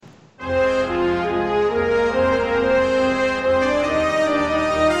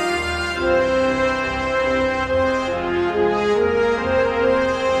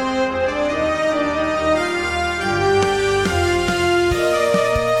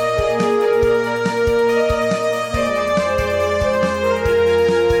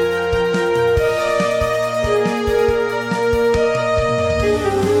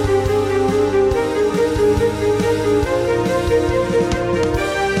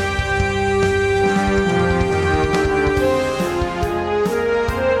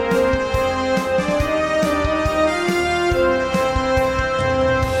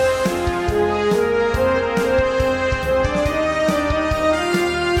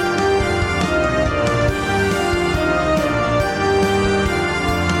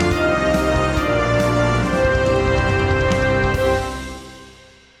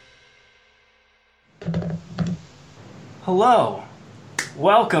Hello.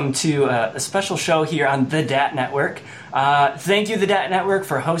 Welcome to a special show here on the DAT Network. Thank you, the DAT Network,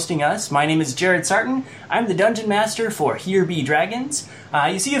 for hosting us. My name is Jared Sarton. I'm the Dungeon Master for Here Be Dragons.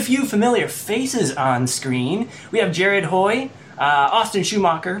 You see a few familiar faces on screen. We have Jared Hoy, Austin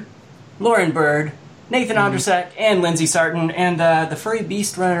Schumacher, Lauren Bird, Nathan Ondrasek, and Lindsay Sarton, and the furry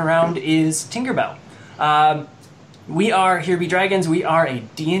beast running around is Tinkerbell. We are Here Be Dragons. We are a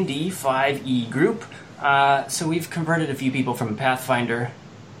D&D 5e group. So we've converted a few people from Pathfinder.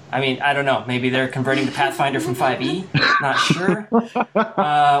 I mean, I don't know. Maybe they're converting to Pathfinder from 5e. Not sure.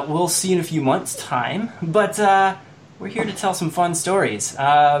 We'll see in a few months' time. But we're here to tell some fun stories.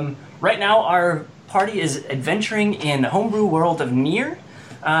 Right now, our party is adventuring in the homebrew world of Nier.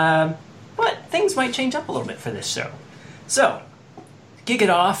 But things might change up a little bit for this show. So, to kick it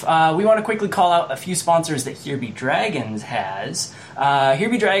off, we want to quickly call out a few sponsors that Here Be Dragons has. Here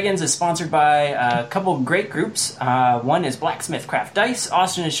Be Dragons is sponsored by a couple of great groups. One is Blacksmith Craft Dice.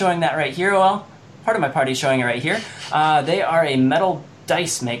 Austin is showing that right here. Well, part of my party is showing it right here. They are a metal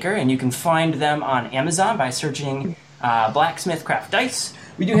dice maker, and you can find them on Amazon by searching Blacksmith Craft Dice.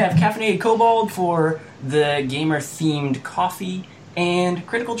 We do have Caffeinated Kobold for the gamer-themed coffee, and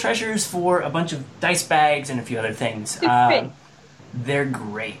Critical Treasures for a bunch of dice bags and a few other things. They're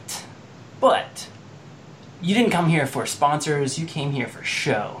great. But you didn't come here for sponsors, you came here for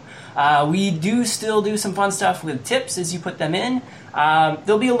show. We do still do some fun stuff with tips as you put them in.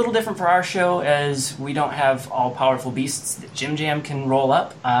 They'll be a little different for our show as we don't have all powerful beasts that Jim Jam can roll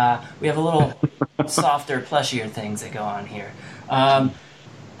up. We have a little softer, plushier things that go on here.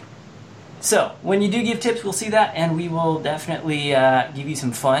 So, when you do give tips, we'll see that, and we will definitely give you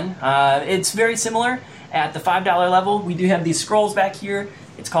some fun. It's very similar. At the $5 level, we do have these scrolls back here.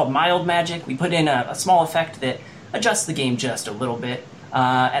 It's called Mild Magic. We put in a small effect that adjusts the game just a little bit.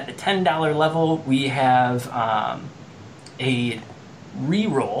 At the $10 level, we have a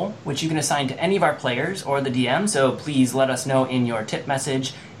reroll, which you can assign to any of our players or the DM, so please let us know in your tip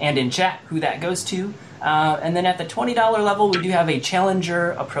message and in chat who that goes to. And then at the $20 level, we do have a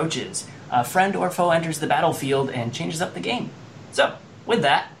Challenger Approaches. A friend or foe enters the battlefield and changes up the game. So, with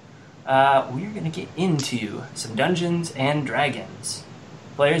that, we're going to get into some Dungeons and Dragons.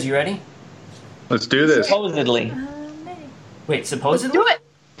 Players, you ready? Let's do this. Supposedly. Wait, supposedly? Let's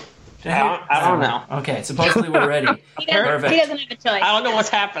do it. I don't know. Okay, supposedly we're ready. Perfect. He doesn't have a choice. I don't know what's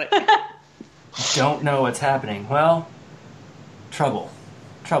happening. Don't know what's happening. Well, trouble.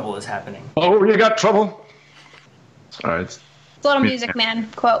 Trouble is happening. Oh, you got trouble? Sorry. It's a little Music Man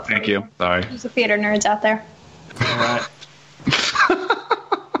quote. Thank you. Sorry. Music theater nerds out there. All right.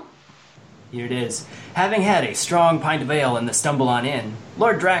 Here it is. Having had a strong pint of ale in the stumble on inn,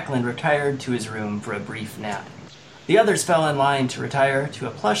 Lord Drackland retired to his room for a brief nap. The others fell in line to retire to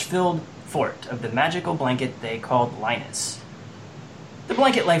a plush-filled fort of the magical blanket they called Linus. The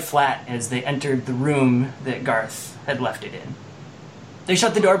blanket lay flat as they entered the room that Garth had left it in. They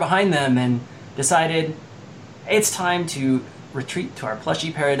shut the door behind them and decided it's time to retreat to our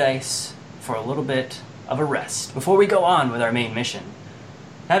plushy paradise for a little bit of a rest before we go on with our main mission.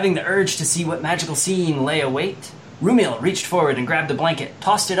 Having the urge to see what magical scene lay await, Rumiel reached forward and grabbed the blanket,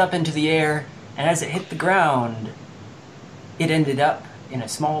 tossed it up into the air, and as it hit the ground, it ended up in a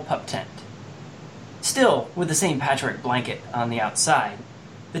small pup tent. Still, with the same patchwork blanket on the outside,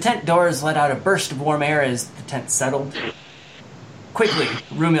 the tent doors let out a burst of warm air as the tent settled. Quickly,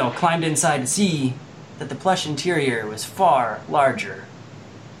 Rumiel climbed inside to see that the plush interior was far larger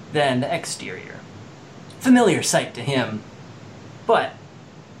than the exterior. Familiar sight to him, but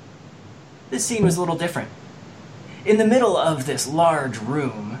this scene was a little different. In the middle of this large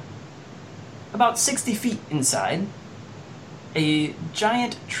room, about 60 feet inside, a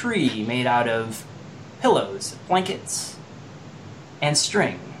giant tree made out of pillows, blankets, and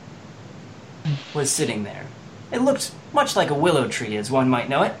string was sitting there. It looked much like a willow tree, as one might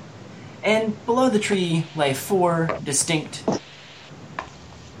know it, and below the tree lay 4 distinct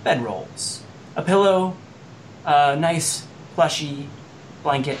bedrolls. A pillow, a nice plushy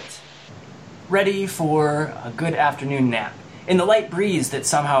blanket, ready for a good afternoon nap, in the light breeze that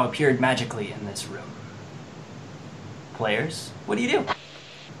somehow appeared magically in this room. Players, what do you do?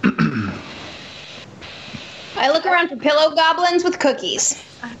 I look around for pillow goblins with cookies.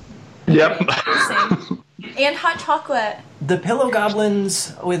 Yep. Same. And hot chocolate. The pillow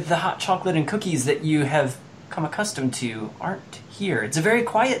goblins with the hot chocolate and cookies that you have come accustomed to aren't here. It's a very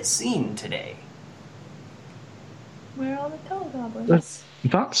quiet scene today. Where are all the pillow goblins?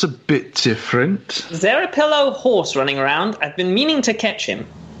 That's a bit different. Is there a pillow horse running around? I've been meaning to catch him.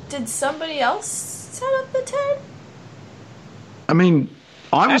 Did somebody else set up the tent? I mean,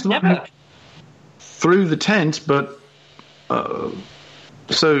 I was I've never- looking through the tent, but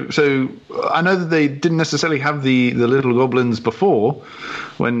So I know that they didn't necessarily have the little goblins before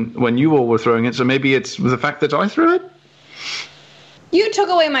when you all were throwing it, so maybe it's the fact that I threw it? You took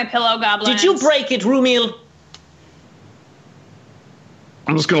away my pillow goblins. Did you break it, Rumiel?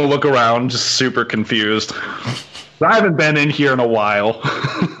 I'm just going to look around, just super confused. I haven't been in here in a while.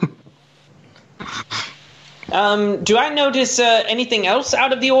 Do I notice anything else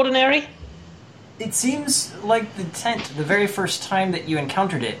out of the ordinary? It seems like the tent, the very first time that you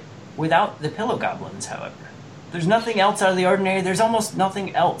encountered it, without the pillow goblins, however. There's nothing else out of the ordinary. There's almost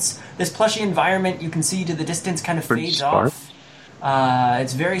nothing else. This plushy environment you can see to the distance kind of Pretty fades sparse. off.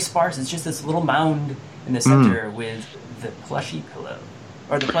 It's very sparse. It's just this little mound in the center with the plushy pillow.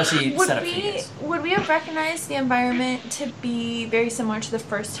 Or the plushy setup figures. Would we have recognized the environment to be very similar to the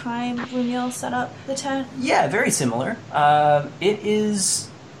first time Rumiel set up the tent? Yeah, very similar. It is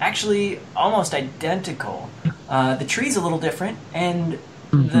actually almost identical. The tree's a little different, and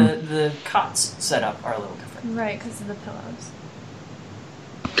the cots set up are a little different. Right, because of the pillows.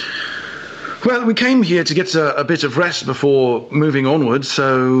 Well, we came here to get a bit of rest before moving onward,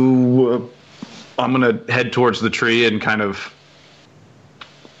 so I'm going to head towards the tree and kind of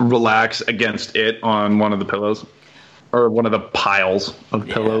relax against it on one of the pillows. Or one of the piles of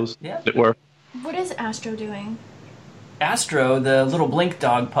pillows, as it were. What is Astro doing? Astro, the little blink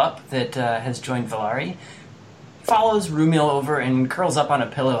dog pup that has joined Valari, follows Rumiel over and curls up on a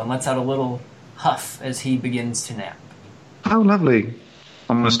pillow and lets out a little huff as he begins to nap. Oh, lovely.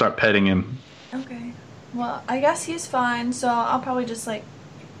 I'm going to start petting him. Okay. Well, I guess he's fine, so I'll probably just, I'll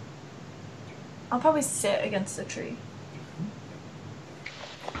probably sit against the tree.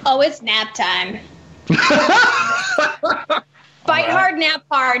 Oh, it's nap time. Fight hard, nap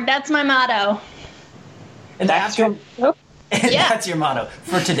hard. That's my motto. And That's your... Yeah. That's your motto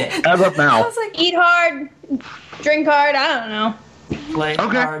for today. As of I now. was like, Eat hard, drink hard. I don't know. Play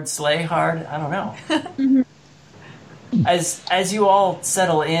Okay. hard, slay hard. I don't know. As you all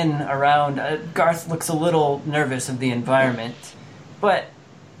settle in around, Garth looks a little nervous of the environment, but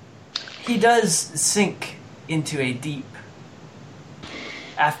he does sink into a deep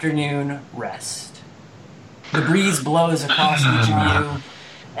afternoon rest. The breeze blows across each of you,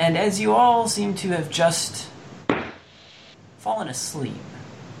 and as you all seem to have just fallen asleep,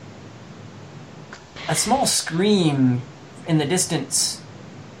 a small scream in the distance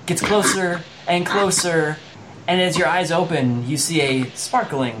gets closer and closer, and as your eyes open, you see a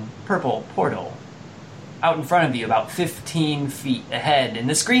sparkling purple portal out in front of you, about 15 feet ahead, and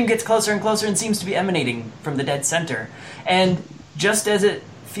the scream gets closer and closer and seems to be emanating from the dead center. And just as it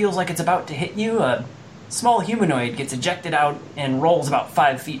feels like it's about to hit you, a small humanoid gets ejected out and rolls about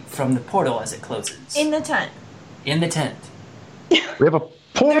 5 feet from the portal as it closes. in the tent. In the tent. We have a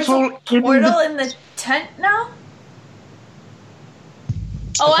There's portal a portal in the tent now?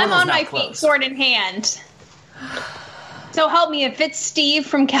 Oh, I'm portal's on not my closed. feet, sword in hand. So help me if it's Steve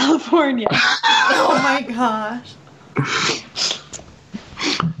from California. Oh my gosh.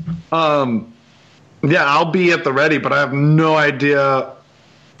 Yeah, I'll be at the ready, but I have no idea.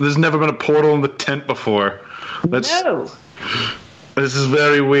 There's never been a portal in the tent before. No. This is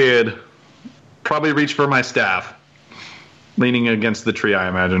very weird. Probably reach for my staff. Leaning against the tree, I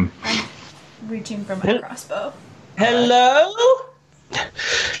imagine. Reaching for my crossbow. Hello?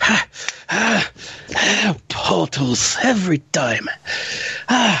 Portals every time.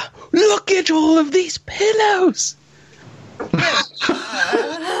 Look at all of these pillows.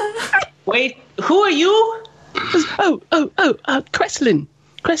 Wait, who are you? Kreslin.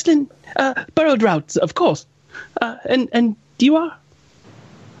 Kreslin, burrowed routes, of course. And you are?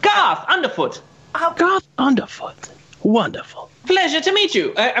 Garth, Underfoot. Garth Underfoot. Wonderful. Pleasure to meet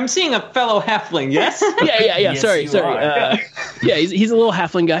you. I'm seeing a fellow halfling, yes? Yeah. Yes, sorry. you are. Yeah, he's a little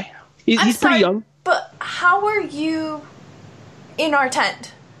halfling guy. He's I'm pretty sorry, young. But how are you in our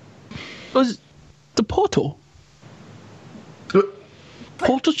tent? Was the portal?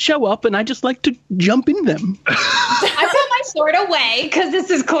 Portals show up, and I just like to jump in them. I put my sword away because this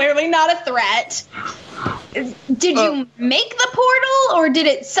is clearly not a threat. Did you make the portal, or did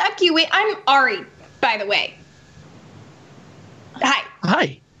it suck you in? I'm Ari, by the way. Hi.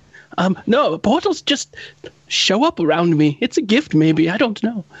 Hi. No, portals just show up around me. It's a gift, maybe. I don't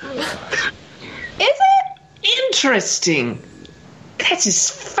know. Is it? Interesting. That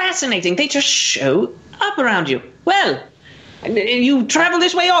is fascinating. They just show up around you. Well, you travel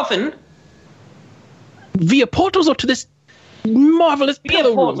this way often? Via portals or to this marvelous Via pillow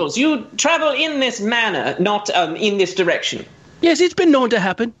room? portals. You travel in this manner, not in this direction. Yes, it's been known to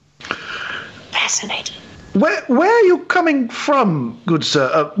happen. Fascinating. Where are you coming from, good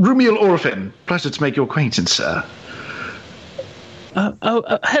sir? Rumiel Orphan. Pleasure to make your acquaintance, sir.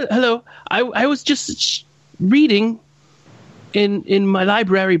 Hello. I was just reading in my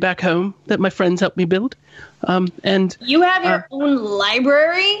library back home that my friends helped me build. And You have your own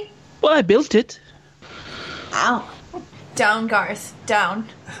library? well, I built it. Wow. Down, Garth. Down.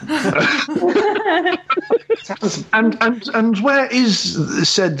 And where is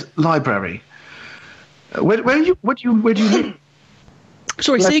said library? Where do you live?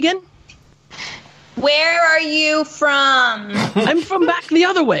 Sorry, say again? Where are you from? I'm from back the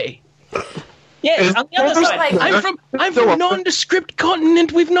other way. Yes, on the other Is- side. I'm from a nondescript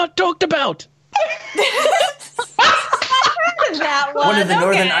continent we've not talked about. That one. One of the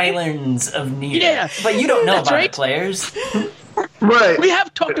northern Okay. islands of Nier. Yeah. But you don't know That's about right. it, players. Right. We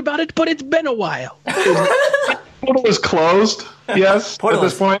have talked about it, but it's been a while. Portal is closed. Yes. At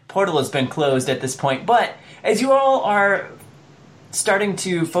this point. Portal has been closed at this point. But as you all are starting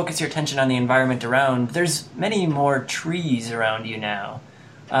to focus your attention on the environment around, there's many more trees around you now.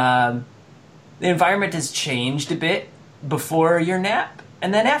 The environment has changed a bit before your nap,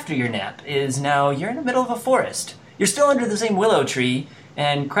 and then after your nap is now you're in the middle of a forest. You're still under the same willow tree,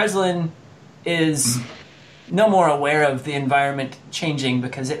 and Kreslin is no more aware of the environment changing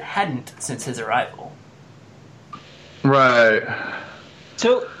because it hadn't since his arrival. Right.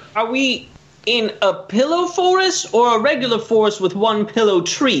 So, are we in a pillow forest or a regular forest with one pillow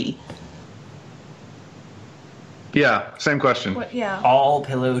tree? Yeah. Same question. What? Yeah. All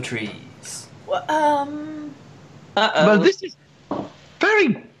pillow trees. Well, Uh-oh. Well, this is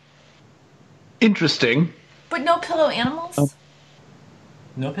very interesting. but no pillow animals?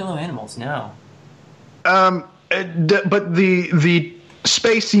 No pillow animals, no. But the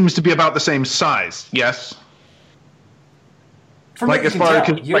space seems to be about the same size. Yes. From Like what as you far can as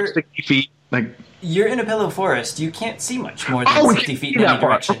tell, like you're, 60 feet. Like. you're in a pillow forest. You can't see much more than we 60 can feet see in any that far.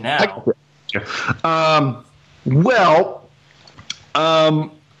 direction now.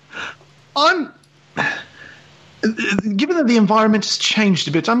 I'm. Given that the environment has changed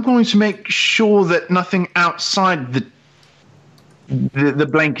a bit, I'm going to make sure that nothing outside the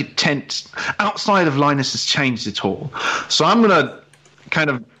blanket tent outside of Linus has changed at all. So I'm going to kind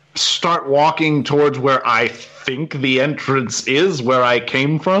of start walking towards where I think the entrance is, where I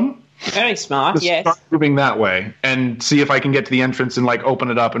came from. Very smart, Just yes. start moving that way and see if I can get to the entrance and like open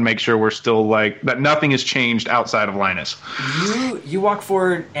it up and make sure we're still like that nothing has changed outside of Linus. You walk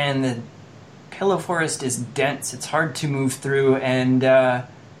forward, and the pillow forest is dense. It's hard to move through, and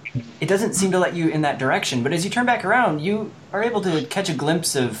it doesn't seem to let you in that direction. But as you turn back around, you are able to catch a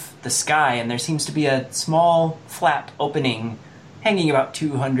glimpse of the sky, and there seems to be a small flap opening hanging about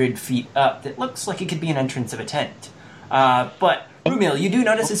 200 feet up that looks like it could be an entrance of a tent. But, Rumil, you do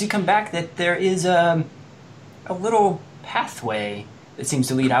notice as you come back that there is a little pathway that seems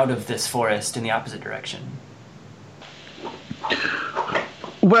to lead out of this forest in the opposite direction.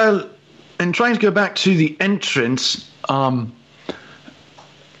 Well, in trying to go back to the entrance,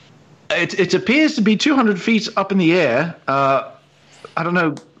 it appears to be 200 feet up in the air. I don't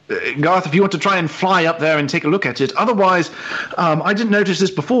know, Garth, if you want to try and fly up there and take a look at it. Otherwise, I didn't notice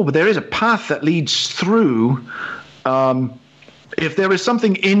this before, but there is a path that leads through. If there is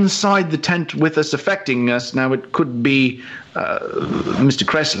something inside the tent with us affecting us, now it could be Mr.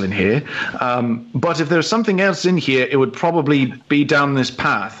 Kreslin here, but if there's something else in here, it would probably be down this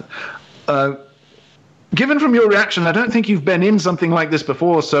path. Given from your reaction, I don't think you've been in something like this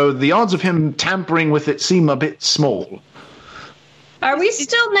before, so the odds of him tampering with it seem a bit small. Are we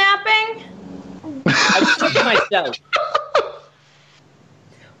still napping? I took myself.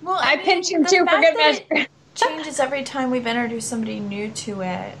 Well, I mean, pinch him the too for fact good that measure. it changes every time we've introduced somebody new to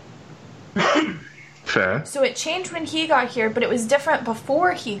it. Fair. So it changed when he got here, but it was different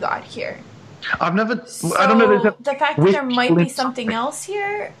before he got here. I've never. So I don't know. There's the fact that there might be something else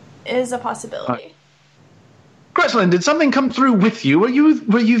here is a possibility. Kreslin, did something come through with you? Were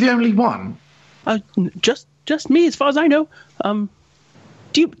you the only one? Just me, as far as I know.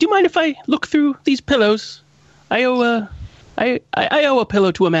 Do you mind if I look through these pillows? I owe a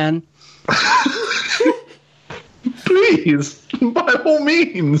pillow to a man. Please, by all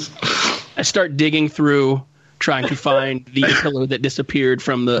means. I start digging through, trying to find the pillow that disappeared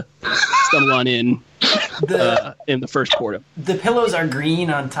from someone in the first portal. The pillows are green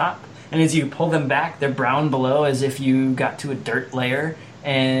on top, and as you pull them back, they're brown below, as if you got to a dirt layer.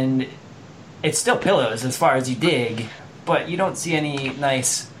 And it's still pillows as far as you dig, but you don't see any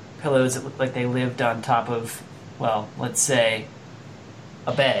nice pillows that look like they lived on top of, well, let's say,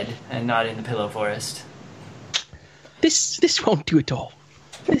 a bed, and not in the pillow forest. This won't do at all.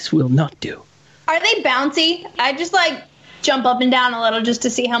 This will not do. Are they bouncy? I just like jump up and down a little just to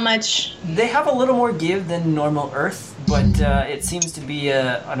see how much. They have a little more give than normal Earth, but it seems to be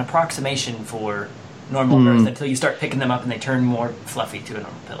an approximation for normal Earth until you start picking them up and they turn more fluffy to a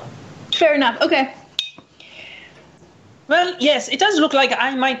normal pillow. Fair enough. Okay. Well, yes, it does look like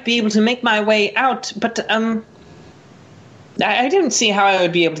I might be able to make my way out, but I don't see how I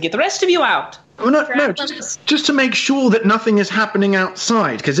would be able to get the rest of you out. Oh, no, just to make sure that nothing is happening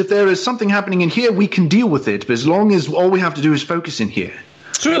outside, because if there is something happening in here, we can deal with it, but as long as all we have to do is focus in here.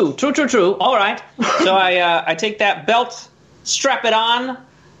 True. All right. So I take that belt, strap it on,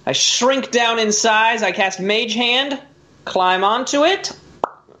 I shrink down in size, I cast Mage Hand, climb onto it,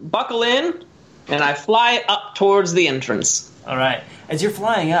 buckle in, and I fly up towards the entrance. All right. As you're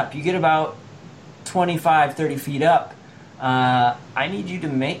flying up, you get about 25, 30 feet up. I need you to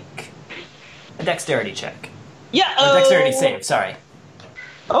make a dexterity check. Yeah. Or dexterity save, sorry.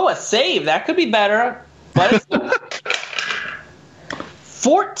 Oh, a save. That could be better. But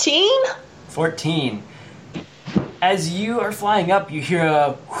 14? 14. As you are flying up, you hear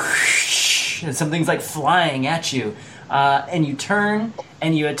a whoosh, and something's like flying at you. And you turn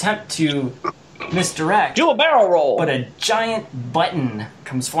and you attempt to misdirect. Do a barrel roll. But a giant button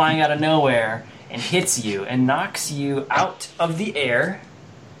comes flying out of nowhere and hits you and knocks you out of the air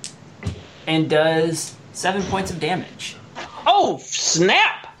and does 7 points of damage. Oh,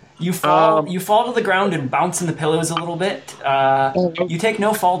 snap! You fall to the ground and bounce in the pillows a little bit. You take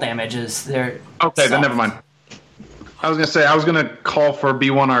no fall damage as they're Okay, soft. then never mind. I was going to say, I was going to call for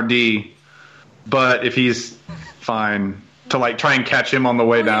B1RD, but if he's fine, to like try and catch him on the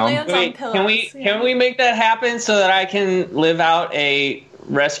way down. Wait, can we make that happen so that I can live out a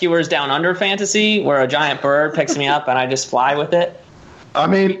Rescuers Down Under fantasy where a giant bird picks me up and I just fly with it? I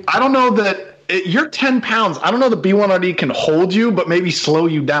mean, I don't know that you're 10 pounds. I don't know that B1RD can hold you, but maybe slow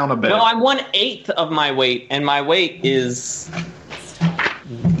you down a bit. No, I'm 1/8 of my weight, and my weight is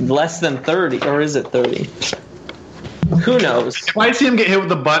less than 30, or is it 30? Who knows? If I see him get hit with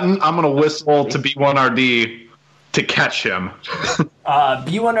the button, I'm going to whistle to B1RD to catch him.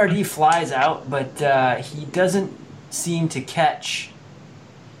 B1RD flies out, but he doesn't seem to catch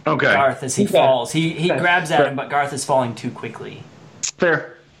Garth as he falls. He grabs at him, but Garth is falling too quickly.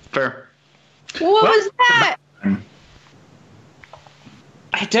 Fair. What was that?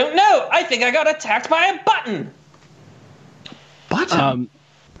 I don't know. I think I got attacked by a button. Button?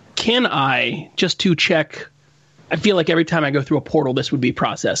 Can I, just to check, I feel like every time I go through a portal, this would be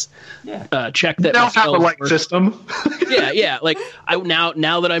processed. Yeah. Check that. They don't have a like system. Yeah. Like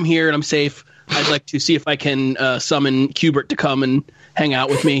now that I'm here and I'm safe, I'd like to see if I can summon Qbert to come and hang out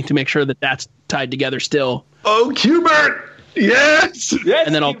with me to make sure that that's tied together still. Oh, Qbert! Yes!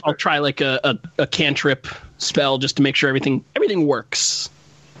 And then I'll try like a cantrip spell just to make sure everything works.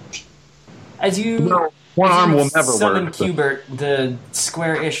 As you one arm will never summon work. Qbert, the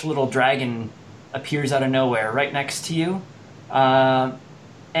square-ish little dragon appears out of nowhere right next to you,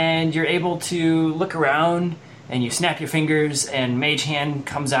 and you're able to look around and you snap your fingers and Mage Hand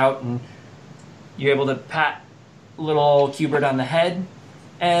comes out and you're able to pat little Qbert on the head,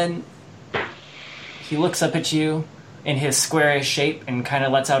 and he looks up at you in his squarish shape and kind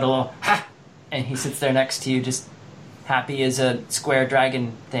of lets out a little ha, and he sits there next to you just happy as a square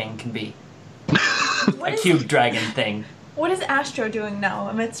dragon thing can be. A cube dragon thing. What is Astro doing now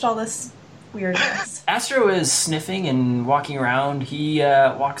amidst all this weirdness? Astro is sniffing and walking around. He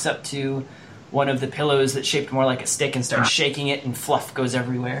walks up to one of the pillows that's shaped more like a stick and starts shaking it, and fluff goes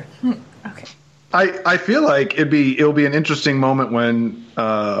everywhere. Okay. I feel like it'll be an interesting moment when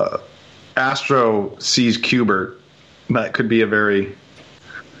Astro sees Qbert. That could be a very...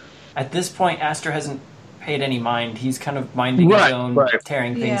 At this point, Astro hasn't paid any mind. He's kind of minding his own,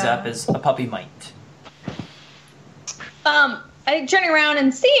 tearing things up as a puppy might. I turn around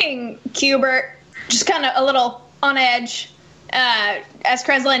and seeing Qbert just kind of a little on edge. Ask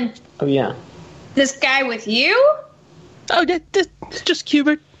Kreslin, Oh, yeah. this guy with you? Oh, that's just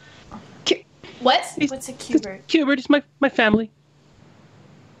Qbert. What? What's a Qbert? Qbert is my family.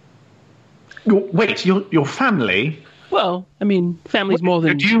 Wait, your family? Well, I mean, family's more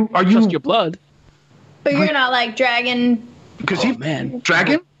than are you just your blood. But you're not like dragon. Because man,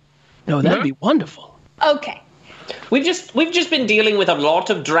 dragon? No, that'd be wonderful. Okay. We've just been dealing with a lot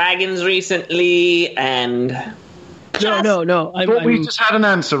of dragons recently, and No. We just had an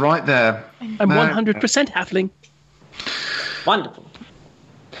answer right there. I'm 100% halfling. wonderful.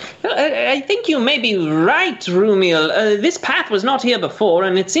 I think you may be right, Rumiel. This path was not here before,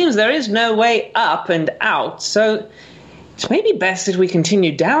 and it seems there is no way up and out, so it's maybe best that we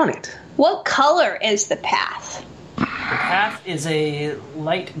continue down it. What color is the path? The path is a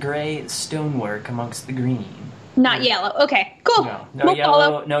light gray stonework amongst the green. Not yellow. Okay, cool. No We'll yellow.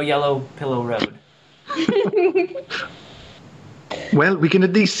 follow. No yellow pillow road. Well, we can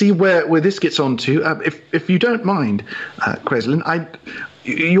at least see where this gets on to. If you don't mind, Kreslin,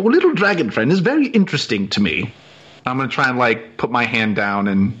 your little dragon friend is very interesting to me. I'm going to try and, like, put my hand down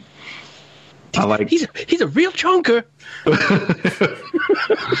and... He's a real chonker.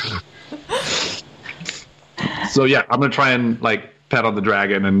 So, yeah, I'm going to try and, like, pet on the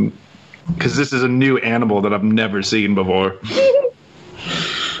dragon, and because this is a new animal that I've never seen before.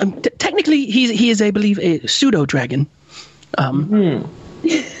 Technically, he is, I believe, a pseudo-dragon. So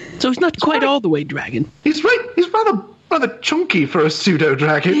he's not quite all the way dragon. He's rather chunky for a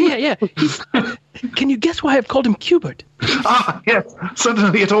pseudo-dragon. Yeah. Can you guess why I've called him Cubert? Yes.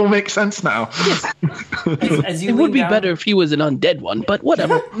 Suddenly it all makes sense now. Yes. As you It would lean be down- better if he was an undead one, but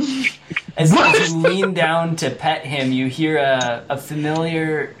whatever. As you lean down to pet him, you hear a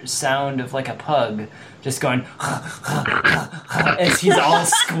familiar sound of like a pug just going as he's all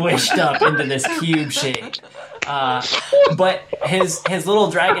squished up into this cube shape. But his little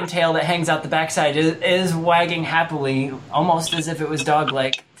dragon tail that hangs out the backside is wagging happily, almost as if it was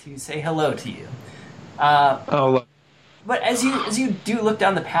dog-like, to say hello to you. But as you do look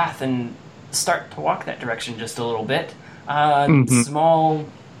down the path and start to walk that direction just a little bit, small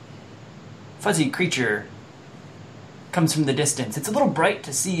fuzzy creature comes from the distance. It's a little bright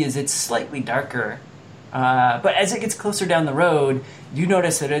to see as it's slightly darker. But as it gets closer down the road, you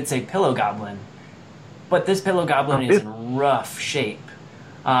notice that it's a pillow goblin. But this pillow goblin is in rough shape.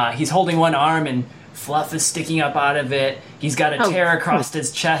 He's holding one arm and fluff is sticking up out of it. He's got a tear across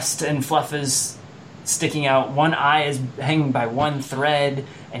his chest and fluff is sticking out. One eye is hanging by one thread,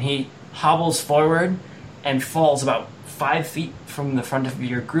 and he hobbles forward and falls about 5 feet from the front of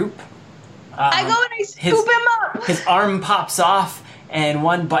your group. I go and I scoop him up. His arm pops off, and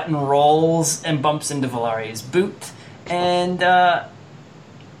one button rolls and bumps into Valari's boot, and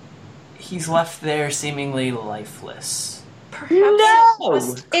he's left there seemingly lifeless. Perhaps it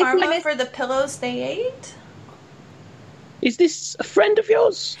was It's karma like- for the pillows they ate? Is this a friend of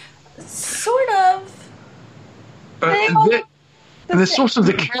yours? Sort of. The source of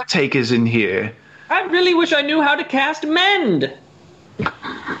the caretakers in here. I really wish I knew how to cast Mend.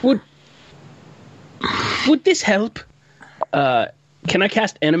 Would this help? Can I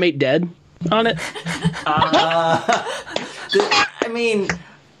cast Animate Dead on it? I mean,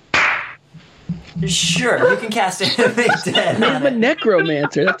 sure, you can cast Animate Dead on I'm a it.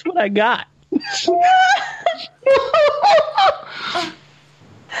 necromancer. That's what I got.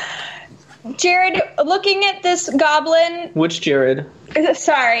 Jared, looking at this goblin. Which Jared?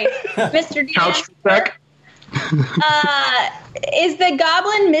 Sorry, Mr. Couch DM. back. Is the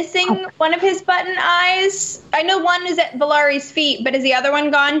goblin missing one of his button eyes? I know one is at Valari's feet, but is the other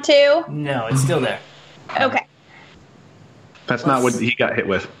one gone too? No, it's still there. Okay, That's not what he got hit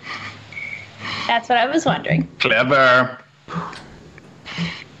with. that's what I was wondering. Clever.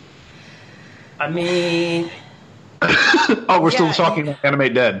 I mean, Oh, we're still talking about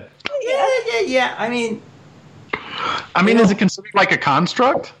Animate Dead. yeah. I mean, Is it considered like a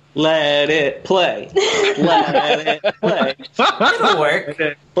construct? Let it play. Let it play. it'll work.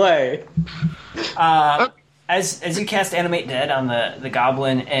 Play. As you cast Animate Dead on the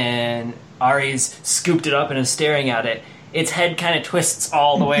goblin and Ari's scooped it up and is staring at it, its head kind of twists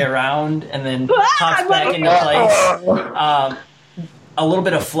all the way around and then pops back into place. A little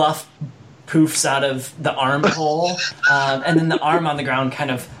bit of fluff poofs out of the armhole, and then the arm on the ground kind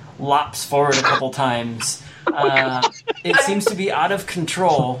of lops forward a couple times. It seems to be out of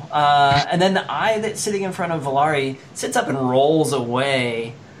control. And then the eye that's sitting in front of Valari sits up and rolls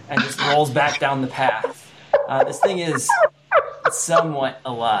away and just rolls back down the path. This thing is somewhat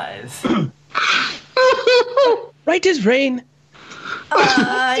alive. Right as rain.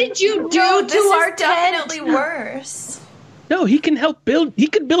 Did you do No, to this our is definitely worse. No, he can help build. He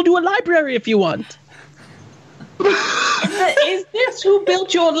could build you a library if you want. Is this who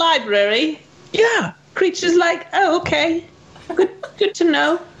built your library? Yeah, Creature's like, oh, okay. Good to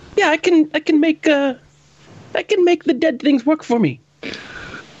know. yeah. I can make the dead things work for me.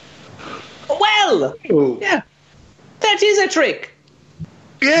 Well, Yeah. that is a trick.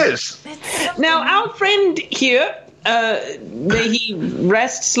 Yes. Now, our friend here, may he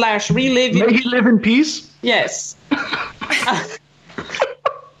rest / relive. May he live in peace. Yes.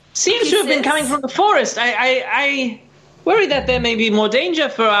 Seems to have been coming from the forest. I worry that there may be more danger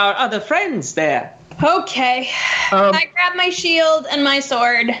for our other friends there. Okay. I grab my shield and my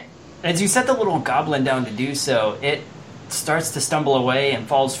sword. As you set the little goblin down to do so, it starts to stumble away and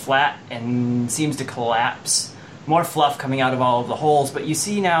falls flat and seems to collapse more fluff coming out of all of the holes, but you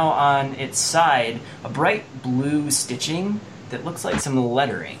see now on its side a bright blue stitching that looks like some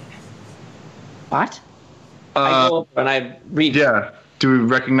lettering. What? I go over and I read. Yeah. Do we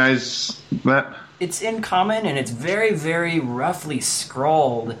recognize that? It's in common, and it's very, very roughly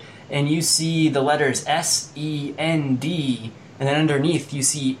scrawled, and you see the letters S-E-N-D, and then underneath you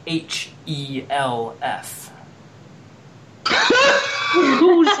see H-E-L-F.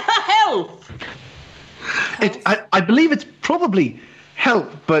 Who's health? I believe it's probably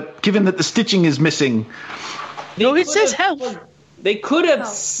help, but given that the stitching is missing... No, it says health. They could have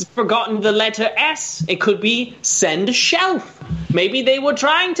forgotten the letter S. It could be send shelf. Maybe they were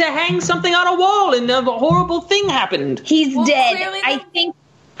trying to hang something on a wall and a horrible thing happened. He's dead. clearly I think.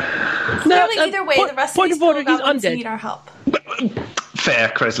 Clearly, either way, the rest of these point of order, he's goblins undead. need our help. Fair,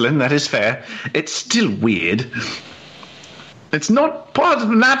 Kreslin, that is fair. It's still weird. It's not part of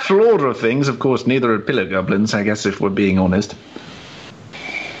the natural order of things. Of course, neither are pillar goblins, I guess, if we're being honest.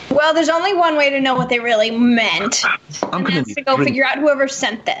 Well, there's only one way to know what they really meant. I'm And gonna that's need to go drink. figure out whoever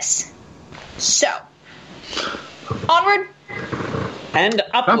sent this. So, onward. And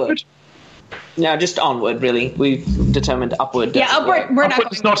upward. No, just onward, really. We've determined upward. Yeah, doesn't upward. work. We're not Upward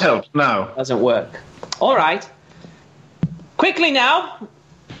does not help, no. Doesn't work. All right. Quickly now.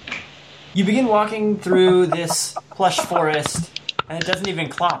 You begin walking through this plush forest, and it doesn't even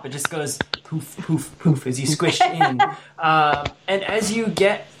clop. It just goes poof, poof, poof as you squish in. And as you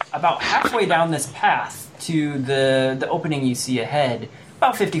get about halfway down this path to the opening you see ahead,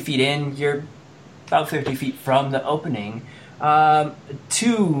 about 50 feet in, you're about 50 feet from the opening,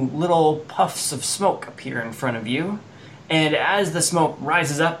 two little puffs of smoke appear in front of you. And as the smoke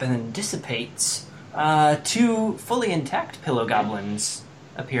rises up and then dissipates, two fully intact pillow goblins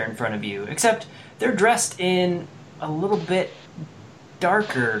appear in front of you, except they're dressed in a little bit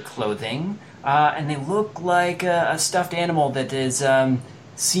darker clothing, and they look like a stuffed animal that has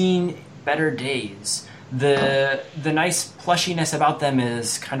seen better days. The nice plushiness about them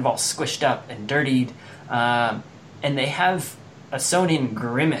is kind of all squished up and dirtied, and they have a sewn-in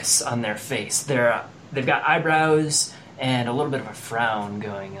grimace on their face. They've got eyebrows and a little bit of a frown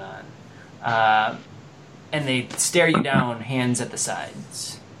going on. And they stare you down, hands at the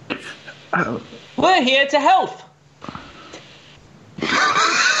sides. We're here to help.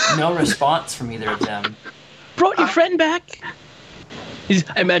 No response from either of them. Brought your friend back.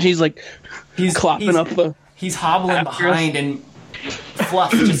 I imagine he's like clopping up the. He's hobbling after behind, and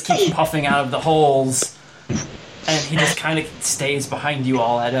fluff just keeps puffing out of the holes, and he just kind of stays behind you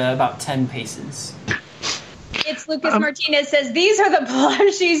all at about 10 paces. It's Lucas Martinez says, these are the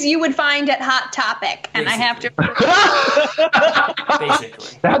plushies you would find at Hot Topic. And I have to...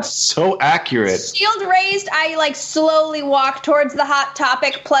 Basically. That's so accurate. Shield raised, I slowly walk towards the Hot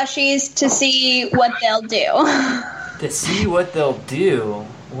Topic plushies to see what they'll do. To see what they'll do,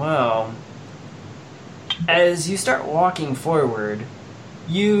 well, as you start walking forward,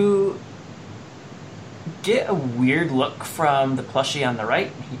 you get a weird look from the plushie on the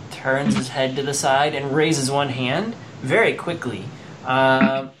right. He turns his head to the side and raises one hand very quickly.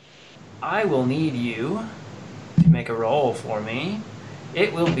 I will need you to make a roll for me.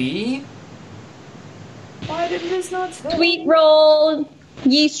 It will be... Why did this not say? Sweet roll,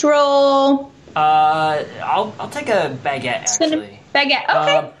 yeast roll. I'll take a baguette, actually. Baguette,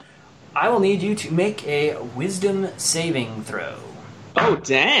 okay. I will need you to make a wisdom saving throw. Oh,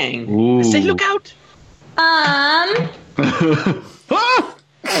 dang. Ooh. Say, look out!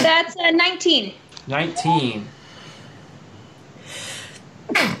 That's a 19. 19.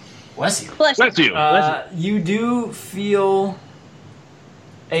 Bless you. Bless you. Bless you. You do feel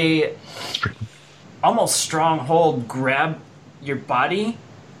a almost strong hold grab your body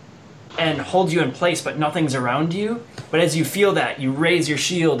and hold you in place, but nothing's around you. But as you feel that, you raise your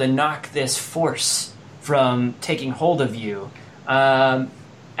shield and knock this force from taking hold of you.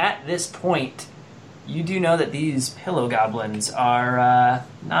 At this point, you do know that these pillow goblins are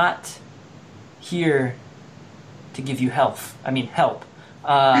not here to give you help.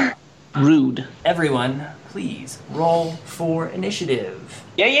 Rude. Everyone, please roll for initiative.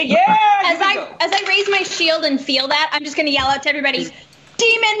 Yeah. As I raise my shield and feel that, I'm just going to yell out to everybody,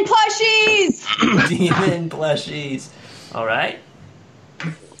 Demon plushies! Demon plushies. All right.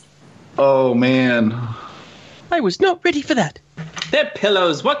 Oh, man. I was not ready for that. They're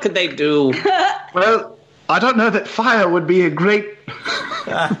pillows. What could they do? Well, I don't know that fire would be a great...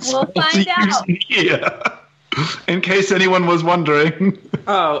 We'll find out. here. In case anyone was wondering.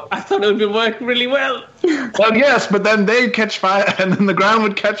 Oh, I thought it would work really well. Well, yes, but then they'd catch fire, and then the ground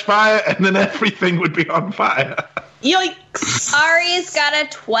would catch fire, and then everything would be on fire. Yikes. Ari's got a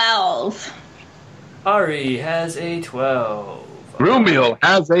 12. Ari has a 12. Rumiel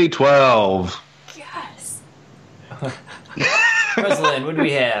has a 12. Yes. Kreslin, what do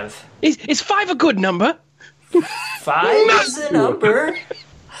we have? Is 5 a good number? 5 is a number.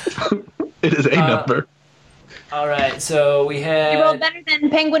 It is a number. All right, so we have... You rolled better than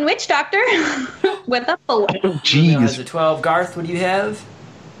Penguin Witch Doctor with a 4. Rumiel has Jeez. a 12. Garth, what do you have?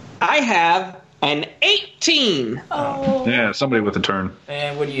 I have an 18. Oh. Yeah, somebody with a turn.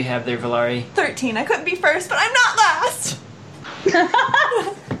 And what do you have there, Valari? 13. I couldn't be first, but I'm not last.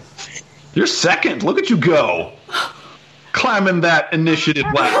 You're second. Look at you go. Climbing that initiative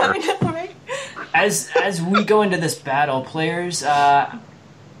ladder. I know, right? As we go into this battle, players, I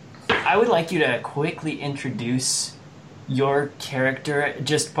would like you to quickly introduce your character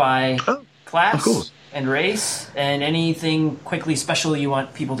just by class of course. and race and anything quickly special you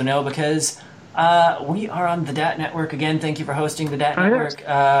want people to know, because we are on the DAT Network. Again, thank you for hosting the DAT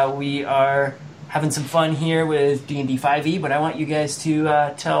Network. We are having some fun here with D&D 5e, but I want you guys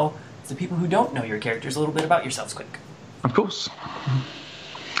to tell the people who don't know your characters a little bit about yourselves quick. Of course.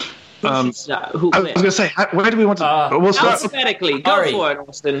 Who I was going to say, where do we want to... we'll start with Alphabetically, go Ari. for it,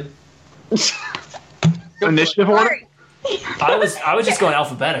 Austin. initiative order. I was just going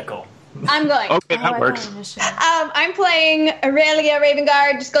alphabetical. I'm going. Okay, Oh, that I works. got initiative. I'm playing Aurelia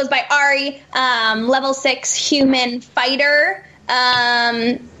Ravengard, just goes by Ari, level 6 human fighter,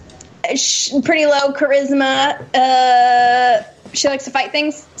 pretty low charisma, she likes to fight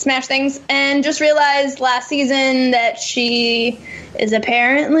things, smash things, and just realized last season that she is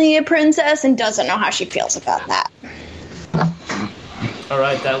apparently a princess and doesn't know how she feels about that. All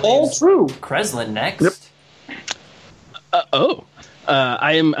right, that All leaves true. Kreslin next. Yep.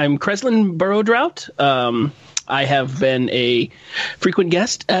 I'm Kreslin Burrowdrought. I have been a frequent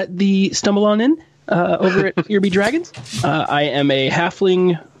guest at the Stumble On Inn over at Here Be Dragons. I am a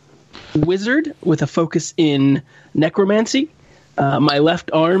halfling wizard with a focus in necromancy. My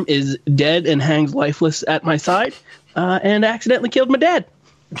left arm is dead and hangs lifeless at my side, and accidentally killed my dad.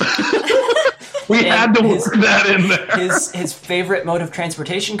 We had to his- work that in there. His favorite mode of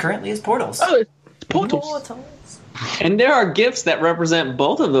transportation currently is portals. Oh, it's portals. Portals. And there are gifts that represent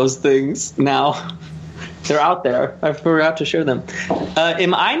both of those things now. They're out there. I forgot to show them.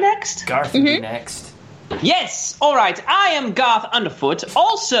 Am I next? Garth will be next. Yes! Alright, I am Garth Underfoot,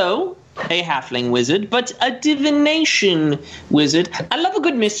 also a halfling wizard, but a divination wizard. I love a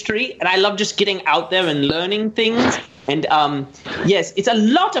good mystery, and I love just getting out there and learning things. And, yes, it's a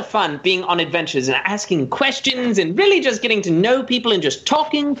lot of fun being on adventures and asking questions and really just getting to know people and just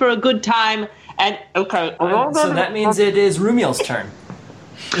talking for a good time. And, okay. So that means it is Rumiel's turn.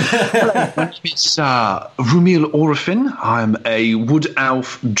 It's Rumiel Orifin. I'm a wood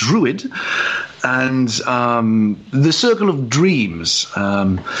elf druid, and the Circle of Dreams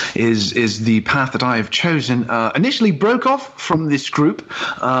is the path that I have chosen. Initially broke off from this group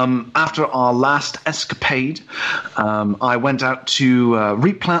after our last escapade. I went out to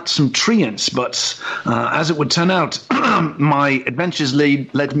replant some treants, but as it would turn out, my adventures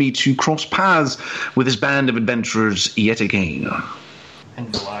led me to cross paths with this band of adventurers yet again. And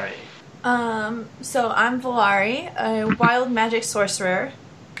Valari. So I'm Valari, a wild magic sorcerer.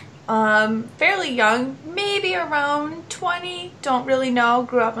 Fairly young, maybe around 20, don't really know.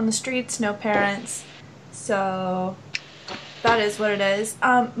 Grew up on the streets, no parents. So that is what it is.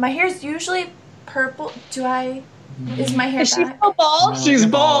 My hair's usually purple. Is my hair Is she back? still bald? She's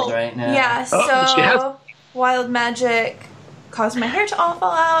bald. right now. Yeah, Oh, she has- so wild magic caused my hair to all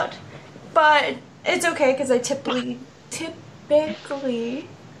fall out. But it's okay because I typically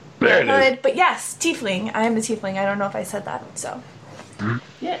There it is. could. But yes, tiefling. I am a tiefling. I don't know if I said that, so.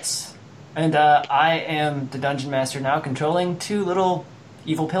 Yes. And I am the dungeon master now, controlling 2 little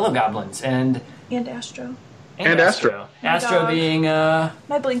evil pillow goblins and Astro. Astro. Astro Dog. being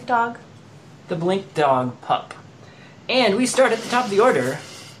My blink dog. the blink dog pup. And we start at the top of the order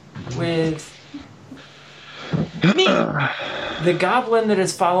with Me. the goblin that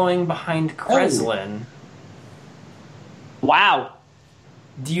is following behind Kreslin. Wow.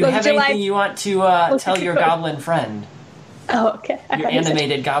 Do you Would have you anything like- you want to tell your goblin friend? Oh, okay. Your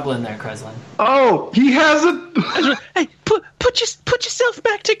animated goblin there, Kreslin. Oh, he has a... Hey, put yourself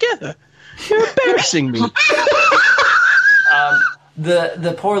back together. You're embarrassing me.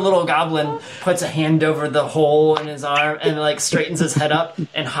 The poor little goblin puts a hand over the hole in his arm and like straightens his head up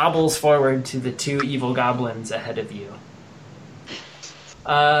and hobbles forward to the 2 evil goblins ahead of you.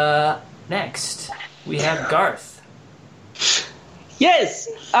 Next, we have Garth. Yes.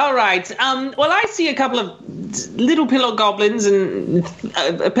 All right. Well, I see a couple of little pillow goblins, and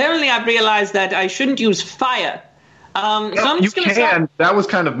apparently I've realized that I shouldn't use fire So I'm You just gonna can. That was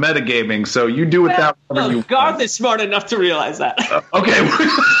kind of metagaming, so you do with that whatever you Garth want. is smart enough to realize that. Okay.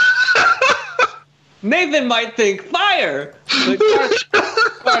 Nathan might think fire, but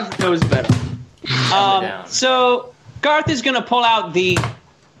Garth knows better. down. So Garth is going to pull out the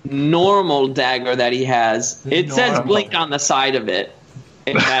normal dagger that he has. It says normal. blink on the side of it,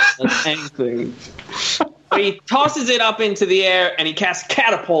 if that does anything. But he tosses it up into the air and he casts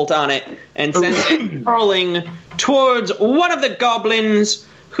catapult on it and sends it hurling towards one of the goblins,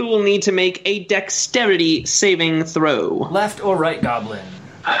 who will need to make a dexterity saving throw. Left or right goblin?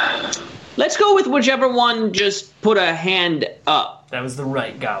 Let's go with whichever one just put a hand up. That was the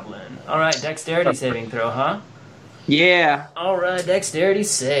right goblin. All right, dexterity saving throw, huh? Yeah. All right, dexterity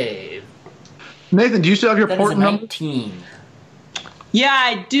save. Nathan, do you still have your That is a port number? 19. Yeah,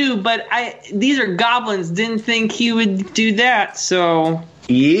 I do, but these are goblins. Didn't think he would do that, so...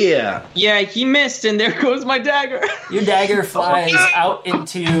 Yeah. Yeah, he missed, and there goes my dagger. Your dagger flies out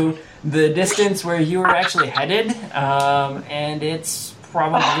into the distance where you were actually headed, and it's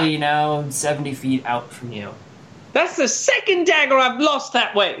probably now 70 feet out from you. That's the second dagger I've lost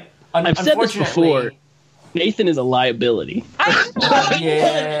that way. I've said this Unfortunately- before. Nathan is a liability.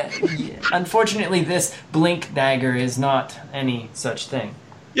 Yeah. Unfortunately, this blink dagger is not any such thing.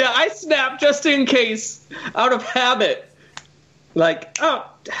 Yeah, I snapped just in case, out of habit. Like, oh,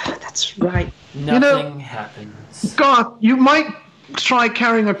 that's right. Nothing happens. Garth, you might try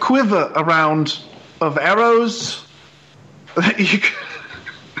carrying a quiver around of arrows. You c-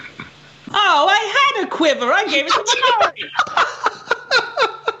 Oh, I had a quiver. I gave it to Minari.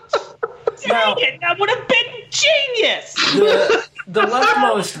 Now, Dang it, that would have been genius. the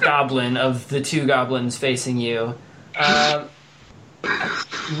leftmost goblin of the two goblins facing you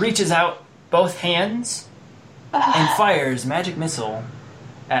reaches out both hands and fires magic missile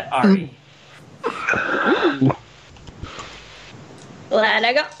at Ari. Glad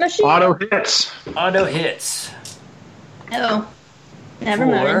I got my shield. Auto hits. Auto hits Oh, never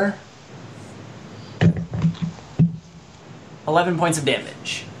mind. for 11 points of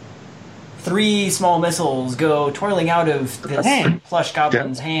damage. 3 small missiles go twirling out of this Dang. plush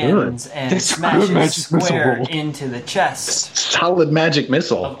goblin's That's hands and That's smashes good magic square missile. into the chest Solid magic of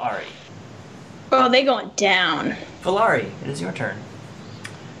missile. Ari. Oh, they going down. Valari, it is your turn.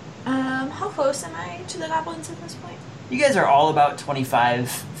 How close am I to the goblins at this point? You guys are all about 25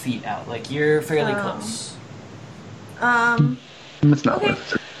 feet out. Like, you're fairly Oh. close. It's not Okay.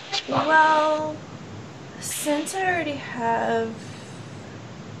 worth it. Well, since I already have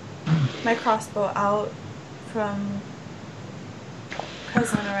my crossbow out from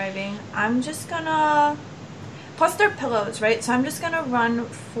Kreslin arriving, I'm just gonna... Plus they're pillows, right? So I'm just gonna run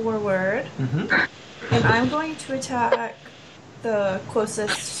forward, Mm-hmm. and I'm going to attack the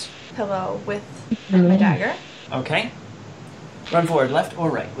closest pillow with my dagger. Okay. Run forward, left or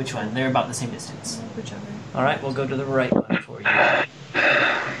right? Which one? They're about the same distance. Whichever. All right, we'll go to the right one for you.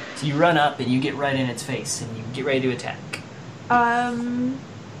 So you run up and you get right in its face and you get ready to attack.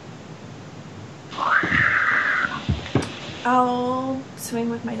 I'll swing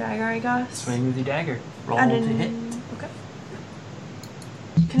with my dagger, I guess. Swing with your dagger. Roll And to then- hit. Okay.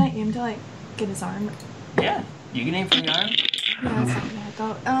 Can I aim to like get his arm? Yeah, you can aim for the arm. No, it's not gonna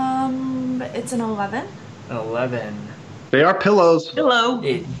hit though. It's an 11. 11. They are pillows. Hello.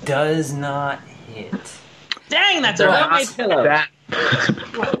 It does not hit. Dang, that's a my pillow. That.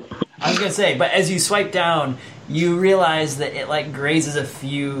 I was gonna say, but as you swipe down, you realize that it like grazes a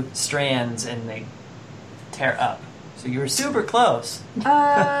few strands and they tear up. So you were super close.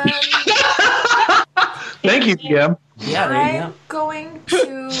 Thank you, DM. Yeah, there you I'm going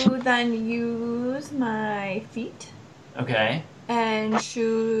to then use my feet go. Okay. and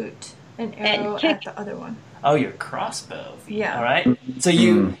shoot an arrow kick. at the other one. Oh, your crossbow. Yeah. All right. So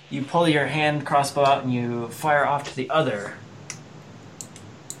you pull your hand crossbow out and you fire off to the other.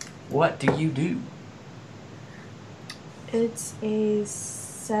 What do you do? It's a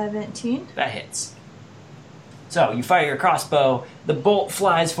 17. That hits. So you fire your crossbow. The bolt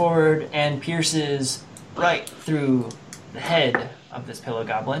flies forward and pierces right through the head of this pillow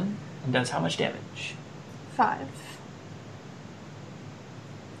goblin and does how much damage? 5.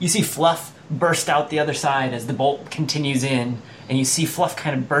 You see Fluff burst out the other side as the bolt continues in, and you see Fluff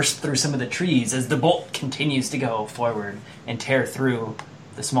kind of burst through some of the trees as the bolt continues to go forward and tear through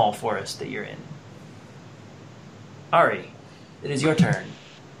the small forest that you're in. Ari, it is your turn.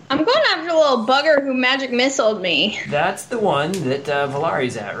 I'm going after the little bugger who magic missiled me. That's the one that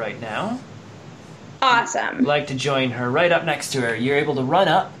Valari's at right now. Awesome. I'd like to join her right up next to her. You're able to run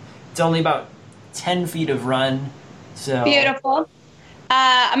up. It's only about 10 feet of run. So Beautiful.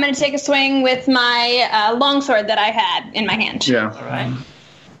 I'm going to take a swing with my longsword that I had in my hand. Yeah. All right.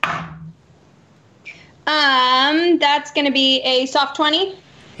 That's going to be a soft 20.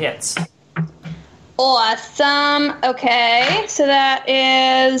 Hits. Awesome. Okay, so that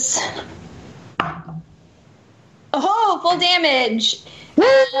is... Oh, full damage.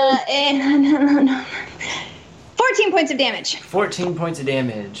 And 14 points of damage. 14 points of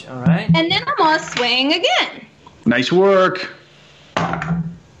damage. All right. And then I'm going to swing again. Nice work.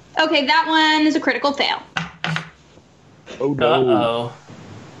 Okay, that one is a critical fail. Oh no.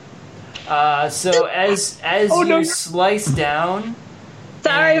 Uh-oh. So as you slice down...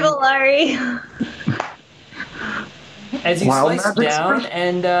 Sorry, And- Valari. As you Wild slice magic down sword?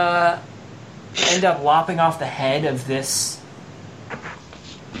 and end up lopping off the head of this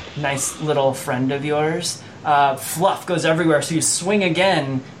nice little friend of yours, fluff goes everywhere, so you swing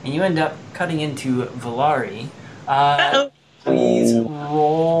again, and you end up cutting into Valari. Please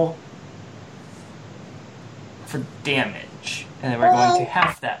roll for damage. And then we're going to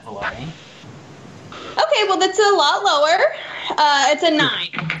half that, Valari. Okay, well, that's a lot lower. It's a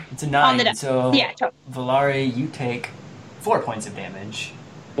 9. It's a On the 9, die. so Yeah, totally. Valari, you take 4 points of damage.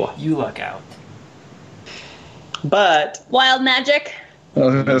 Boy. You luck out. But Wild magic. I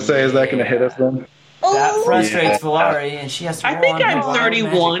was going to say, is that going to hit us then? That Oh, frustrates Yeah. Valari, and she has to roll I think on her I'm wild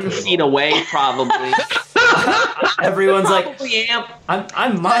 31 magic feet table. away, probably. Everyone's like, Probably am.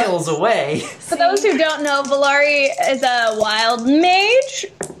 I'm miles away. For those who don't know, Valari is a wild mage,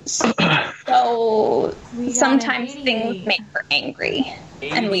 so We got sometimes an things 88. make her angry,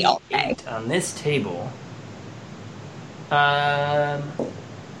 and we all pay. 88 on this table. All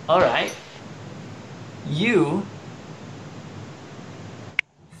right. You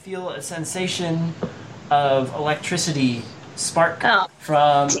feel a sensation of electricity spark Oh.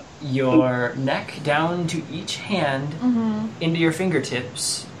 from your neck down to each hand into your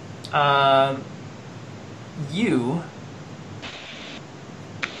fingertips. You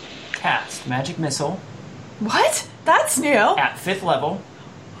cast Magic Missile What? That's new. at 5th level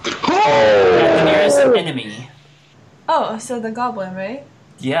at the nearest enemy. Oh, so the goblin, right?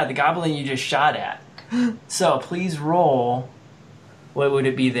 Yeah, the goblin you just shot at. So please roll. What would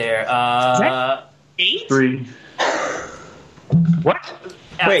it be there? 8? 3. What?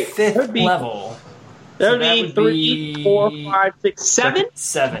 At Wait, 5th that would be- level. That So would that be would 3, be 4, 5, 6, 7?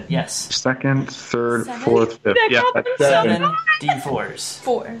 7, yes. Second, third, Seven? fourth, fifth. Yeah, that's 7 D4s.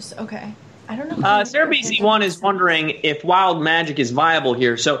 4s, okay. I don't know. Sarah BC1 is wondering if wild magic is viable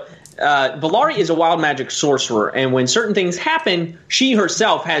here. So, Valari is a wild magic sorcerer, and when certain things happen, she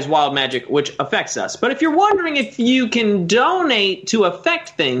herself has wild magic, which affects us. But if you're wondering if you can donate to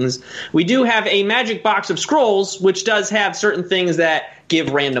affect things, we do have a magic box of scrolls, which does have certain things that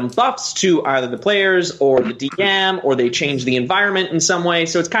give random buffs to either the players or the DM, or they change the environment in some way.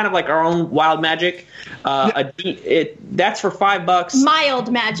 So it's kind of like our own wild magic. That's for $5.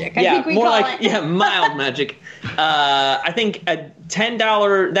 Mild magic, I think we more call like it. mild magic. I think a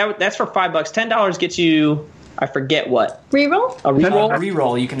 $10 that's for $5. $10 gets you, I forget what, Reroll? a reroll,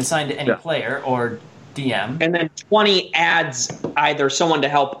 Reroll you can assign to any Yeah. player or DM. and then 20 adds either someone to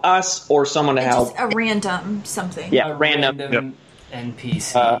help us or someone to help. Just a random something. Yeah, A random.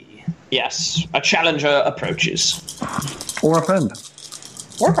 NPC. Yes, a challenger approaches, Or a friend.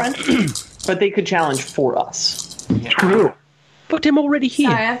 or friend, but they could challenge for us. True. But I'm already here.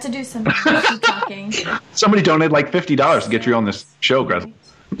 Sorry, I have to do some talking. Somebody donated like $50 to get you on this show, Greslin.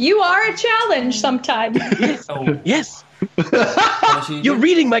 You are a challenge sometimes. Oh, Yes, what did you're you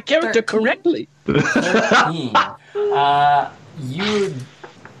reading my character 13. correctly. 13. You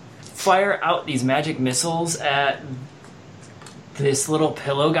fire out these magic missiles at this little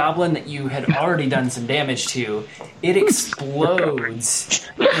pillow goblin that you had already done some damage to. It explodes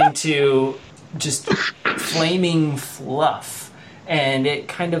into just flaming fluff, and it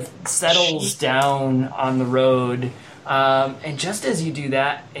kind of settles down on the road. And just as you do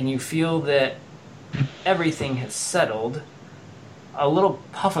that, and you feel that everything has settled, a little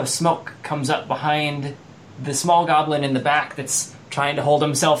puff of smoke comes up behind the small goblin in the back that's trying to hold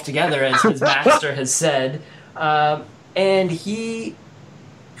himself together, as his master has said. And he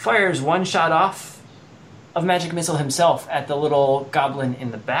fires one shot off of magic missile himself at the little goblin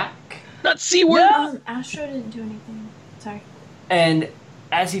in the back. Not C-word. Astro didn't do anything. Sorry. And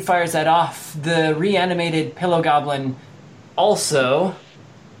as he fires that off, the reanimated pillow goblin also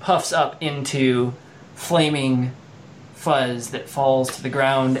puffs up into flaming fuzz that falls to the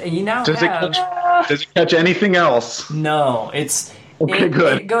ground. And you now Does it have... Does it catch anything else? No, it's Okay,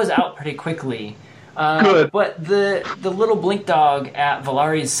 good. It goes out pretty quickly. Good. But the little blink dog at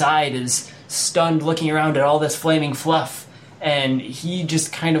Valari's side is stunned, looking around at all this flaming fluff, and he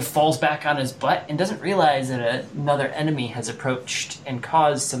just kind of falls back on his butt and doesn't realize that another enemy has approached and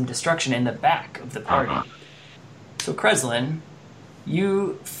caused some destruction in the back of the party. So, Kreslin,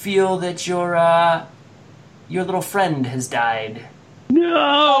 you feel that your little friend has died.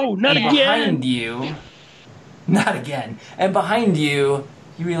 No, not And again. behind you, not again. And behind you,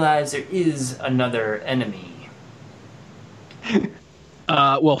 you realize there is another enemy.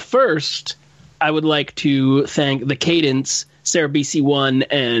 Well, first, I would like to thank the Cadence, Sarah BC1,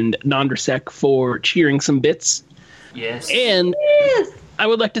 and Nondersec for cheering some bits. Yes. And I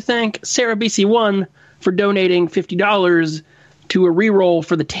would like to thank Sarah BC1 for donating $50 to a reroll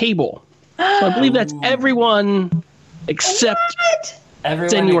for the table. So I believe that's everyone except Everyone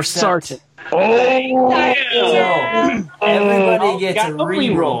Senor except- Sarton. So, everybody gets got a a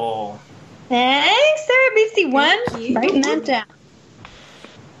reroll. Thanks, Sarah BC1. Writing that down.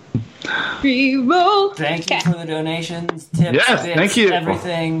 Reroll. Thank you for the donations, tips, Yes, bits, thank you.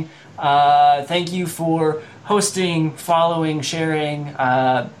 everything. Thank you for hosting, following, sharing.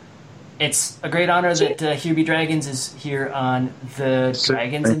 It's a great honor that Here Be Dragons is here on the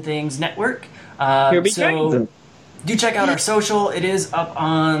Dragons and Things Network. Here Be so Dragons. do check out our social. It is up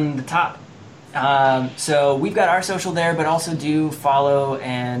on the top. So we've got our social there, but also do follow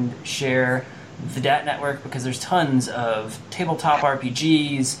and share the DAT Network because there's tons of tabletop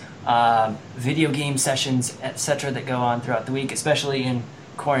RPGs, video game sessions, etc. that go on throughout the week, especially in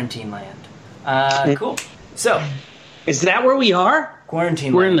quarantine land. Cool. So, Is that where we are?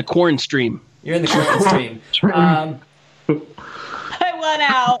 quarantine We're land. in the corn stream. You're in the quarantine stream. I want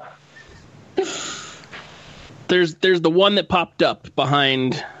out. There's the one that popped up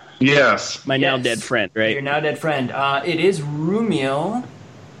behind Yes. my now Yes. dead friend, Your right? now dead friend. It is Rumiel.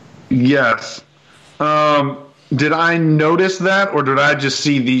 Yes. Did I notice that, or did I just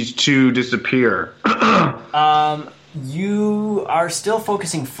see these two disappear? You are still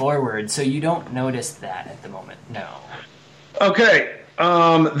focusing forward, so you don't notice that at the moment. No. Okay.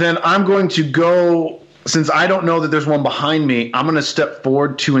 Then I'm going to go. Since I don't know that there's one behind me, I'm going to step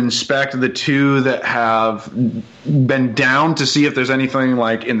forward to inspect the two that have been down to see if there's anything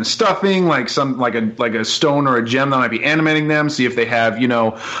like in the stuffing, like a stone or a gem that might be animating them. See if they have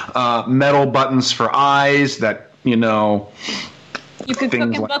metal buttons for eyes that You can cook Things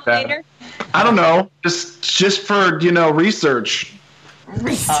and like book that. later. I don't know, just for research.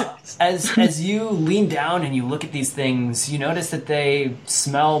 As you lean down and you look at these things, you notice that they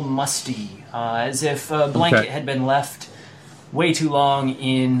smell musty, as if a blanket Okay. had been left way too long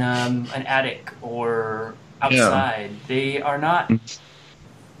in an attic or outside. They are not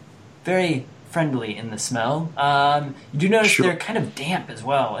very friendly in the smell. You do notice Sure. they're kind of damp as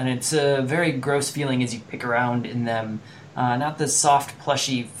well, and it's a very gross feeling as you pick around in them. Not the soft,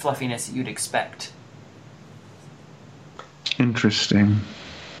 plushy fluffiness that you'd expect. Interesting.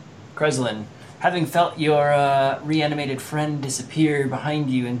 Kreslin, having felt your reanimated friend disappear behind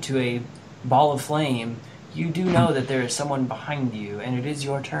you into a ball of flame, you do know that there is someone behind you, and it is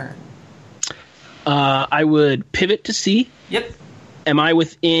your turn. I would pivot to see. Yep. Am I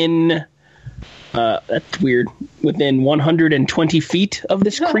within? That's weird. Within 120 feet of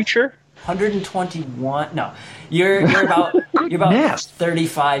this creature? 121. No, you're about Goodness.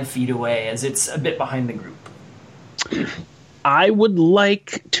 35 feet away, as it's a bit behind the group. I would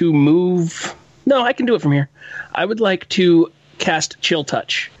like to move. No, I can do it from here. I would like to cast Chill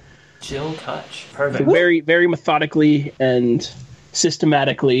Touch. Chill touch. Perfect. Very, very methodically and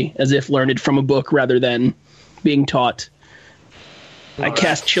systematically, as if learned from a book rather than being taught. I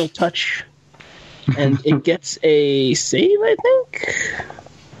cast Chill Touch, and it gets a save, I think?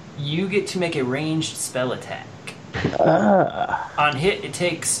 You get to make a ranged spell attack. On hit, it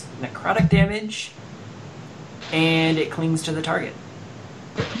takes necrotic damage, and it clings to the target.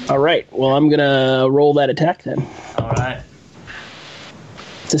 All right, well, I'm going to roll that attack then. All right.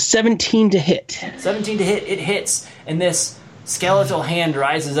 It's a 17 to hit. 17 to hit, it hits, and this skeletal hand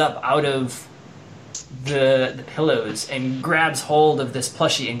rises up out of the pillows and grabs hold of this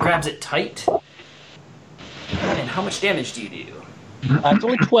plushie and grabs it tight. And how much damage do you do? It's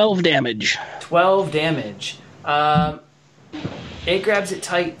only 12 damage. 12 damage. It grabs it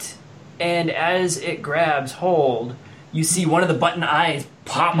tight, and as it grabs hold, you see one of the button eyes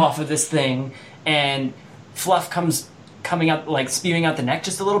pop off of this thing, and fluff coming up, like spewing out the neck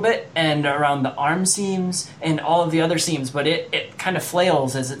just a little bit, and around the arm seams and all of the other seams, but it kind of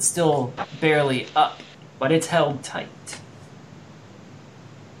flails as it's still barely up, but it's held tight.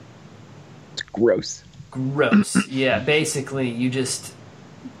 It's gross. Gross. Yeah, basically, you just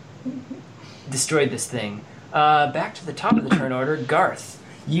destroyed this thing. Back to the top of the turn order, Garth.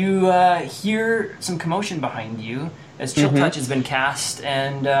 You hear some commotion behind you as Chill Touch has been cast,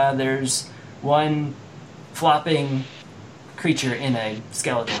 and there's one flopping creature in a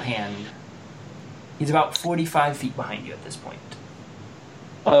skeletal hand. He's about 45 feet behind you at this point.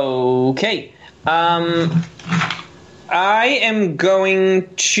 Okay. I am going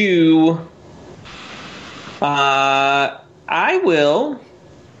to... I will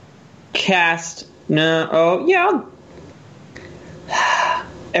cast... No, oh, yeah.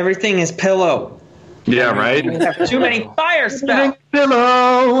 Everything is pillow. Yeah, right? We have too many fire spells.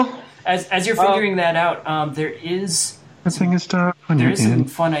 Pillow. As you're figuring that out, there is Everything is dark when you're some in.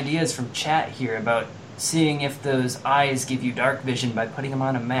 fun ideas from chat here about seeing if those eyes give you dark vision by putting them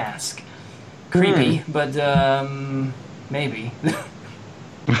on a mask. Creepy, but maybe.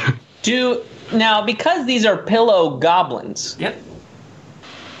 Now, because these are pillow goblins, Yep.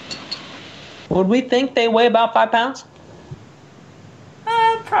 would we think they weigh about 5 pounds?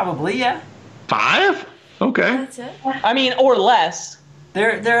 Probably, yeah. 5? Okay. That's it. I mean, or less.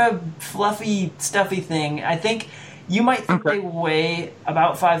 They're a fluffy, stuffy thing. I think you might think they weigh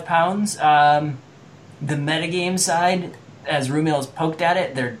about 5 pounds. The metagame side, as Rumil's poked at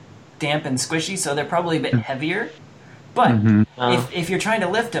it, they're damp and squishy, so they're probably a bit heavier. But if you're trying to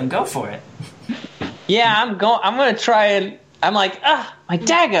lift them, go for it. Yeah, I'm gonna try and... I'm like, my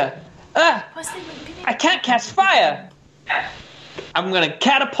dagger! I can't cast fire! I'm gonna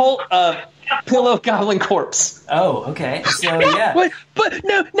catapult a pillow goblin corpse. Oh, okay. So yeah, What? But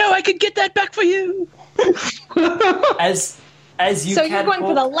no, I could get that back for you. as you So you're going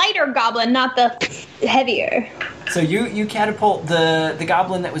for the lighter goblin, not the heavier. So you catapult the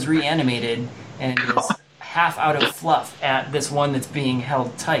goblin that was reanimated and is half out of fluff at this one that's being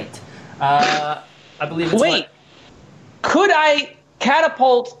held tight. I believe it's Wait, could I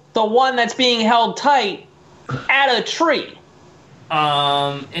catapult the one that's being held tight at a tree? it's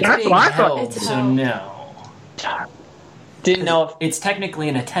That's being what I thought. held, It's so held. no. Didn't know if... It's technically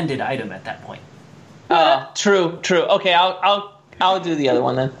an attended item at that point. True. Okay, I'll do the other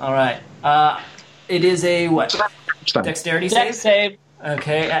one then. All right. It is a what? Dexterity Dex save? save.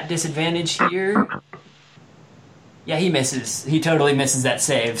 Okay, at disadvantage here. Yeah, he misses. He totally misses that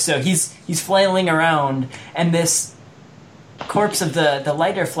save. So he's flailing around, and this corpse of the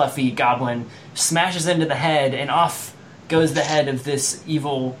lighter fluffy goblin smashes into the head, and off goes the head of this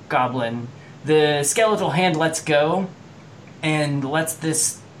evil goblin. The skeletal hand lets go, and lets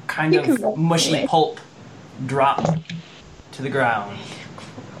this kind You can roll of mushy away. pulp drop to the ground.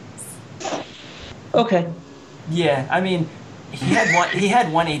 Okay. Yeah, I mean, he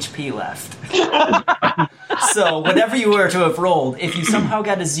had one HP left. So whatever you were to have rolled, if you somehow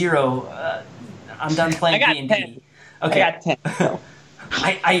got a 0, I'm done playing I got D&D. 10. Okay, I got 10. So.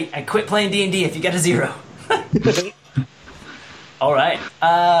 I quit playing D&D if you get a 0. All right.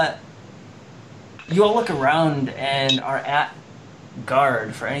 You all look around and are at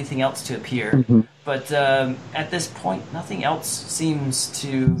guard for anything else to appear. But at this point, nothing else seems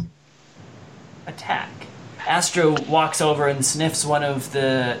to attack. Astro walks over and sniffs one of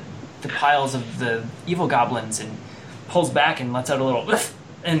the piles of the evil goblins and pulls back and lets out a little whiff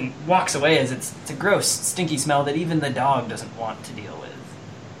and walks away as it's a gross, stinky smell that even the dog doesn't want to deal with.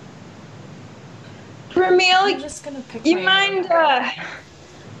 I'm Ramil, just gonna pick you my mind, I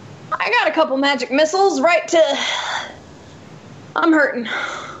got a couple magic missiles right to... I'm hurting.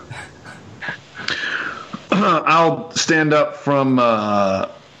 I'll stand up from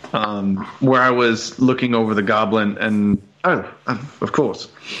where I was looking over the goblin and, of course,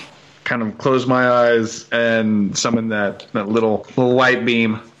 kind of close my eyes and summon that little light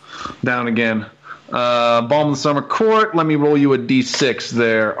beam down again. Balm of the Summer Court, let me roll you a d6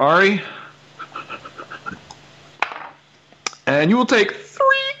 there, Ari. And you will take 3.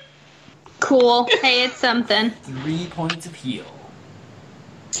 Cool. Hey, it's something. 3 points of heal.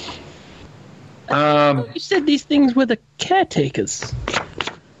 You said these things were the caretakers.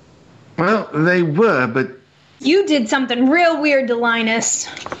 Well, they were, but You did something real weird to Linus.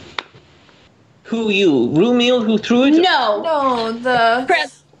 Who you? Rumil who threw it? No. No, the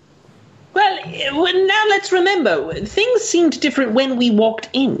Chris. Well, now let's remember. Things seemed different when we walked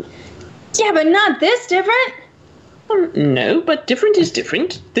in. Yeah, but not this different. No, but different is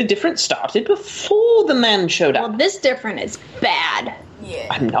different. The different started before the man showed Well, up. this different is bad. yeah.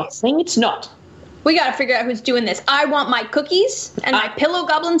 I'm not saying it's not. We gotta figure out who's doing this. I want my cookies and my pillow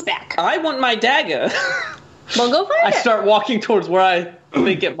goblins back. I want my dagger. Well, go find I it. start walking towards where I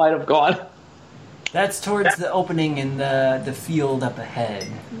think it might have gone. That's towards the opening in the field up ahead.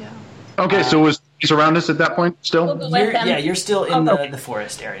 okay. So was he's around us at that point still? We'll go with them. You're still in the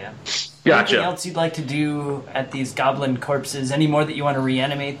forest area. Gotcha. Anything else you'd like to do at these goblin corpses? Any more that you want to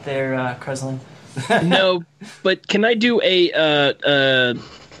reanimate there, Kreslin? No, but can I do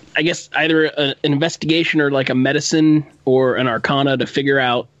I guess either an investigation or like a medicine or an arcana to figure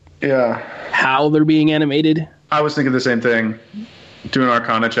out how they're being animated? I was thinking the same thing. Do an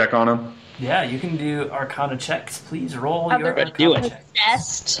arcana check on them. Yeah, you can do arcana checks. Please roll How your about do arcana it. check.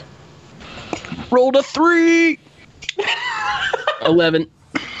 Best. Rolled a 3. 11.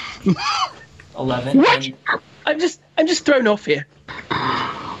 11. What? And I'm just thrown off here.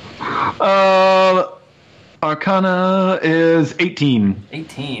 Arcana is 18.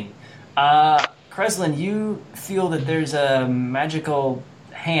 18. Kreslin, you feel that there's a magical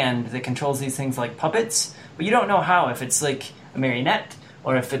hand that controls these things like puppets, but you don't know how, if it's like a marionette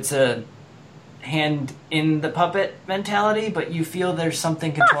or if it's a hand in the puppet mentality, but you feel there's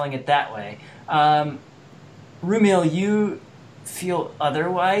something controlling it that way. Rumil, you feel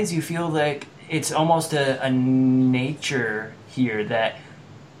otherwise. You feel like it's almost a nature here that,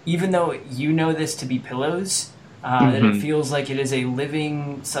 even though you know this to be pillows, that it feels like it is a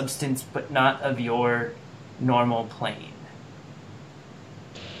living substance, but not of your normal plane.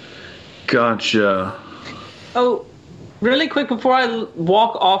 Gotcha. Oh, really quick before I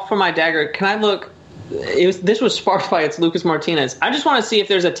walk off for my dagger, can I look? This was sparked by it's Lucas Martinez. I just want to see if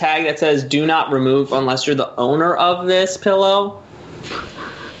there's a tag that says "Do not remove unless you're the owner of this pillow"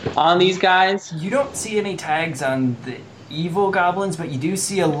 on these guys. You don't see any tags on the evil goblins, but you do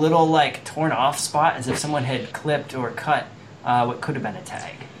see a little like torn off spot, as if someone had clipped or cut what could have been a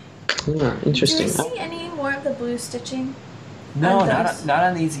tag. Interesting. Do you see any more of the blue stitching? No, On not those?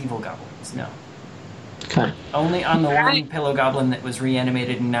 on these evil goblins. No, Okay. only on the one pillow goblin that was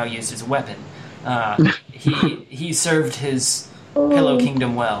reanimated and now used as a weapon. He served his pillow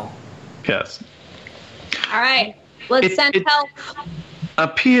kingdom well. Yes. All right, let's send help.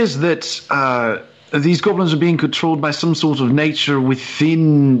 Appears that these goblins are being controlled by some sort of nature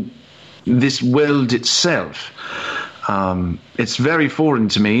within this world itself. It's very foreign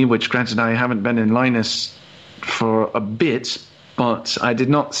to me, which, granted, I haven't been in Linus for a bit, but I did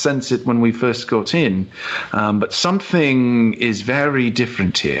not sense it when we first got in. But something is very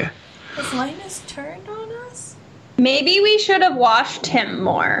different here. Has Linus turned on us? Maybe we should have washed him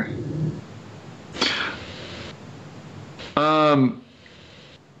more. I'm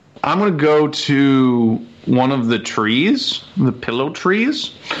going to go to one of the trees, the pillow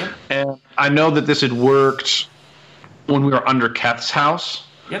trees. And I know that this had worked when we were under Keth's house.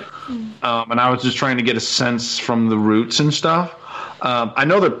 Yep. And I was just trying to get a sense from the roots and stuff. I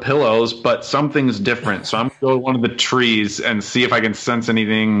know they're pillows, but something's different. So I'm going to go to one of the trees and see if I can sense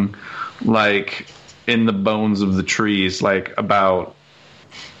anything like in the bones of the trees, like about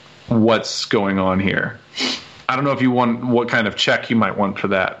what's going on here. I don't know if you want what kind of check you might want for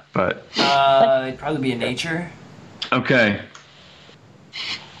that, but It'd probably be a nature. okay.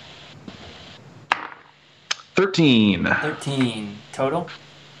 13. 13 total.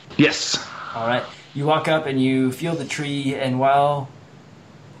 Yes. All right. You walk up and you feel the tree, and while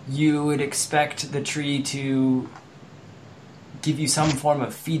you would expect the tree to give you some form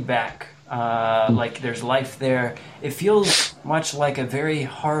of feedback, like there's life there, it feels much like a very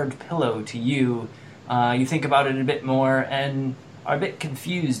hard pillow to you. You think about it a bit more and are a bit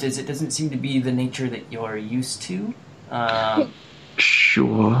confused, as it doesn't seem to be the nature that you're used to.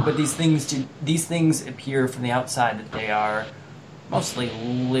 Sure. But these things appear from the outside that they are mostly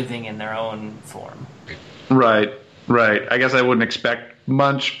living in their own form. Right. I guess I wouldn't expect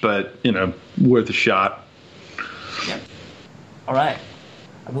much, but, worth a shot. Yep. All right.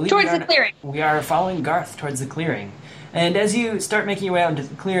 I believe Towards the clearing. We are following Garth towards the clearing. And as you start making your way out into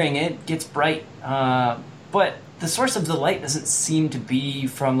the clearing, it gets bright. But the source of the light doesn't seem to be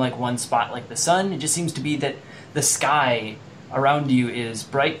from like one spot like the sun. It just seems to be that the sky around you is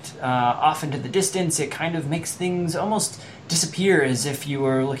bright. Off into the distance, it kind of makes things almost disappear, as if you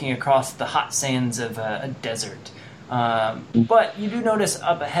were looking across the hot sands of a desert. But you do notice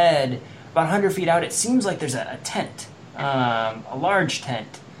up ahead, about 100 feet out, it seems like there's a tent, a large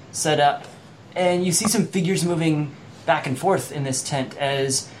tent set up, and you see some figures moving back and forth in this tent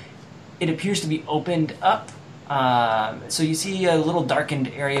as it appears to be opened up. So you see a little darkened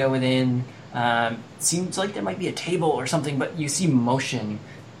area within. Seems like there might be a table or something, but you see motion.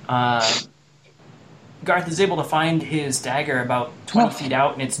 Garth is able to find his dagger about 20 feet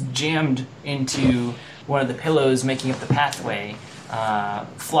out, and it's jammed into one of the pillows, making up the pathway.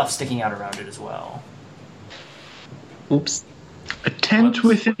 Fluff sticking out around it as well. Oops. A tent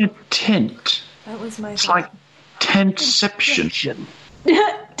within a tent. That was my It's thought. like tentception.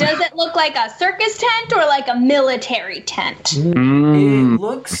 Does it look like a circus tent or like a military tent? It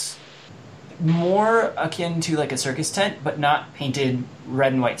looks more akin to like a circus tent, but not painted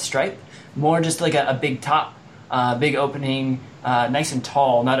red and white stripe. more just like a big top, big opening, nice and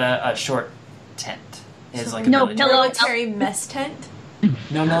tall, not a short tent. It's like no a pillow. Military mess tent.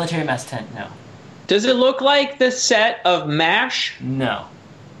 No military mess tent, no. Does it look like the set of MASH? No.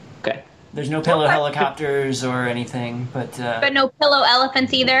 Okay. There's no pillow helicopters or anything, but But no pillow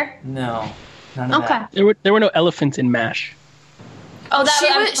elephants either. no. None of Okay. that. There were no elephants in MASH. Oh,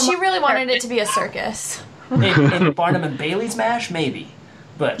 that She really wanted it to be a circus. In Barnum and Bailey's MASH, maybe.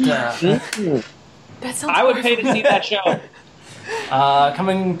 But That sounds I would pay to see that show.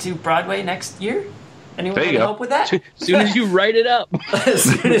 coming to Broadway next year? Anyone There you want to go. help with that? As soon as you write it up. As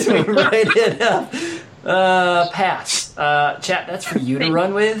soon as we write it up. Pass. Chat, that's for you to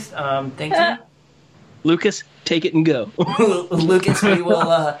run with. Thank you. Lucas, take it and go. Lucas,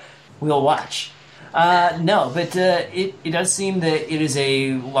 we'll watch. No, but it does seem that it is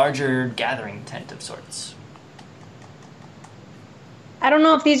a larger gathering tent of sorts. I don't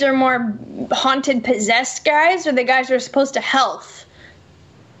know if these are more haunted, possessed guys or the guys who are supposed to help.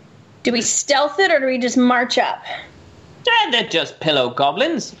 Do we stealth it or do we just march up? They're just pillow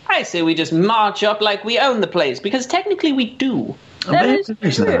goblins. I say we just march up like we own the place, because technically we do. That is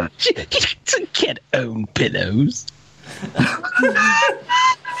true. You can't own pillows.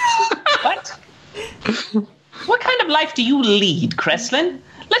 What? What kind of life do you lead, Kreslin?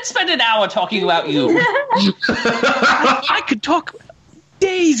 Let's spend an hour talking about you. I could talk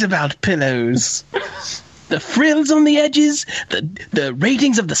days about pillows. The frills on the edges, the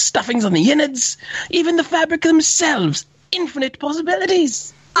ratings of the stuffings on the innards, even the fabric themselves. Infinite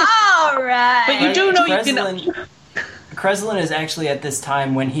possibilities. All right. But you do know you can... Kreslin is actually at this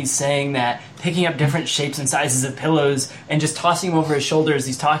time when he's saying that, picking up different shapes and sizes of pillows and just tossing them over his shoulder as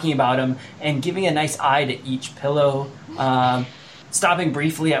he's talking about them and giving a nice eye to each pillow, stopping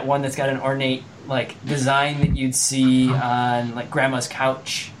briefly at one that's got an ornate like design that you'd see on like grandma's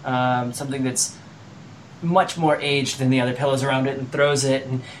couch, something that's much more aged than the other pillows around it, and throws it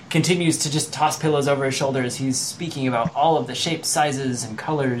and continues to just toss pillows over his shoulder as he's speaking about all of the shapes, sizes, and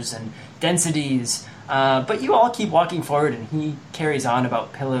colors and densities. But you all keep walking forward, and he carries on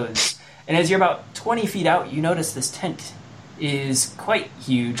about pillows. And as you're about 20 feet out, you notice this tent is quite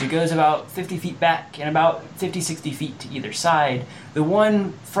huge. It goes about 50 feet back and about 50, 60 feet to either side. The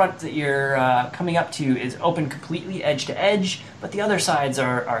one front that you're coming up to is open completely edge to edge, but the other sides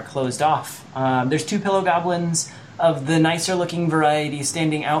are closed off. There's two pillow goblins of the nicer looking variety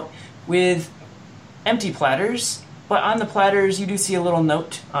standing out with empty platters, but on the platters you do see a little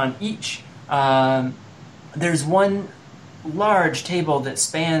note on each. There's one large table that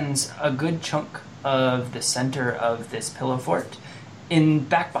spans a good chunk of the center of this pillow fort. In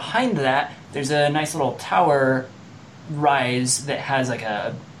back behind that, there's a nice little tower rise that has like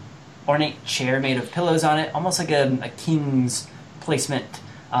a ornate chair made of pillows on it, almost like a king's placement,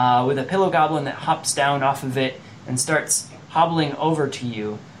 with a pillow goblin that hops down off of it and starts hobbling over to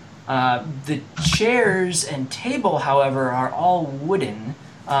you. The chairs and table, however, are all wooden,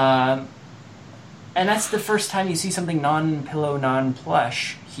 and that's the first time you see something non-pillow,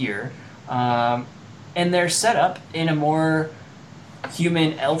 non-plush here. And they're set up in a more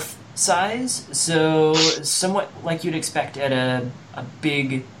human elf size, so somewhat like you'd expect at a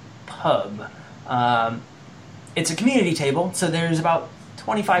big pub. It's a community table, so there's about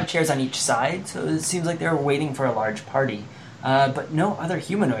 25 chairs on each side, so it seems like they're waiting for a large party. But no other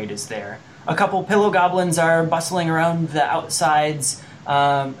humanoid is there. A couple pillow goblins are bustling around the outsides,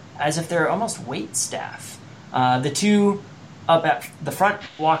 as if they're almost wait staff. The two up at the front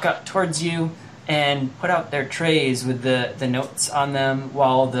walk up towards you and put out their trays with the notes on them,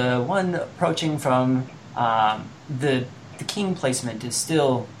 while the one approaching from the king placement is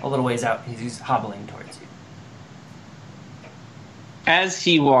still a little ways out. He's hobbling towards you. As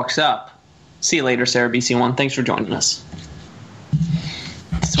he walks up, see you later, Sarah BC1. Thanks for joining us.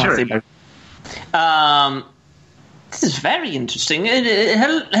 Sure. This is very interesting.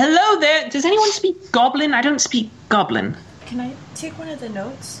 Hello there. Does anyone speak Goblin? I don't speak Goblin. Can I take one of the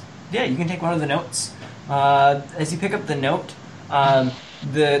notes? Yeah, you can take one of the notes. As you pick up the note,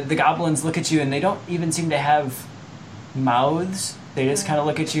 the goblins look at you, and they don't even seem to have mouths. They just kind of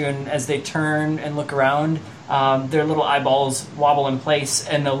look at you, and as they turn and look around, their little eyeballs wobble in place,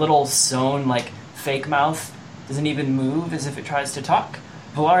 and the little sewn, like, fake mouth doesn't even move as if it tries to talk.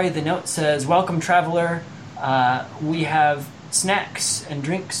 Valari, the note says, "Welcome, traveler. We have snacks and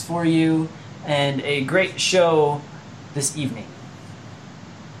drinks for you, and a great show this evening."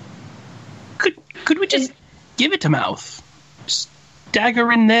 Could we just give it a mouth? Just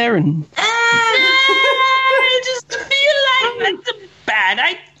dagger in there and... I just feel like that's a bad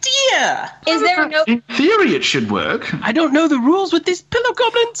idea. idea. Is there no? In theory, it should work. I don't know the rules with these pillow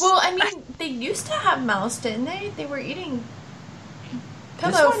goblins. Well, I mean, they used to have mouths, didn't they? They were eating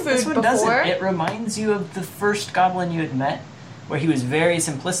This pillow one food doesn't. before. It reminds you of the first goblin you had met, where he was very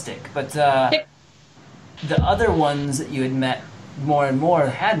simplistic. But the other ones that you had met more and more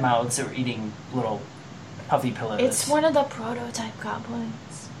had mouths that were eating little puffy pillows. It's one of the prototype goblins.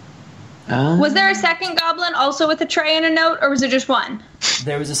 Was there a second goblin also with a tray and a note, or was it just one?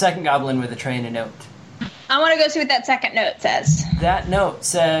 There was a second goblin with a tray and a note. I want to go see what that second note says. That note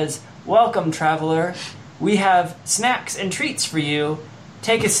says, "Welcome, traveler. We have snacks and treats for you.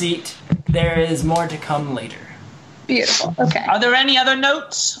 Take a seat. There is more to come later." Beautiful. Okay. Are there any other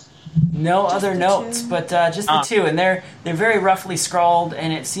notes? No other the notes, two. but just the two, and they're very roughly scrawled,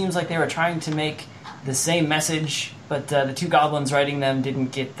 and it seems like they were trying to make the same message, but the two goblins writing them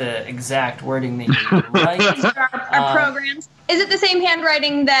didn't get the exact wording they needed to write. Our programs. Is it the same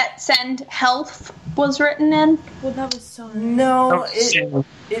handwriting that Send Health was written in? Well, that was so nice. No, it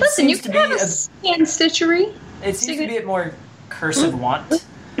Listen, you seems to can be have a hand stitchery. it seems to be a more cursive want.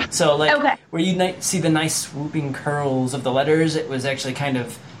 So, like, Okay. where you see the nice swooping curls of the letters, it was actually kind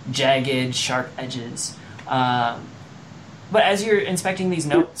of jagged, sharp edges. But as you're inspecting these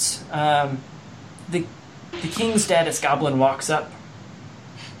notes, the king's status goblin walks up,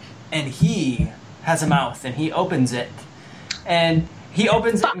 and he has a mouth, and he opens it. And he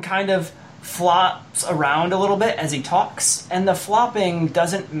opens it and kind of flops around a little bit as he talks, and the flopping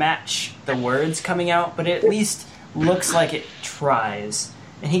doesn't match the words coming out, but it at least looks like it tries.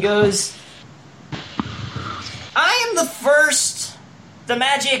 And he goes, "I am the first. The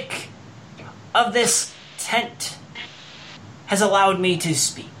magic of this tent has allowed me to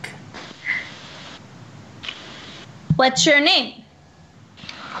speak. What's your name?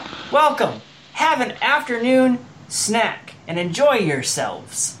 Welcome. Have an afternoon snack and enjoy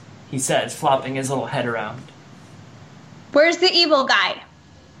yourselves," he says, flopping his little head around. Where's the evil guy?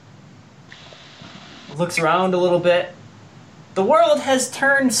 Looks around a little bit. "The world has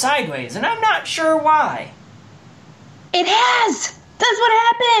turned sideways, and I'm not sure why." It has! That's what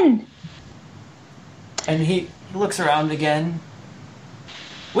happened! And he looks around again.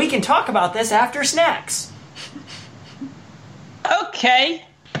 "We can talk about this after snacks." Okay.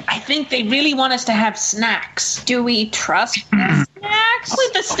 I think they really want us to have snacks. Do we trust the snacks? Well,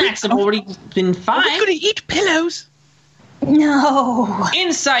 the snacks have already been Are we fine. going to eat pillows? No.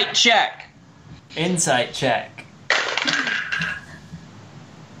 Insight check. Insight check.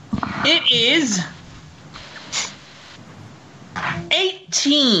 It is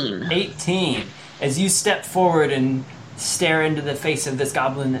 18. 18. As you step forward and stare into the face of this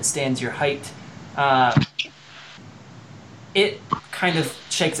goblin that stands your height, it kind of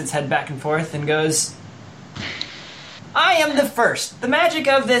shakes its head back and forth and goes, "I am the first. The magic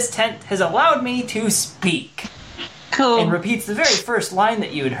of this tent has allowed me to speak." Cool. And repeats the very first line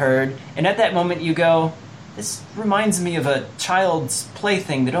that you had heard, and at that moment you go, "This reminds me of a child's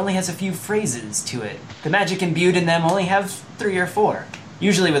plaything that only has a few phrases to it. The magic imbued in them only have 3 or 4,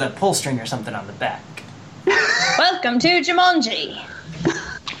 usually with a pull string or something on the back." Welcome to Jumanji.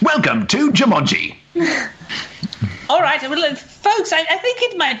 Welcome to Jumanji. All right, well, folks, I think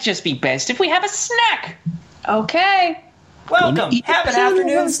it might just be best if we have a snack. Okay. "Welcome, have an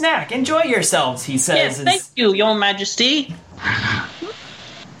afternoon snack, enjoy yourselves," he says. Yes, thank you, Your Majesty.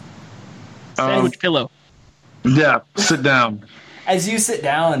 Sandwich pillow. Yeah, sit down. As you sit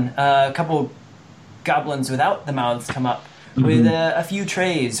down, a couple goblins without the mouths come up with a few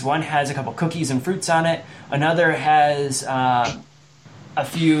trays. One has a couple cookies and fruits on it. Another has a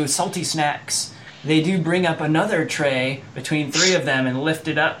few salty snacks. They do bring up another tray between 3 of them and lift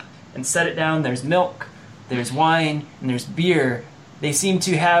it up and set it down. There's milk, there's wine, and there's beer. They seem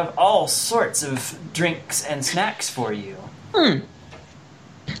to have all sorts of drinks and snacks for you.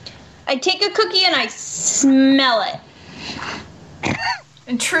 I take a cookie and I smell it.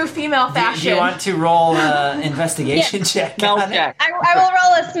 In true female Do fashion. you want to roll an investigation check Smell on it? check. I will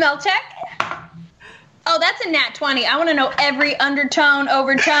roll a smell check. Oh, that's a nat 20. I want to know every undertone,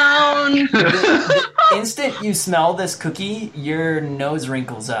 overtone. Instant you smell this cookie, your nose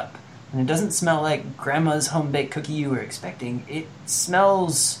wrinkles up. And it doesn't smell like grandma's home-baked cookie you were expecting. It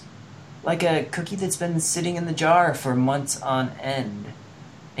smells like a cookie that's been sitting in the jar for months on end.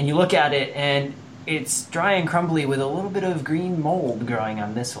 And you look at it, and it's dry and crumbly with a little bit of green mold growing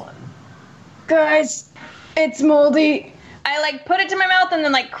on this one. Guys, it's moldy. I put it to my mouth and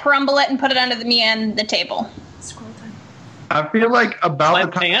then crumble it and put it under me and the table. Scroll time. I feel like about the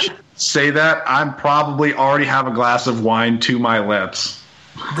Left time hand? you say that, I'm probably already have a glass of wine to my lips.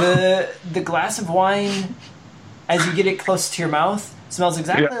 The glass of wine, as you get it close to your mouth, Smells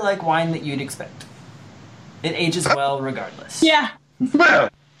exactly like wine that you'd expect. It ages well regardless. Yeah. Well,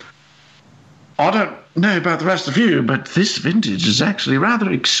 I don't know about the rest of you, but this vintage is actually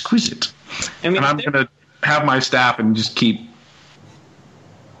rather exquisite. I mean, And I'm going to have my staff and just keep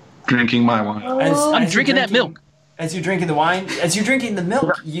drinking my wine. I'm drinking that milk. As you're drinking the wine, as you're drinking the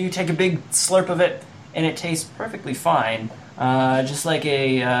milk, you take a big slurp of it, and it tastes perfectly fine. Just like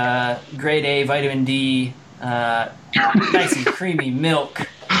a grade A vitamin D, nice and creamy milk.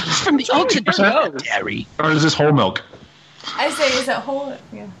 From the ultra dairy. Or is this whole milk? I say, is that whole?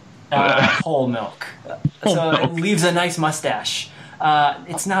 Yeah. Whole milk. So it leaves a nice mustache.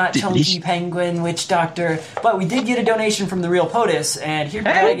 It's not Chunky Penguin Witch Doctor, but we did get a donation from the Real POTUS, and Here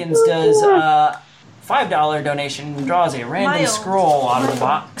Dragons does $5 donation, draws a random Mild. scroll out of the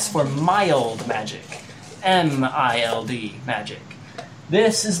box for mild magic. M-I-L-D magic.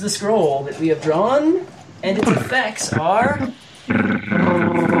 This is the scroll that we have drawn, and its effects are... I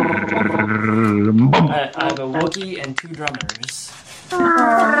have a Wookiee and 2 drummers.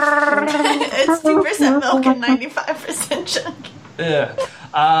 It's 2% milk and 95% chunky.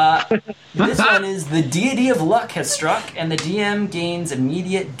 This one is the deity of luck has struck, and the DM gains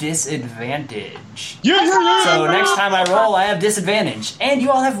immediate disadvantage. So next time I roll, I have disadvantage, and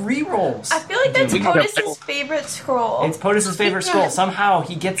you all have re-rolls. I feel like that's POTUS's favorite scroll. It's POTUS's favorite scroll. Somehow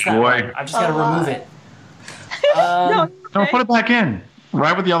he gets that Boy. one. I've just got to remove it. No, put it back in.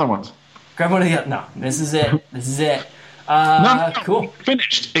 Right with the other ones. Grab one of the other. No, this is it. This is it. No, Cool.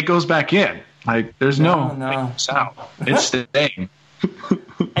 Finished. It goes back in. Like, there's no. No. It's out. It's staying.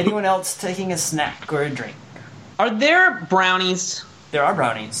 Anyone else taking a snack or a drink? Are there brownies? There are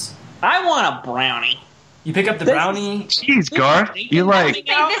brownies. I want a brownie. You pick up the brownie. Jeez, Garth. You like.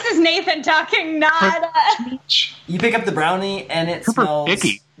 Hey, this is Nathan talking, not. You pick up the brownie, and it Super smells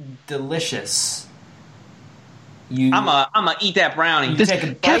icky. delicious. I'm a eat that brownie. You take a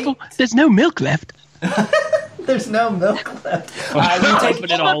bite. Careful, there's no milk left. There's no milk left. You take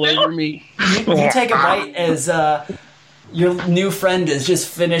it all over me. You take a bite as your new friend is just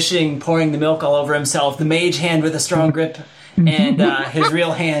finishing pouring the milk all over himself. The mage hand with a strong grip, and his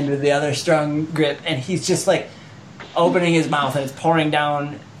real hand with the other strong grip, and he's just like opening his mouth, and it's pouring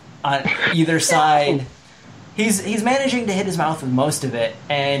down on either side. He's managing to hit his mouth with most of it,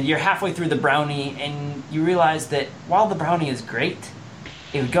 and you're halfway through the brownie, and you realize that while the brownie is great,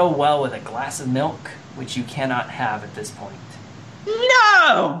 it would go well with a glass of milk, which you cannot have at this point.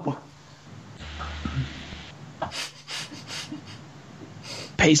 No!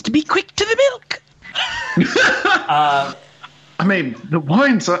 Pays to be quick to the milk. I mean, the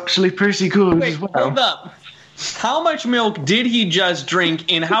wine's actually pretty good Wait, as well. hold up. How much milk did he just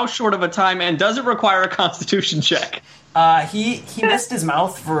drink in how short of a time, and does it require a constitution check? He missed his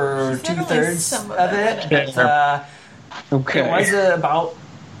mouth for He's gonna 2/3 lose some of of it. it. But, Okay. it was about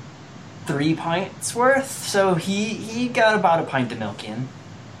 3 pints worth, so he got about a pint of milk in.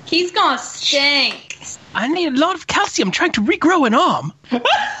 He's gonna stink. I need a lot of calcium trying to regrow an arm.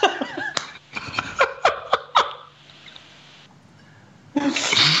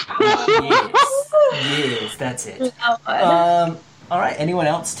 Yes, that's it. All right, anyone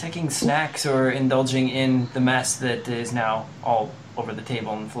else taking snacks or indulging in the mess that is now all over the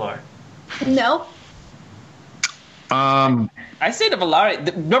table and the floor? No. I say to Valari,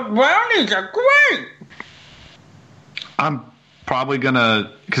 the brownies are great! I'm probably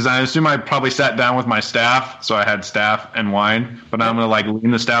gonna, because I assume I probably sat down with my staff, so I had staff and wine, but I'm gonna like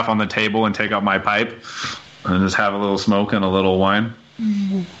lean the staff on the table and take out my pipe and just have a little smoke and a little wine.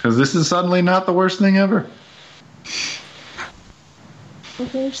 Because this is suddenly not the worst thing ever. The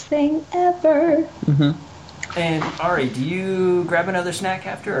worst thing ever. And Ari, do you grab another snack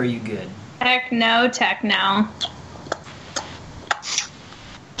after, or are you good? Heck no, tech no.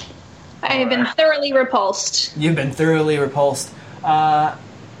 I have been thoroughly repulsed. You've been thoroughly repulsed. The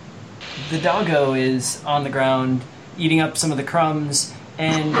doggo is on the ground, eating up some of the crumbs,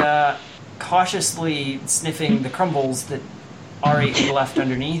 and cautiously sniffing the crumbles that Ari had left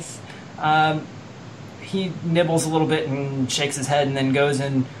underneath. He nibbles a little bit and shakes his head, and then goes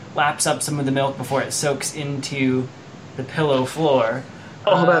and laps up some of the milk before it soaks into the pillow floor.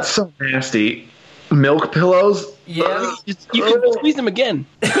 Oh, that's so nasty. Milk pillows? Yeah. You can squeeze them again.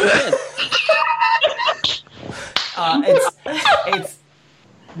 It's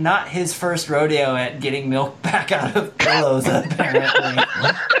not his first rodeo at getting milk back out of pillows, apparently.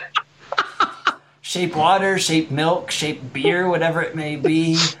 Shape water, shape milk, shape beer, whatever it may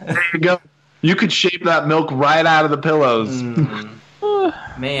be. There you go. You could shape that milk right out of the pillows.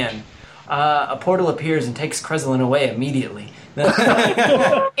 Man. A portal appears and takes Kreslin away immediately.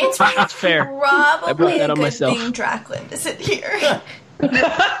 It's That's fair. I brought probably that a on good myself. thing Draklin isn't here.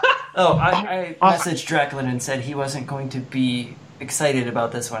 Oh, I messaged Draclin and said he wasn't going to be excited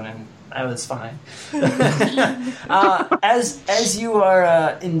about this one, and I was fine. As you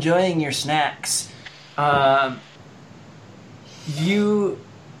are enjoying your snacks, you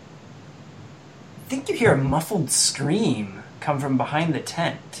think you hear a muffled scream come from behind the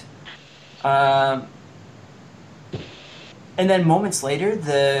tent. And then moments later,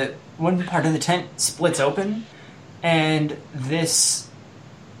 the one part of the tent splits open, and this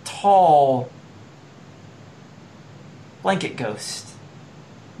tall blanket ghost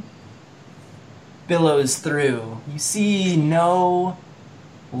billows through. You see no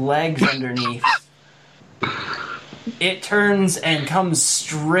legs underneath. It turns and comes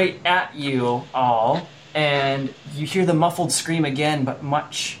straight at you all, and you hear the muffled scream again, but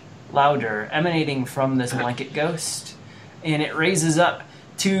much louder, emanating from this blanket ghost. And it raises up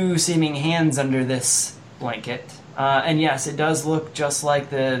two seeming hands under this blanket. And yes, it does look just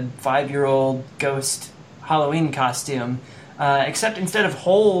like the 5-year-old ghost Halloween costume, except instead of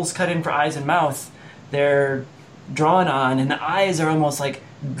holes cut in for eyes and mouth, they're drawn on, and the eyes are almost like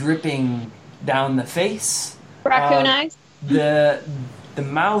dripping down the face. Raccoon eyes? The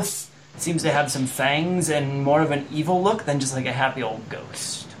mouth seems to have some fangs and more of an evil look than just like a happy old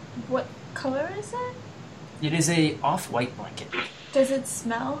ghost. What color is it? It is a off-white blanket. Does it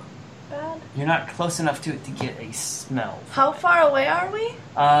smell bad? You're not close enough to it to get a smell. How far away are we?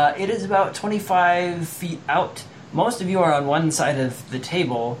 It is about 25 feet out. Most of you are on one side of the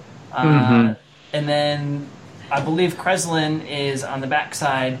table, and then I believe Kreslin is on the back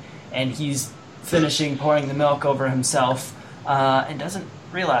side, and he's finishing pouring the milk over himself, and doesn't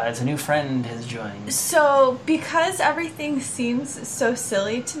realize a new friend has joined. So, because everything seems so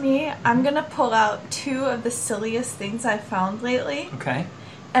silly to me, I'm gonna pull out 2 of the silliest things I've found lately, Okay.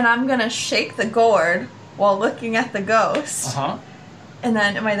 and I'm gonna shake the gourd while looking at the ghost. Uh-huh. And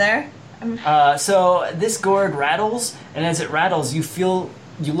then, am I there? So this gourd rattles, and as it rattles, you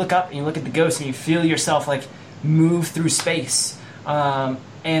look up and you look at the ghost, and you feel yourself like move through space.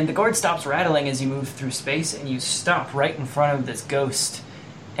 And the gourd stops rattling as you move through space, and you stop right in front of this ghost,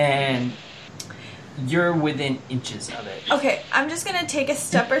 and you're within inches of it. Okay, I'm just gonna take a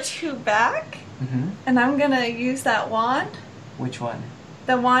step or 2 back, and I'm gonna use that wand. Which one?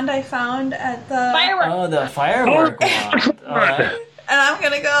 The wand I found at the... Firework! Oh, the firework wand. All right. And I'm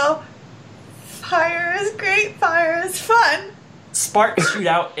gonna go, fire is great, fire is fun. Sparks shoot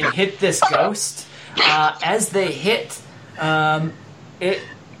out and hit this ghost. As they hit, it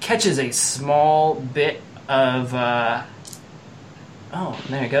catches a small bit of... oh,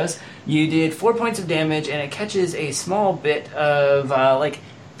 there it goes. You did 4 points of damage, and it catches a small bit of, like,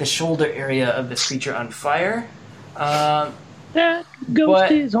 the shoulder area of this creature on fire. That ghost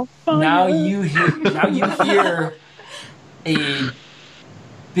But is on fire. Now you hear a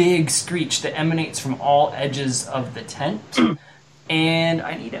big screech that emanates from all edges of the tent. And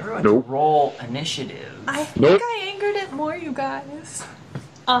I need everyone to roll initiative. I think I angered it more, you guys.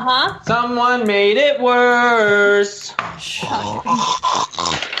 Uh-huh. Someone made it worse. Why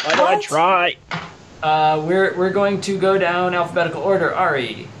do I try? We're going to go down alphabetical order.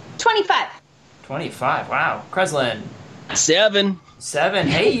 Ari, 25. 25. Wow. Kreslin, 7. 7.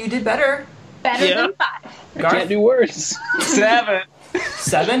 Hey, you did better. Better Yeah. than 5. I can't do worse. 7.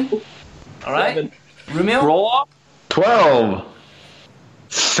 7. All right. 7. Rumil. Roll off. 12.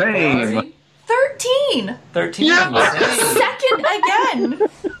 Same. Ari, 13! 13. Yeah. Same. Second again!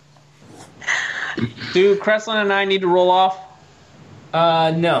 Do Kreslin and I need to roll off?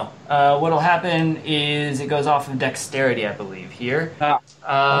 No. What'll happen is it goes off of dexterity, I believe, here.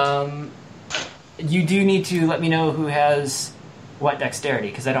 You do need to let me know who has what dexterity,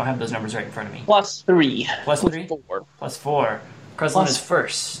 because I don't have those numbers right in front of me. +3. Plus 3? 4. Plus 4. Kreslin is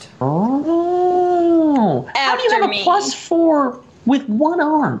first. Oh. How do you After have me. a +4 with one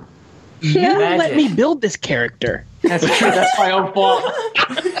arm? You Magic. let me build this character. That's true. That's my own fault.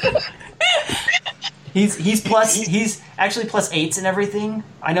 He's actually plus 8s and everything.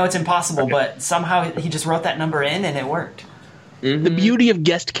 I know it's impossible, but somehow he just wrote that number in and it worked. The beauty of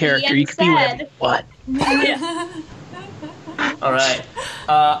guest character, you can be whatever you want. All right,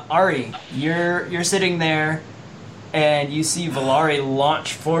 Ari, you're sitting there, and you see Valari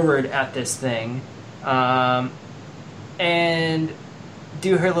launch forward at this thing, and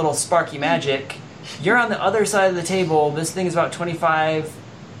do her little sparky magic. You're on the other side of the table. This thing is about 25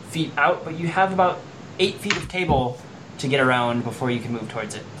 feet out, but you have about 8 feet of table to get around before you can move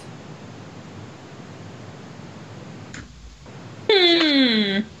towards it.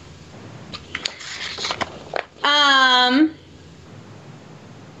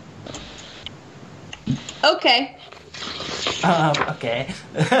 Okay. Okay.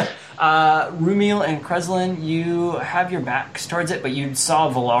 Rumiel and Kreslin, you have your backs towards it, but you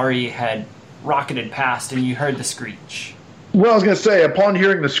saw Valari had rocketed past, and you heard the screech. Well, I was going to say, upon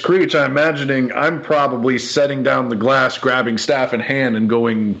hearing the screech, I'm imagining I'm probably setting down the glass, grabbing staff in hand, and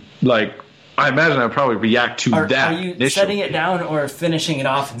going, like, I imagine I'd probably react to that. Are you initially. setting it down or finishing it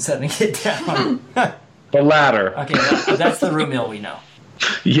off and setting it down? The latter. Okay, that's the Rumiel we know.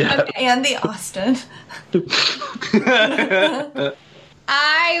 Yeah. And the Austin.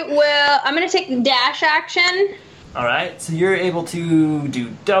 I'm going to take the dash action. All right, so you're able to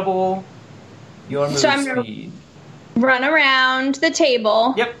do double your move So I'm gonna- speed. Run around the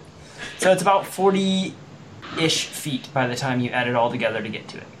table. Yep. So it's about 40-ish feet by the time you add it all together to get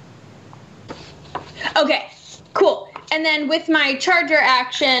to it. Okay, cool. And then with my charger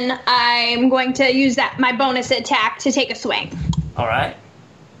action, I'm going to use my bonus attack to take a swing. All right.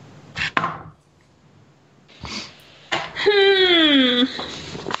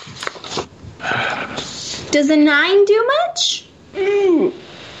 Does a 9 do much?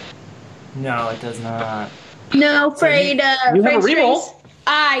 No, it does not. No, afraid. you have a reroll.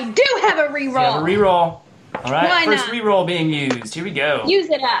 I do have a So you have a reroll. reroll. All right, Why first not? reroll being used. Here we go. Use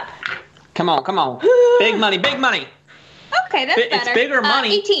it up. Come on. Big money, big money. Okay, that's It's better. bigger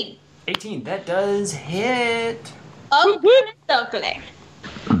money. 18. 18. That does hit. Okay.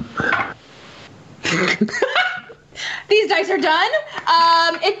 These dice are done.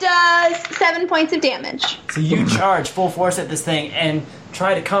 It does 7 points of damage. So you charge full force at this thing and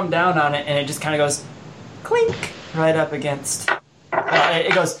try to come down on it, and it just kind of goes clink right up against.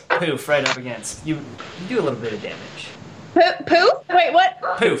 It goes poof right up against. You do a little bit of damage. Poof? Wait, what?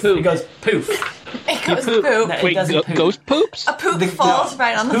 Poof. Poof. It goes poof. It goes poop. poop. No, it Wait, doesn't poop. ghost poops? A poop The- falls no.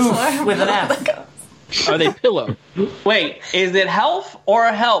 right on the Poof floor. with an F. Are they pillow? Wait, is it health or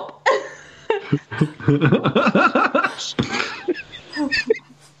a help?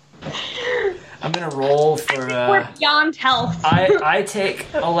 I'm gonna roll for. We're beyond health. I take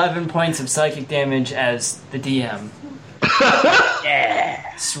 11 points of psychic damage as the DM.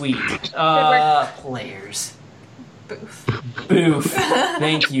 Yeah, sweet. Players. Boof. Boof.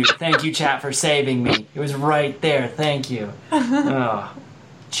 Thank you, chat, for saving me. It was right there. Thank you. Oh.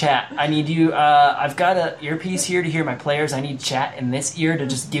 Chat, I need you. I've got a earpiece here to hear my players. I need chat in this ear to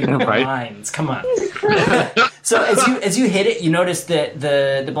just give me the Right. lines. Come on. So as you hit it, you notice that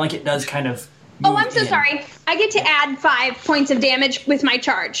the blanket does kind of. Oh, move I'm so in. sorry. I get to add 5 points of damage with my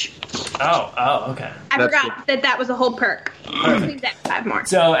charge. Oh, okay. I That's forgot that was a whole perk. Please add 5 more.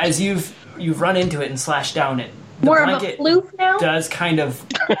 So as you've run into it and slashed down it, the More of a blanket floof now? does kind of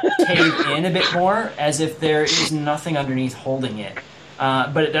cave in a bit more, as if there is nothing underneath holding it.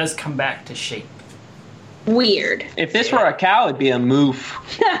 But it does come back to shape. Weird. If this were a cow, it'd be a moof.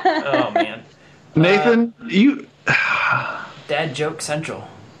 Oh man, Nathan, dad joke central.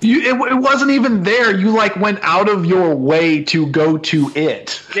 it wasn't even there. You like went out of your way to go to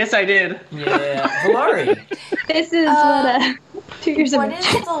it. Yes, I did. Yeah, Valari. This is what 2 years ago. What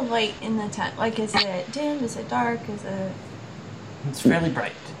is the light in the tent? Like, is it dim? Is it dark? Is it It's fairly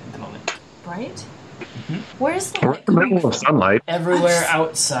bright at the moment. bright? Mm-hmm. Where's the We're light in the coming middle of from? sunlight. Everywhere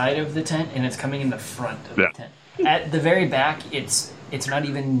outside of the tent, and it's coming in the front of Yeah. the tent. At the very back, it's not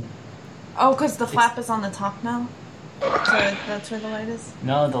even. Oh, because the flap is on the top now? So that's where the light is?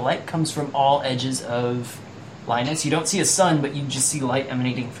 No, the light comes from all edges of Linus. You don't see a sun, but you just see light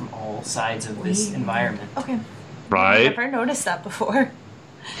emanating from all sides of this Weird. environment. Okay. Right? I've never noticed that before.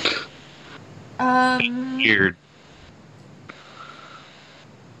 Weird.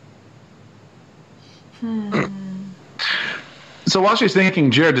 So while she's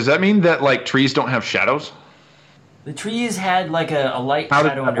thinking, Jared, does that mean that like trees don't have shadows? The trees had like a light How did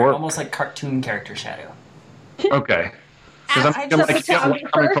shadow that under, work? almost like cartoon character shadow. Okay. Because I I'm just- like, if you have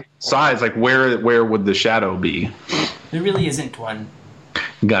light coming from the sides, like where would the shadow be? There really isn't one.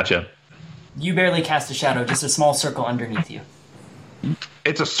 Gotcha. You barely cast a shadow, just a small circle underneath you.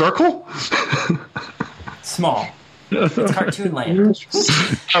 It's a circle? Small. It's cartoon land.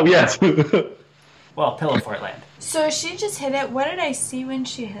 Oh yes. Well, Pillow Fort land. So she just hit it. What did I see when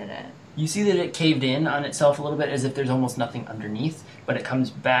she hit it? You see that it caved in on itself a little bit as if there's almost nothing underneath, but it comes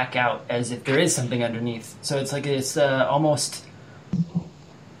back out as if there is something underneath. So it's like it's almost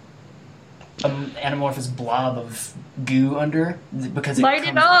an anamorphous blob of goo under because it Light it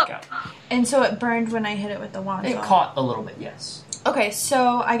comes back up. out. And so it burned when I hit it with the wand. It caught a little bit, yes. Okay,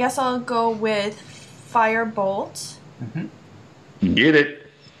 so I guess I'll go with Firebolt. Get it.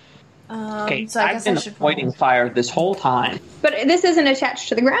 Okay, So I I've guess been I should avoiding roll. fire this whole time. But this isn't attached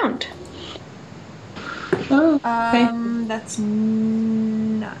to the ground. Oh, okay. That's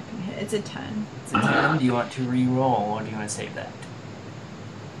not gonna hit. It's a 10. It's a 10. Do you want to re-roll, or do you want to save that?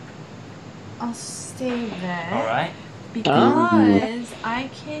 I'll save it. All right. Because I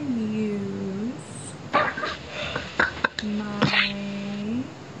can use my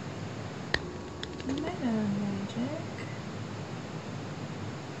meta magic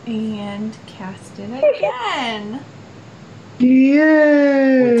and cast it again.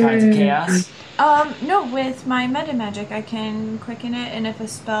 Yay! With Tides of Chaos. No, with my meta magic, I can quicken it, and if a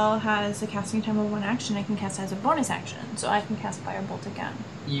spell has a casting time of 1 action, I can cast it as a bonus action. So I can cast Firebolt again.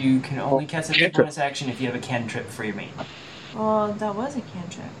 You can only cast it as a bonus action if you have a cantrip for your main. Well, that was a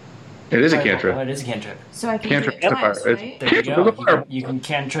cantrip. It is a Oh, cantrip. it is a cantrip. So I can Cantrip do it twice, is a fire. right? There you Cantrip is a go. fire. You can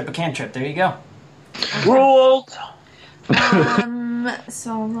cantrip a cantrip. There you go. Ruled.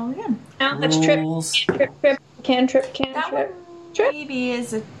 So I'll roll again. Let's trip, Rules cantrip, That cantrip. one Trip. maybe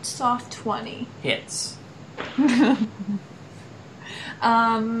is a soft 20. hits. So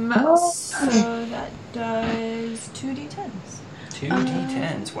that does 2d10s.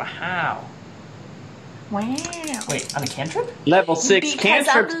 2d10s. Wow. Wow. Wait, on a cantrip? Level 6 Because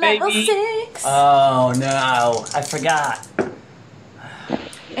cantrips, I'm level baby. 6. Oh no, I forgot.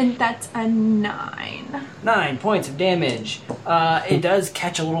 And that's a 9. 9 points of damage. It does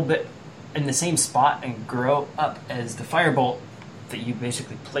catch a little bit in the same spot and grow up as the firebolt that you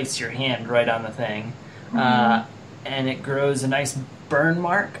basically place your hand right on the thing. And it grows a nice burn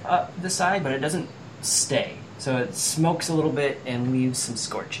mark up the side, but it doesn't stay. So it smokes a little bit and leaves some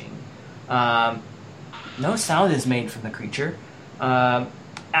scorching. No sound is made from the creature.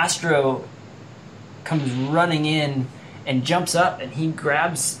 Astro comes running in and jumps up, and he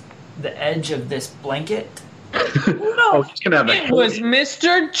grabs the edge of this blanket. Oh, he's gonna have It a was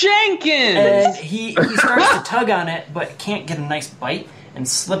Mr. Jenkins. And he starts to tug on it, but can't get a nice bite, and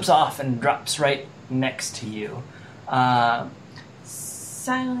slips off and drops right next to you.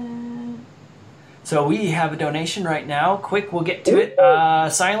 Silent. So we have a donation right now. Quick, we'll get to it.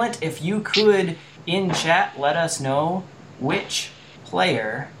 Silent, if you could, in chat, let us know which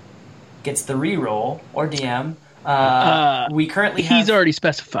player gets the reroll, or DM. We currently have... He's already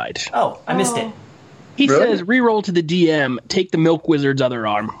specified. Oh, I missed it. He Really? says, reroll to the DM, take the Milk Wizard's other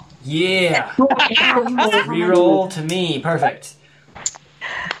arm. Yeah. Reroll to me. Perfect.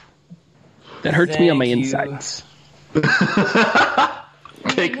 That hurts me on my Thank you. insides.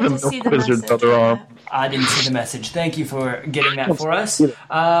 Take I the didn't see Milk the Wizard's message other on arm. that. I didn't see the message. Thank you for getting that for us.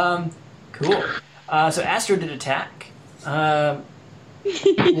 Cool. So Astro did attack. We'll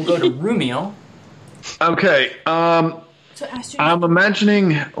go to Rumiel. Okay. So Astrid, I'm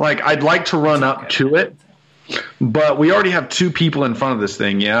imagining like I'd like to run up to it, but we already have 2 people in front of this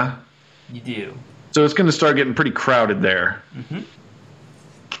thing. Yeah. You do. So it's going to start getting pretty crowded there.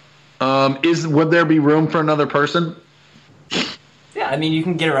 Would there be room for another person? Yeah, I mean, you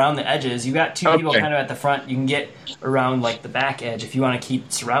can get around the edges. You got 2 people Okay. kind of at the front. You can get around like the back edge if you want to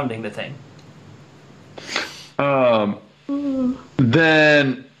keep surrounding the thing.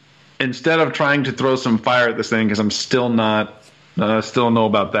 Then instead of trying to throw some fire at this thing, because I'm still not, still know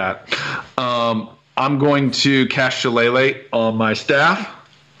about that, I'm going to cast Shillelagh on my staff.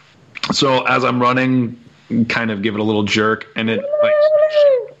 So as I'm running, kind of give it a little jerk, and it like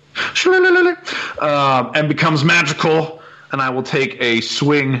and becomes magical. And I will take a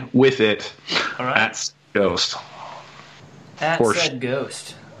swing with it All right. at Ghost. At Or said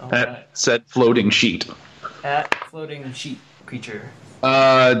ghost. All At right. said floating sheet. At floating sheet creature.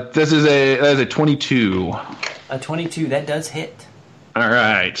 That is a 22. A 22. That does hit. All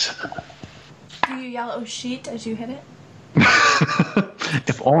right. do you yell "oh sheet" as you hit it?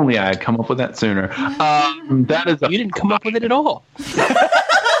 If only I had come up with that sooner. That is You didn't come up with it at all.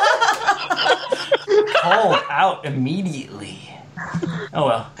 Called out immediately. Oh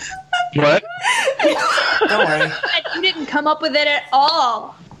well. what? Don't worry. You didn't come up with it at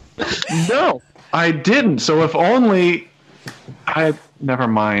all. No, I didn't. So if only I never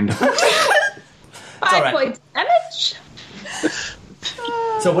mind. 5 right. points damage.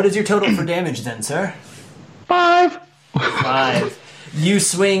 So what is your total for damage then, sir? 5. 5. You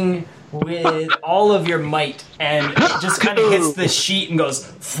swing with all of your might, and it just kind of hits the sheet and goes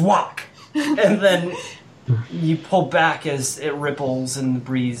thwack, and then you pull back as it ripples in the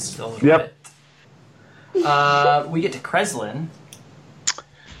breeze a little Yep. bit. We get to Kreslin.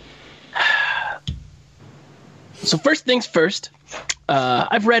 So first things first,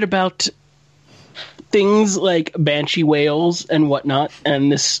 I've read about things like banshee whales and whatnot, and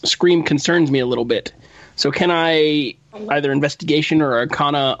this scream concerns me a little bit. So can I either investigation or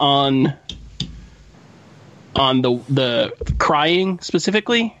arcana on the crying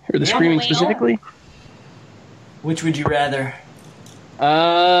specifically, or the screaming whale? specifically? Which would you rather?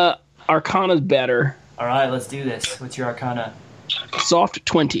 Arcana's better. All right, let's do this. What's your Arcana? Soft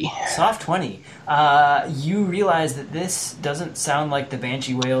 20. Soft 20. You realize that this doesn't sound like the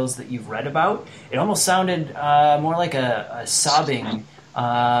banshee wails that you've read about. It almost sounded more like a sobbing.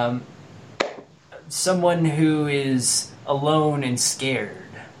 Someone who is alone and scared.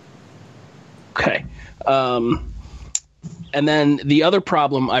 Okay. And then the other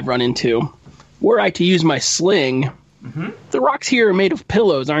problem I've run into, were I to use my sling, the rocks here are made of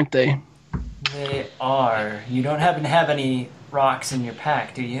pillows, aren't they? They are. You don't happen to have any rocks in your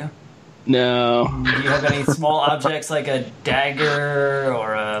pack, do you? No. Do you have any small objects like a dagger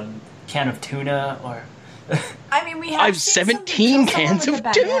or a can of tuna or... I mean, we have. I've 17 cans of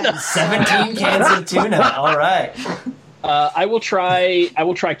tuna. 17 cans of tuna. All right. I will try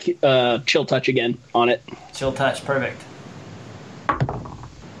chill touch again on it. Chill touch. Perfect.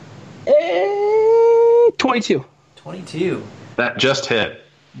 22. 22. That just hit.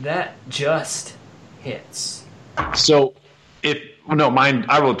 That just hits. So, mine,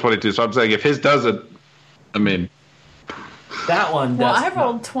 I rolled 22, so I'm saying if his doesn't, I mean... That one does. Well, I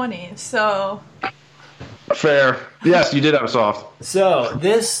rolled 20, so... Fair. Yes, you did have a soft. So,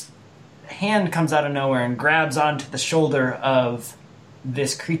 this hand comes out of nowhere and grabs onto the shoulder of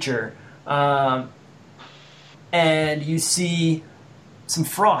this creature. And you see some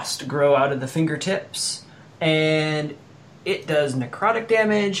frost grow out of the fingertips. And it does necrotic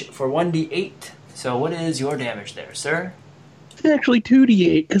damage for 1d8. So what is your damage there, sir? It's actually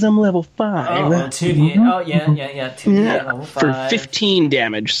 2d8 because I'm level 5. Oh, 2d8. Oh, yeah. 2d8 level 5. For 15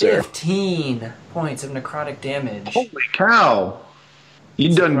 damage, sir. 15 points of necrotic damage. Holy cow.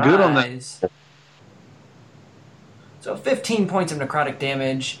 You done good on that. So 15 points of necrotic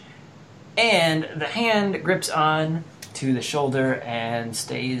damage. And the hand grips on to the shoulder and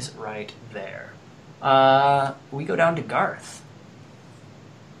stays right there. We go down to Garth.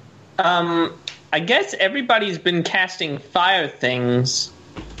 I guess everybody's been casting fire things,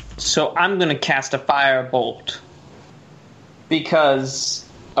 so I'm gonna cast a fire bolt. Because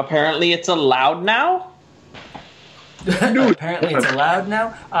apparently it's allowed now? Apparently it's allowed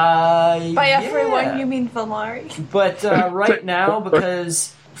now. By everyone, you mean Valari? But right now,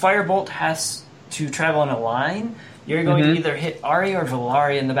 because Firebolt has to travel in a line, you're going to either hit Ari or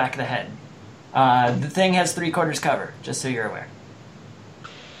Valari in the back of the head. The thing has 3/4 cover, just so you're aware.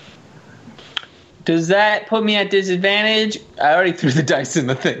 Does that put me at disadvantage? I already threw the dice in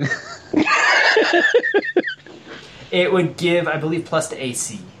the thing. It would give, I believe, plus to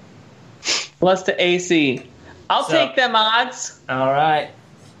AC. Plus to AC. I'll take them odds. All right.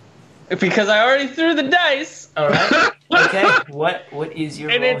 Because I already threw the dice. All right. Okay. What is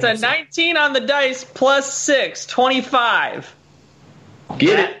your And roll it's a here, sir? 19 on the dice plus 6, 25.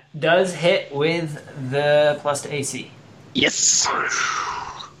 Get That it. does hit with the plus to AC. Yes.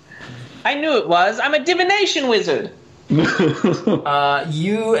 I knew it was. I'm a divination wizard.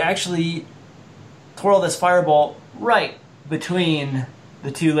 You actually twirl this firebolt right between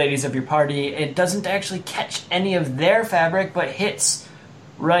the two ladies of your party. It doesn't actually catch any of their fabric, but hits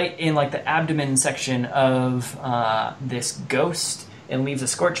right in like the abdomen section of this ghost and leaves a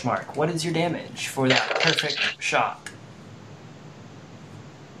scorch mark. What is your damage for that perfect shot?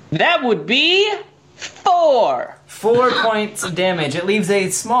 That would be 4. 4 points of damage. It leaves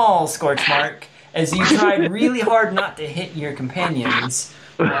a small scorch mark as you tried really hard not to hit your companions.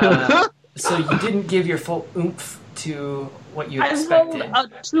 So you didn't give your full oomph to what you I expected.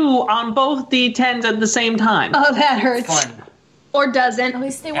 rolled a 2 on both D10s at the same time. Oh, that hurts. Fun. Or doesn't. At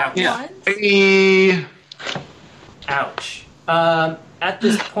least they went Yeah. once. Hey. Ouch. At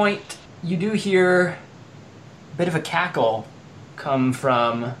this point, you do hear a bit of a cackle come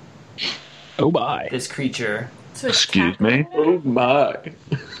from Oh, my. this creature. So it's Excuse me? Oh my.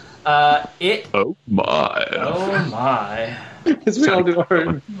 It. Oh my. Oh my. Because we all do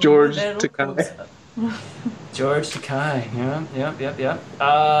our George Little Takai. close up. George Takai. Yep.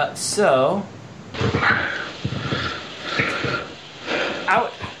 So.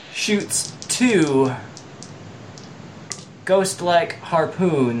 Out shoots 2 ghost-like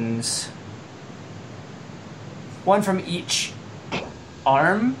harpoons. One from each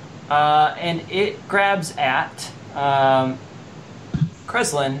arm. And it grabs at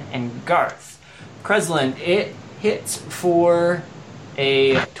Kreslin and Garth. Kreslin, it hits for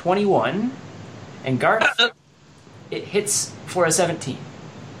a 21, and Garth, it hits for a 17.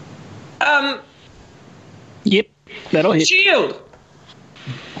 Yep, that'll hit. Shield!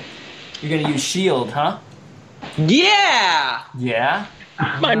 You're gonna use shield, huh? Yeah! Yeah?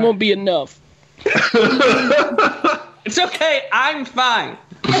 Mine won't be enough. It's okay, I'm fine.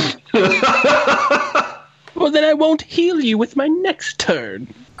 Well, then I won't heal you with my next turn.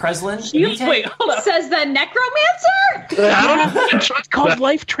 Kreslin, Wait, hold up. Says the necromancer? I don't know. It's called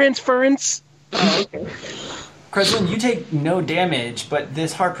life transference. Kreslin, you take no damage, but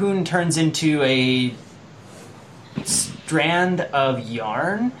this harpoon turns into a strand of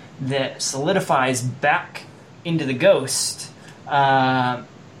yarn that solidifies back into the ghost, and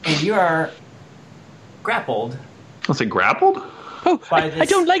you are grappled Let's say grappled? Oh, by I this,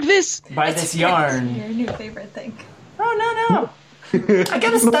 don't like this. by this yarn. Your new favorite thing. Oh, no. I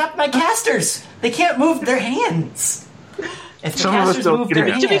gotta stop my casters. They can't move their hands. If the Some of us casters don't move get their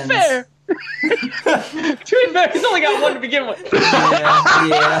it. hands... To be fair, He's only got one to begin with.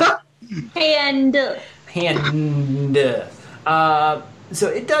 Yeah. And Hand. So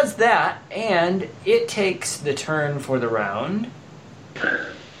it does that, and it takes the turn for the round.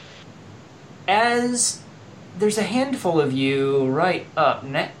 As there's a handful of you right up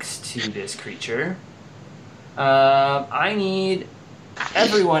next to this creature, I need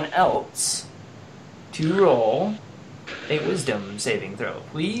everyone else to roll a wisdom saving throw,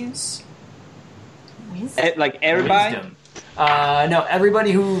 please. Like everybody? Wisdom. No,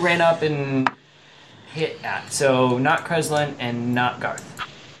 everybody who ran up and hit at. So not Kreslin and not Garth.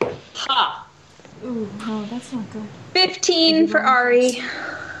 Ha! Ooh, no, that's not good. 15 for Ari.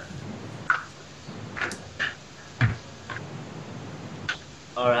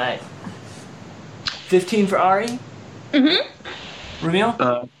 All right. 15 for Ari. Mm-hmm.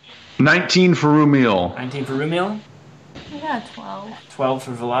 Rumiel? 19 for Rumiel. 19 for Rumiel. I got 12. 12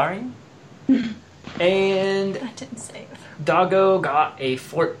 for Valari. And That didn't save. Doggo got a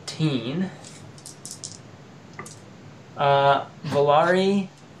 14. Valari,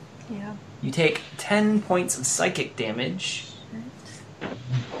 Yeah. you take 10 points of psychic damage.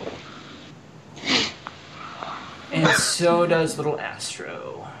 And so does little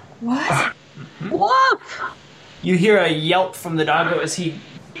Astro. What? Woof! You hear a yelp from the doggo as he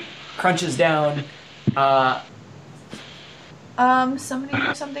crunches down. Somebody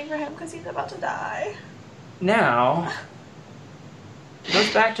do something for him because he's about to die. Now,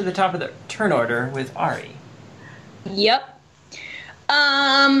 goes back to the top of the turn order with Ari. Yep.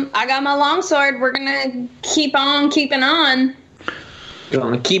 I got my longsword. We're gonna keep on keeping on.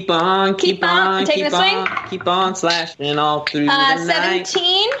 Gonna keep on, Keep on, taking keep a swing? on, keep on slashing all through the night.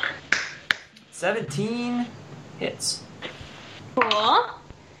 17. 17 hits. Cool.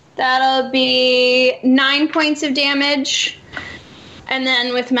 That'll be 9 points of damage. And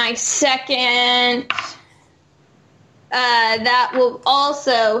then with my second, that will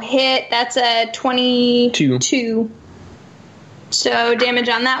also hit. That's a 22. So damage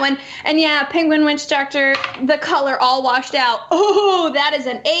on that one. And yeah, Penguin Witch Doctor, the color all washed out. Oh, that is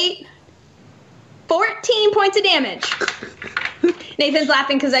an 8. 14 points of damage. Nathan's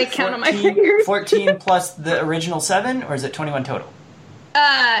laughing because I count on my fingers. 14 plus the original 7, or is it 21 total?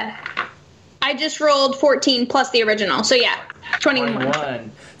 I just rolled 14 plus the original. So yeah, 21.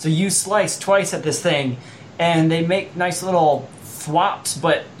 21. So you slice twice at this thing, and they make nice little thwops,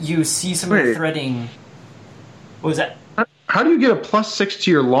 but you see some of the Wait. threading. What was that? How do you get a +6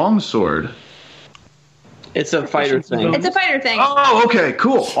 to your longsword? It's a fighter thing. It's a fighter thing. Oh, okay,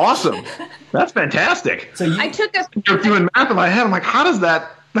 cool, awesome. That's fantastic. So you I took a You're doing math in my head. I'm like, how does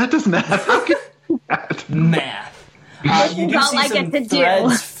that? That doesn't add. How can you do that? math. You do all see I some get to do.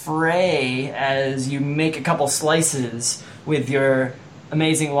 threads fray as you make a couple slices with your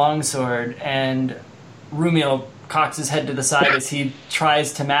amazing longsword, and Rumiel cocks his head to the side as he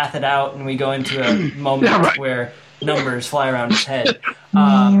tries to math it out, and we go into a moment Yeah, right. where numbers fly around his head.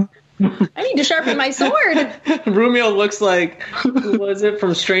 I need to sharpen my sword. Rumiel looks like, who was it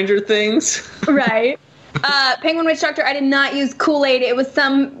from Stranger Things? Right. Penguin Witch Doctor, I did not use Kool-Aid. It was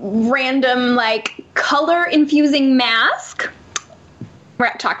some random, like, color-infusing mask. We're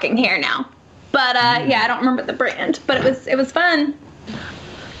not talking here now. But, yeah, I don't remember the brand. But it was fun.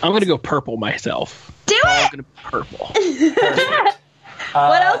 I'm gonna go purple myself. Do I'm it! gonna purple.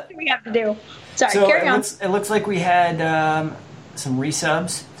 What else do we have to do? Sorry, So carry on. it looks like we had some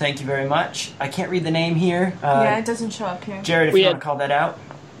resubs. Thank you very much. I can't read the name here. Yeah, it doesn't show up here. Jared, if We you had- want to call that out.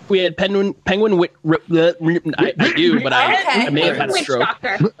 We had Penguin I do, but I may have had a Witch stroke.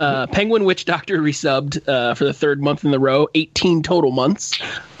 Doctor. Penguin Witch Doctor resubbed for the third month in the row, 18 total months.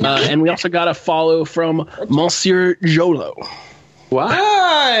 And we also got a follow from Monsieur Jolo.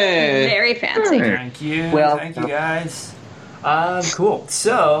 Why? Very fancy. Thank you. Well- Thank you, guys. Cool.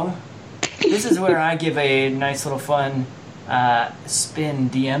 So, this is where I give a nice little fun spin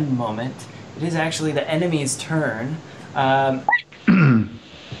DM moment. It is actually the enemy's turn.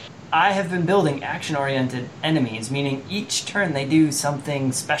 I have been building action-oriented enemies, meaning each turn they do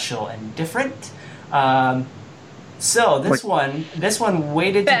something special and different. So this one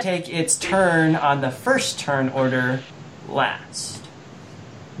waited to take its turn on the first turn order last.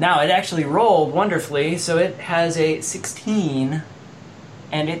 Now it actually rolled wonderfully, so it has a 16,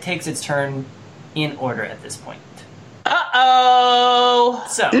 and it takes its turn in order at this point. Uh-oh!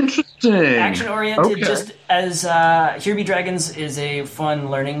 So Interesting. action-oriented, Okay. just as Here Be Dragons is a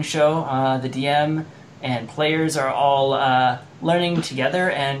fun learning show. The DM and players are all learning together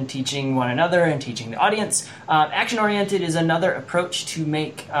and teaching one another and teaching the audience. Action-oriented is another approach to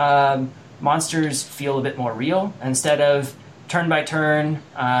make monsters feel a bit more real. Instead of turn by turn,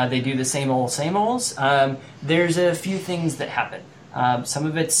 they do the same olds. There's a few things that happen. Some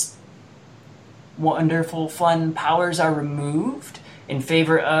of its wonderful, fun powers are removed in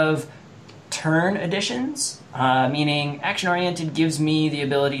favor of turn additions, meaning action-oriented gives me the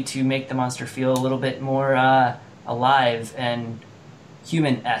ability to make the monster feel a little bit more alive and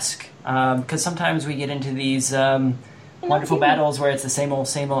human-esque. Because sometimes we get into these wonderful battles where it's the same old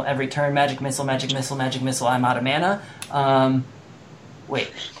every turn. Magic missile, I'm out of mana. Wait,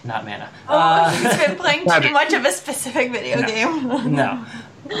 not mana. Oh, he's been playing too much of a specific video game. No.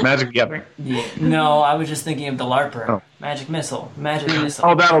 Magic the Gathering. Yeah, no, I was just thinking of the LARPer. Oh. Magic missile.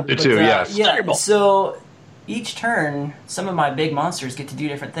 Oh, that'll do too, But, yes. Yeah, so each turn, some of my big monsters get to do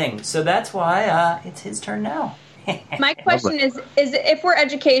different things. So that's why it's his turn now. My question is if we're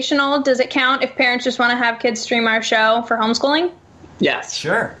educational, does it count if parents just want to have kids stream our show for homeschooling? Yes.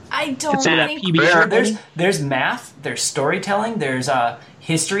 Sure. I don't Consider that think... PB. Sure. There's math, there's storytelling, there's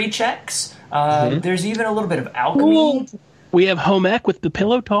history checks, there's even a little bit of alchemy. We have home ec with the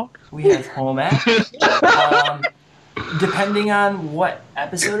pillow talk. We have home ec. Depending on what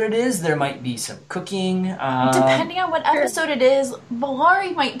episode it is, there might be some cooking. Depending on what episode it is,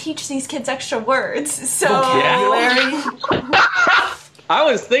 Valari might teach these kids extra words. So vocabulary. I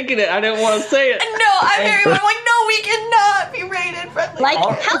was thinking it. I didn't want to say it. No, I'm very much like, no, we cannot be rated friendly. Like,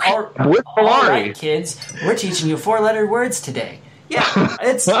 With All Polari. right, kids, we're teaching you 4-letter words today. Yeah,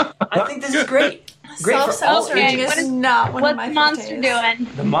 I think this is great. Great for all Self-censoring ages. is not one of what's my the monster fortes.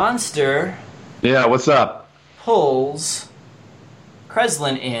 doing? The monster Yeah, what's up? pulls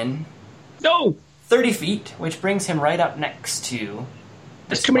Kreslin in No! 30 feet, which brings him right up next to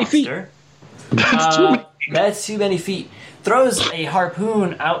this That's too many feet. monster. That's too many. That's too many feet. Throws a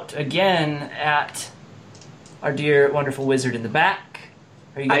harpoon out again at our dear, wonderful wizard in the back.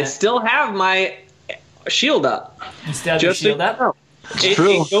 Are you I gonna still have my shield up. you still have your Just so shield you up? know. It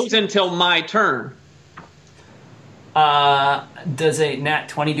true. goes until my turn. Does a nat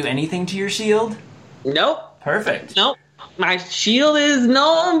 20 do anything to your shield? Nope. Perfect. Nope. My shield is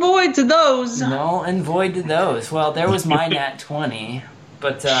null and void to those. Null and void to those. Well, there was my nat 20,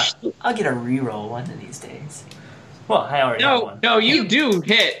 but I'll get a reroll one of these days. Well, I already have one. No, you do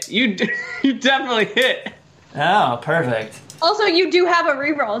hit. You definitely hit. Oh, perfect. Also, you do have a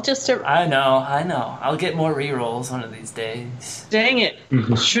reroll, just to... I know. I'll get more rerolls one of these days. Dang it.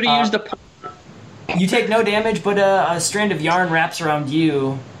 Should have used a... You take no damage, but a strand of yarn wraps around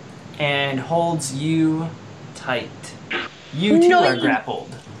you and holds you tight. You too are grappled.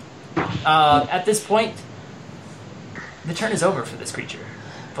 At this point, the turn is over for this creature.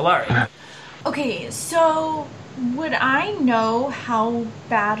 Valari. Okay, so would I know how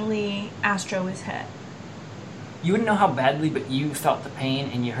badly Astro was hit? You wouldn't know how badly, but you felt the pain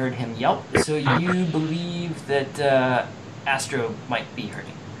and you heard him yelp, so you believe that Astro might be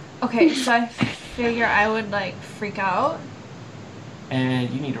hurting. Okay, so I figure I would, like, freak out. And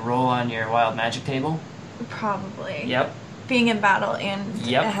you need to roll on your wild magic table. Probably. Yep. Being in battle and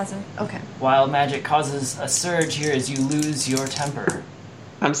Yep. it hasn't... Okay. Wild magic causes a surge here as you lose your temper.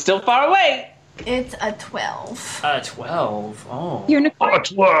 I'm still far away. It's a 12. 12. Oh. Unicorn?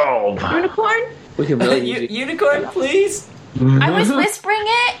 12. Unicorn? We can Unicorn, please. I was whispering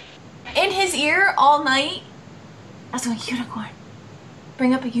it in his ear all night. I was going, unicorn.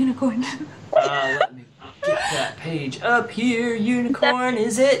 Bring up a unicorn. Let me get that page up here. Unicorn,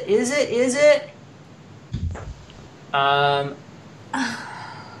 is it?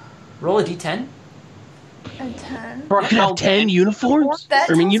 Roll a d10. A 10. You can have 10 uniforms? That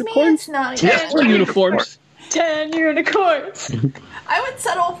I mean, tells me unicorns? it's not Yes, good. uniforms. 10 unicorns. I would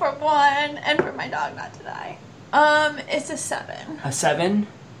settle for 1 and for my dog not to die. It's a 7. A 7.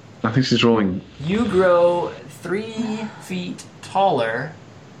 I think she's rolling. You grow 3 feet taller.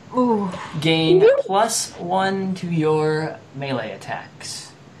 Ooh. Gain +1 to your melee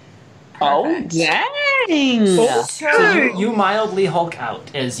attacks. Oh, Perfect. dang. So you mildly Hulk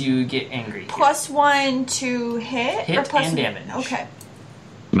out as you get angry. +1 to hit? Hit or plus and damage. Okay.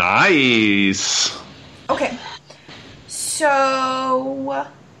 Nice. Okay. So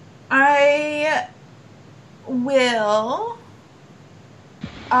I will,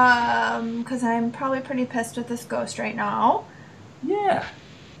 because I'm probably pretty pissed with this ghost right now. Yeah.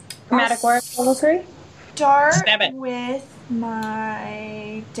 Chromatic Orb, level 3. Start Stab it. with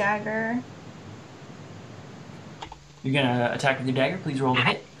my dagger. You're gonna attack with your dagger. Please roll to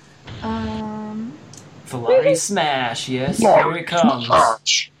hit. It Valari smash. Yes, here it comes.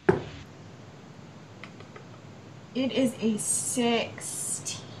 is a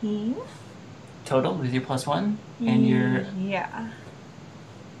 16. Total with your +1 and your. Yeah.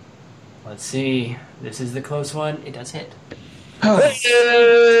 Let's see. This is the close one. It does hit.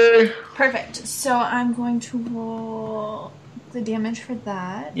 Hey! Perfect. So I'm going to roll the damage for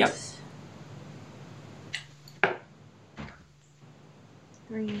that. Yep.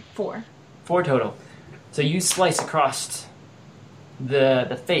 3, 4. 4 total. So you slice across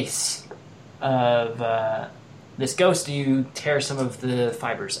the face of this ghost. You tear some of the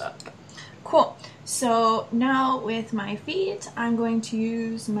fibers up. Cool. So now with my feet, I'm going to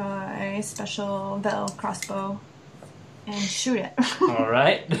use my special Vel crossbow and shoot it. All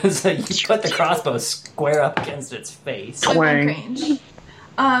right. So you put the crossbow square up against its face. Point Twang. blank range.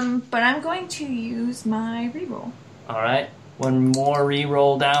 But I'm going to use my reroll. All right. One more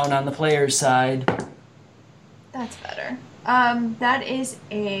re-roll down on the player's side. That's better. That is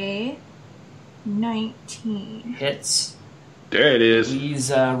a 19. Hits. There it is.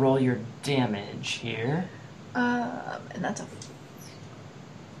 Please roll your damage here. And that's an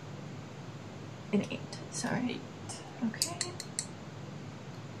 8. Sorry. Okay.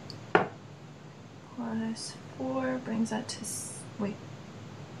 Plus 4 brings that to wait.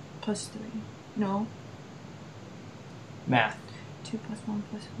 Plus 3. No. Math. 2 plus 1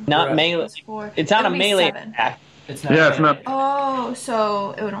 plus 1. Not Correct. melee. Plus 4. It's not It a would be melee 7. attack. It's not. Yeah, it's not- Oh,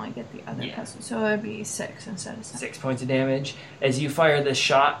 so it would only get the other Yeah. plus. So it would be 6 instead of 7. 6 points of damage. As you fire this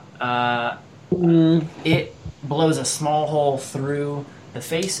shot, it blows a small hole through the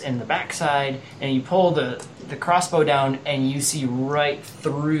face and the backside, and you pull the crossbow down, and you see right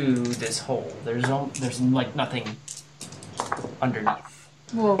through this hole. There's like nothing underneath.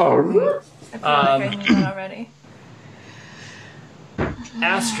 Whoa. I feel like I knew that already.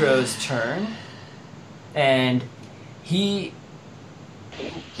 Astro's turn, and he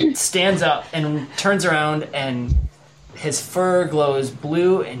stands up and turns around, and his fur glows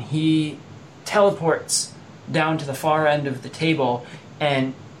blue, and he teleports down to the far end of the table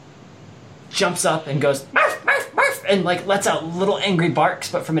and jumps up and goes "Marf, marf, marf," and like lets out little angry barks,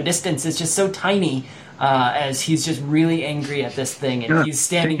 but from a distance it's just so tiny as he's just really angry at this thing, and he's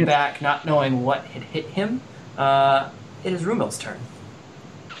standing back not knowing what had hit him. It is Rumil's turn.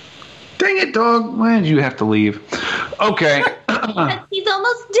 Dang it, dog. Why did you have to leave? Okay. He's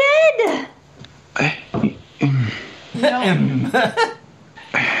almost dead.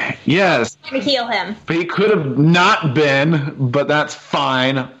 Yes. To heal him. But he could have not been, but that's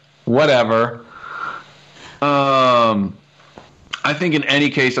fine. Whatever. I think in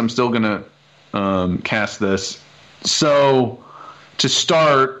any case, I'm still going to cast this. So, to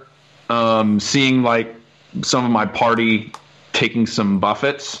start, seeing like some of my party taking some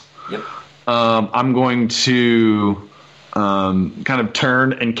buffets, Yep. I'm going to kind of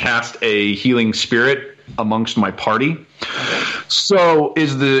turn and cast a healing spirit amongst my party. So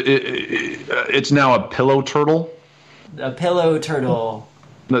it's now a pillow turtle. A pillow turtle.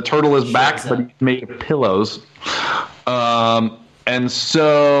 The turtle is back, Shows but up. he's made of pillows. And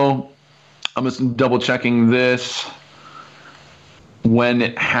so I'm just double checking this when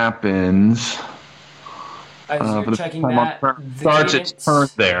it happens. As For you're the checking time that, on the starts its cadence- turn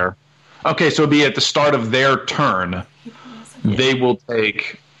there. Okay, so it'd be at the start of their turn. They will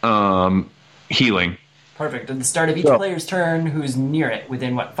take healing. Perfect. At the start of each So- player's turn, who's near it,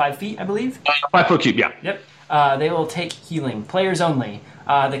 within 5 feet, I believe? 5 foot cube, yeah. Yep. They will take healing. Players only.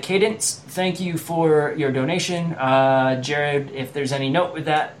 The cadence, thank you for your donation. Jared, if there's any note with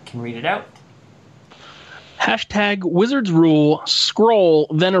that, can read it out. Hashtag Wizards Rule, scroll,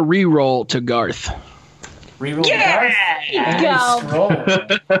 then a reroll to Garth. Reroll the card. And Go. scroll.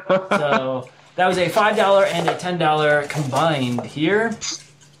 So that was a $5 and a $10 combined here.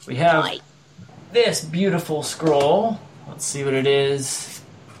 We have this beautiful scroll. Let's see what it is.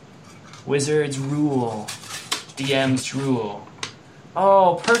 Wizards Rule. DM's Rule.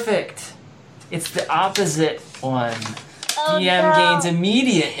 Oh, perfect. It's the opposite one. DM gains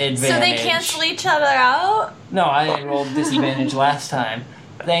immediate advantage. So they cancel each other out? No, I rolled disadvantage last time.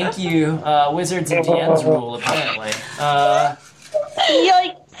 Thank you. Wizards and DM's Rule, apparently.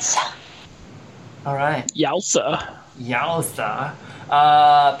 Yikes. All right. Yalsa. Yaltha.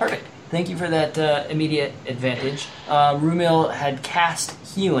 Perfect. Thank you for that immediate advantage. Rumil had cast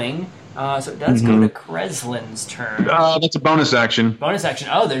healing, So it does go to Kreslin's turn. That's a bonus action. Bonus action.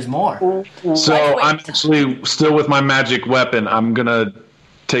 Oh, there's more. So Lightweight. I'm actually still with my magic weapon. I'm going to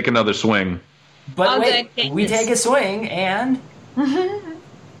take another swing. But Oh, wait, good. we take a swing and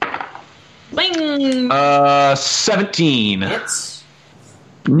Bing! 17. hits.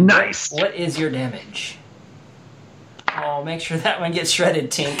 Nice. What is your damage? Oh, make sure that one gets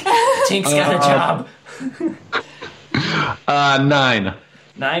shredded, Tink. Tink's got a job. 9.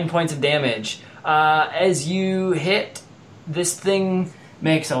 9 points of damage. As you hit, this thing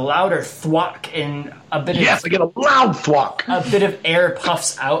makes a louder thwack, and a bit Yes, I get a loud thwack. a bit of air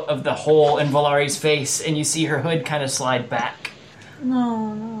puffs out of the hole in Valari's face, and you see her hood kind of slide back,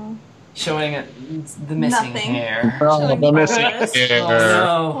 No. showing the missing Nothing. hair. Oh, the missing Horns. hair.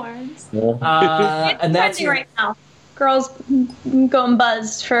 No. Horns. And that's Trending your, right now. Girls going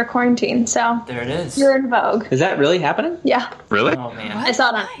buzzed for quarantine, so there it is. you're in vogue. Is that really happening? Yeah, Really? Oh man, I saw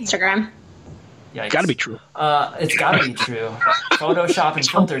it on Instagram. yikes. Gotta be true. It's gotta be true. Photoshop and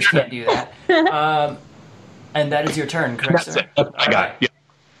filters can't do that. And that is your turn, correct, That's sir? it. I got it. Yeah.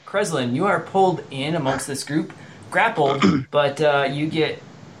 Kreslin, you are pulled in amongst this group, grappled, but you get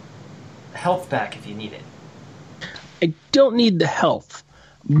health back if you need it. I don't need the health.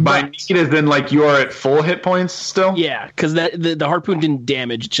 By But, need is then like you're at full hit points still? yeah, because the harpoon didn't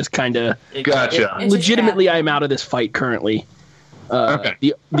damage. It's just kind of Gotcha. It just legitimately. happened. I'm out of this fight currently. Okay.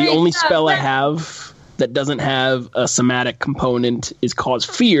 The Wait, only spell I wait. have that doesn't have a somatic component is cause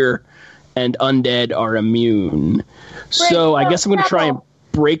fear, and undead are immune. So I the guess I'm going to try and grapple.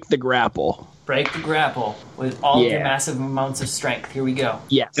 break the grapple. Break the grapple with all of your Yeah. massive amounts of strength. Here we go.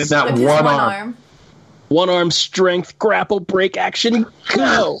 Yes. And that With his one one arm. arm. One arm strength grapple break action.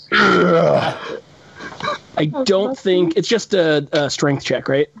 Go. I don't think it's just a strength check,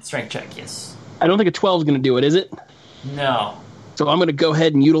 right? Strength check, yes. I don't think a 12 is going to do it, is it? No. So I'm going to go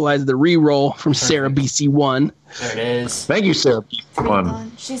ahead and utilize the reroll from Sarah BC1. There it is. Thank you, Sarah. One.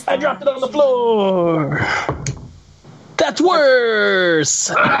 Gone. She's I gone. dropped it on the floor. That's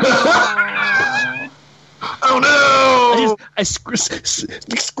worse. Oh no! This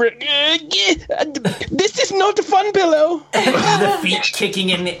is not a fun pillow. The feet kicking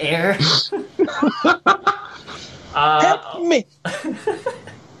in the air. Help me.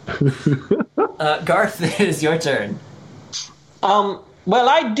 Garth, it is your turn. Well,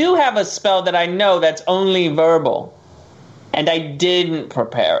 I do have a spell that I know that's only verbal, and I didn't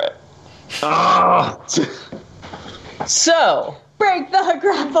prepare it. Ah. So, Break the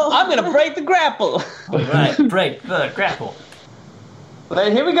grapple. I'm gonna break the grapple. All right, break the grapple.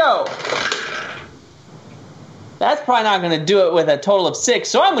 But here we go. That's probably not gonna do it with a total of 6,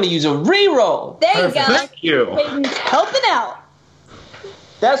 so I'm gonna use a reroll. There you Perfect. go. Thank you. Hayden's helping out.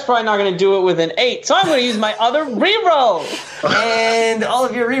 That's probably not gonna do it with an 8, so I'm gonna use my other reroll. And all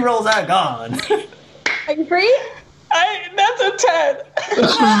of your rerolls are gone. Are you free? That's a 10.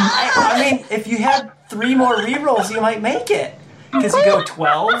 I mean, if you had 3 more rerolls, you might make it. Because you go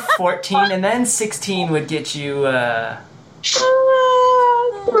 12, 14, and then 16 would get you, ouch.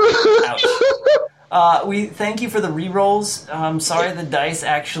 We thank you for the rerolls. Sorry the dice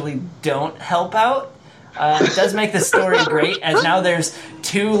actually don't help out. It does make the story great, as now there's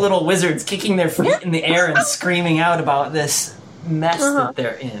 2 little wizards kicking their feet in the air and screaming out about this mess that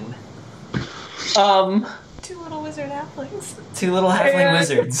they're in. 2 little wizard halflings. 2 little halfling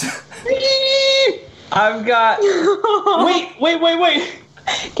wizards. I've got. Wait.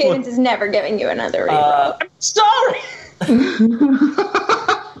 Cadence is never giving you another reroll. Sorry.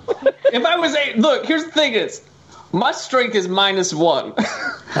 If I was 8, look. Here's the thing: is my strength is -1.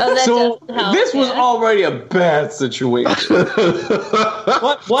 Oh, that So doesn't help. this was yeah. already a bad situation.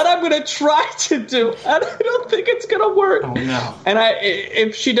 what I'm gonna try to do, I don't think it's gonna work. Oh no. And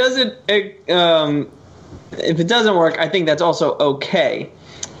if she doesn't, if it doesn't work, I think that's also okay.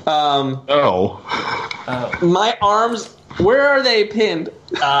 Oh. My arms, where are they pinned?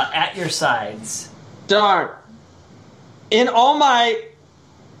 At your sides. Darn. In all my,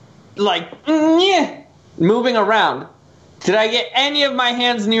 moving around, did I get any of my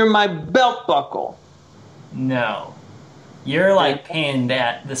hands near my belt buckle? No. You're pinned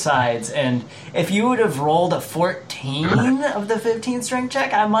at the sides, and if you would have rolled a 14 of the 15 strength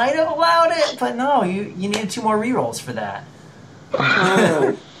check, I might have allowed it, but no, you needed 2 more rerolls for that.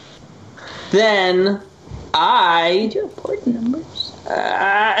 Then I Do you have port numbers?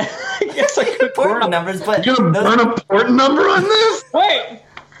 I guess I could Important numbers, but You're gonna burn a port number on this? Wait,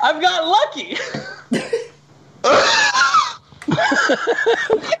 I've got lucky.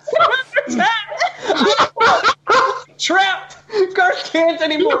 Trapped. Garth can't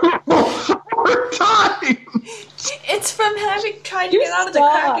anymore. 4 times. It's from having tried to get out of the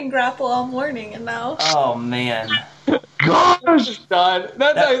Kraken grapple all morning, and now. Oh man, Gosh! Done.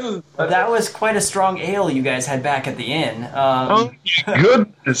 that was quite a strong ale you guys had back at the inn. Oh,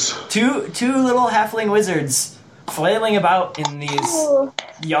 goodness. Two little halfling wizards flailing about in these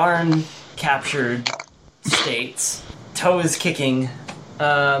yarn captured states, toes kicking.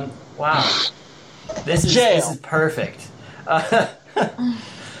 Wow, this is perfect.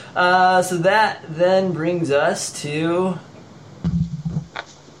 So that then brings us to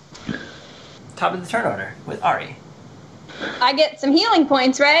top of the turn order with Ari. I get some healing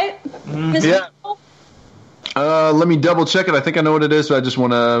points, right? Yeah. Let me double check it. I think I know what it is, but I just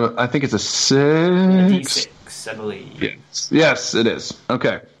want to. I think it's a 6. D6, I believe. Yes, it is.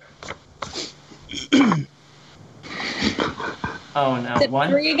 Okay. Oh no, Is it 1.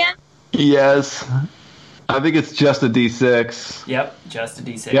 3 again? Yes. I think it's just a D6. Yep, just a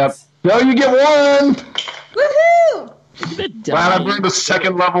D6. Yep. No, you get 1. Woohoo! Glad I bring the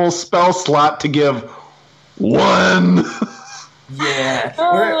second level spell slot to give 1.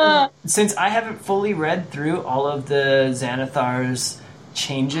 Yeah. Since I haven't fully read through all of the Xanathar's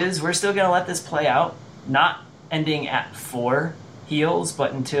changes, we're still going to let this play out. Not ending at 4 heals,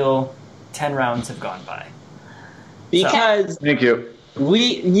 but until 10 rounds have gone by. Because Thank you.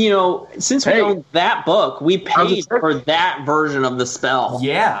 since we own that book, we paid for that version of the spell.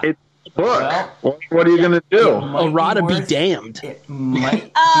 Yeah. Book. Well, what are you going to do? Errata be damned. It might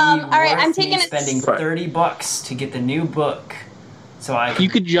be all right, worth I'm taking me it- spending $30 to get the new book. So I can You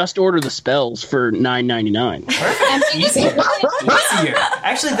could just order the spells for $9.99. easier.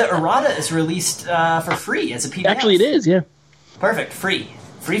 Actually, the errata is released for free as a PDF. Actually, it is. Yeah. Perfect. Free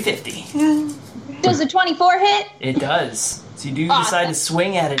 50. Does the 24 hit? It does. So you do Awesome. decide to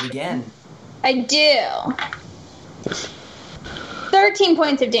swing at it again. I do. 13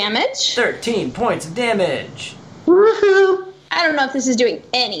 points of damage. 13 points of damage. I don't know if this is doing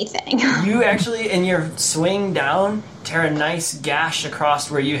anything. You actually, in your swing down, tear a nice gash across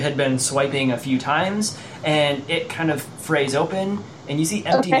where you had been swiping a few times, and it kind of frays open, and you see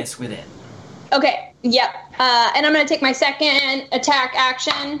emptiness within. Okay, yep. And I'm going to take my second attack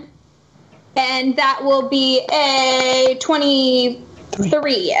action, and that will be a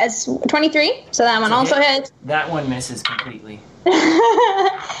 23 as 23. So that one also hits. That one misses completely.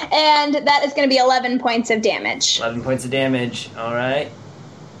 And that is going to be 11 points of damage. 11 points of damage. All right.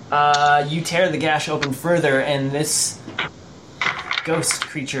 You tear the gash open further, and this ghost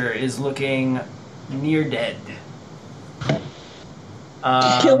creature is looking near dead. You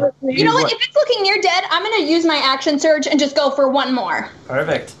know what? If it's looking near dead, I'm going to use my action surge and just go for one more.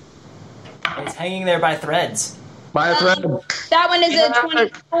 Perfect. It's hanging there by threads. Buy a thread. That one is a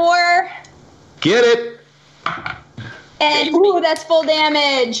 24. Get it. And, ooh, that's full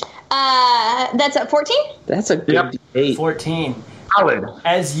damage. That's a 14? That's a good D8. 14. Solid.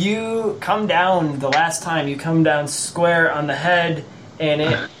 As you come down the last time, you come down square on the head, and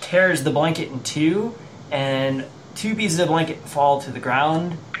it tears the blanket in two, and 2 pieces of blanket fall to the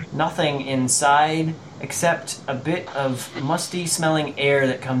ground. Nothing inside except a bit of musty-smelling air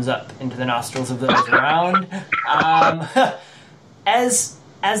that comes up into the nostrils of those around. As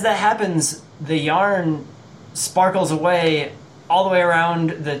that happens, the yarn sparkles away all the way around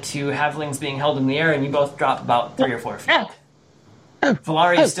the 2 halflings being held in the air, and you both drop about 3 or 4 feet.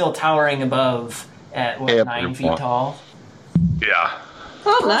 Valari is still towering above at, 9 feet tall? Yeah.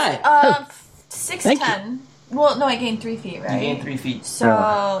 Oh, nice. 6'10". Well, no, I gained 3 feet, right? You gain 3 feet. So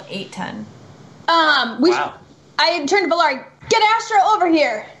 8'10". Wow. I turned to Valari. Get Astra over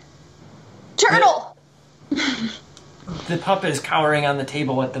here. Turtle. The pup is cowering on the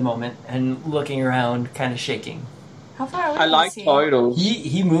table at the moment and looking around, kind of shaking. How far away I like is he? titles.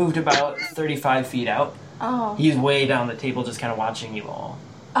 He moved about 35 feet out. Oh. He's way down the table just kind of watching you all.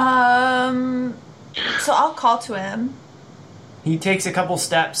 So I'll call to him. He takes a couple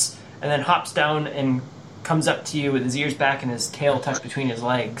steps and then hops down and comes up to you with his ears back and his tail tucked between his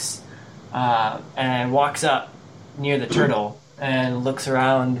legs, and walks up near the turtle and looks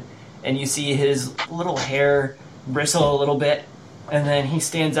around, and you see his little hair bristle a little bit, and then he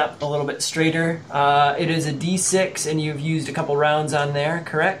stands up a little bit straighter. It is a D6, and you've used a couple rounds on there,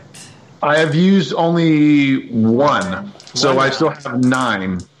 correct? I have used only 1, so I still have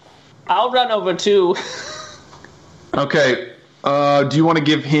 9. I'll run over too. Okay. Do you want to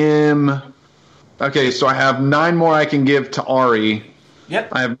give him... Okay, so I have 9 more I can give to Ari. Yep.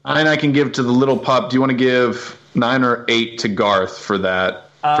 I have 9 I can give to the little pup. Do you want to give 9 or 8 to Garth for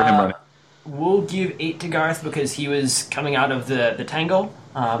that? For him running? We'll give 8 to Garth because he was coming out of the tangle.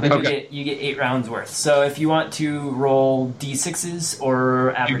 But Okay. you get 8 rounds worth. So if you want to roll D6s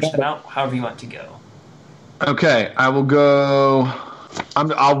or average them out, however you want to go. Okay, I will go.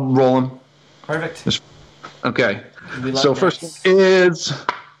 I'll roll him. Perfect. Okay. We love So this. first one is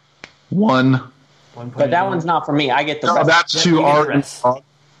 1. 1 point But that of one's not for me. I get the No, rest. that's Yeah, to you get the Art. rest.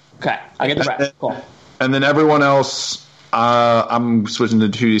 Okay, I get the rest. Cool. And then everyone else, I'm switching to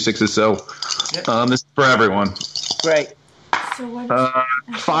 2d6s. So Yep. this is for everyone. Great. So what?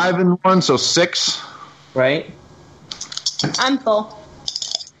 5 and 1, so 6. Right? I'm full.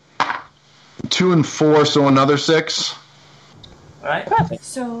 2 and 4, so another 6. All right. Perfect.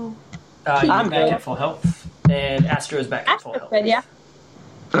 So You're I'm back good. at full health, and Astro's back at full That's health. good, yeah.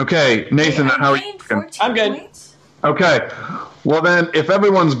 Okay, Nathan, I how are you? gained doing? 14 I'm good. points. Okay. Well, then, if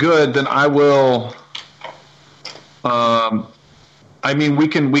everyone's good, then I will. I mean, we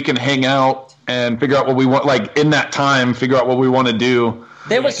can hang out and figure out what we want. Like in that time, figure out what we want to do.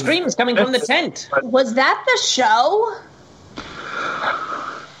 There were screams coming from the tent. Was that the show?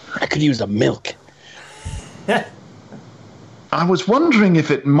 I could use a milk. I was wondering if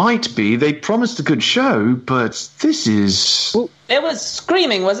it might be. They promised a good show, but this is. There was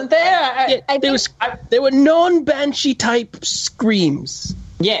screaming, wasn't there? There were non-banshee type screams.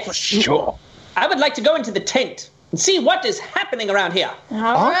 Yes. Sure. I would like to go into the tent and see what is happening around here. All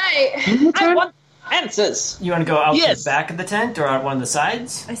right. I want answers. You want to go out to Yes. the back of the tent or out one of the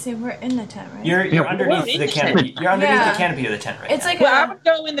sides? I say we're in the tent, right? You're Yeah, underneath we're in the the canopy. tent. You're underneath Yeah. the canopy of the tent right It's now. like Well, I a. would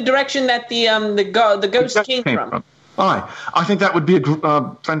go in the direction that the ghost came from. Aye, I think that would be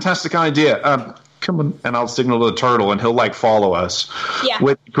a fantastic idea. Come on, and I'll signal to the turtle, and he'll like follow us. Yeah.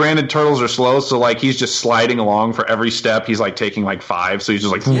 Granted, turtles are slow, so like he's just sliding along for every step. He's like taking like 5, so he's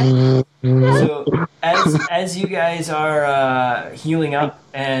just like. So as you guys are healing up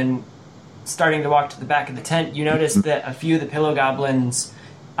and starting to walk to the back of the tent, you notice that a few of the pillow goblins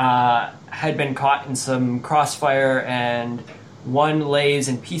had been caught in some crossfire, and one lays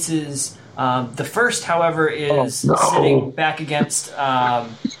in pieces. The first, however, is sitting back against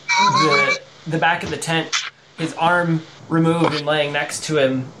the back of the tent, his arm removed and laying next to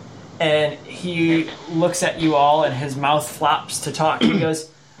him, and he looks at you all, and his mouth flops to talk. He goes,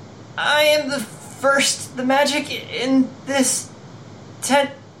 "I am the first. The magic in this tent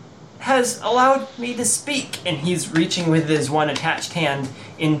has allowed me to speak." And he's reaching with his one attached hand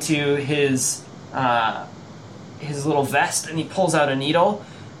into his little vest, and he pulls out a needle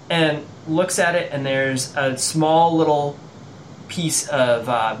and looks at it, and there's a small little piece of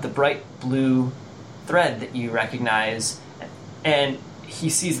the bright blue thread that you recognize, and he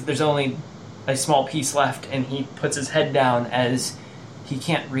sees that there's only a small piece left, and he puts his head down as he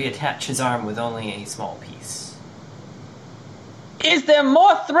can't reattach his arm with only a small piece. Is there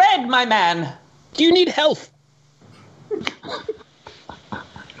more thread, my man? Do you need health?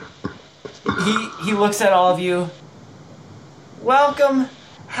 He looks at all of you. "Welcome.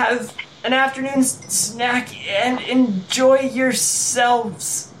 Have an afternoon snack and enjoy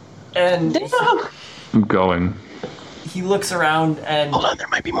yourselves." And I'm going. he looks around and Hold on, there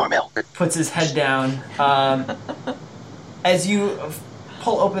might be more milk. puts his head down. As you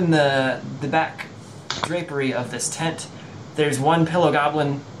pull open the back drapery of this tent, there's one pillow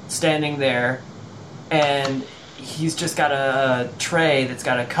goblin standing there, and he's just got a tray that's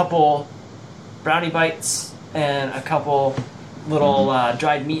got a couple brownie bites and a couple little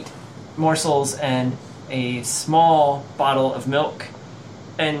dried meat morsels and a small bottle of milk.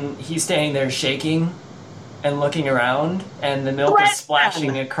 And he's standing there shaking and looking around, and the milk is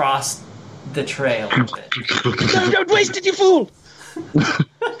splashing across the tray a little bit. No, don't waste it, you fool!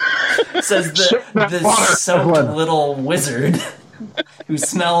 Says the water, soaked everyone. little wizard who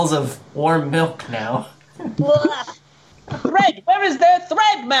smells of warm milk now. Thread! Where is their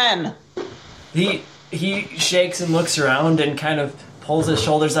thread, man? He shakes and looks around and kind of pulls his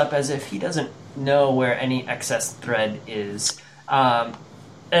shoulders up as if he doesn't know where any excess thread is, and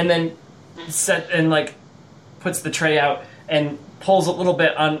then puts the tray out and pulls a little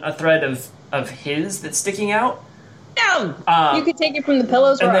bit on a thread of his that's sticking out. Down! You could take it from the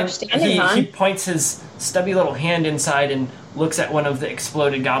pillows And we're then standing on. he points his stubby little hand inside and looks at one of the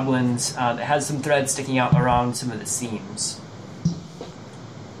exploded goblins that has some thread sticking out around some of the seams.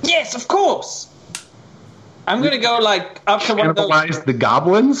 Yes, of course. I'm gonna go up to one of those. Cannibalize the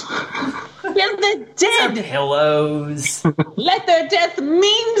goblins? Well, they're dead. Pillows. Let their death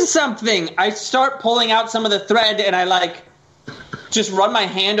mean something. I start pulling out some of the thread, and I just run my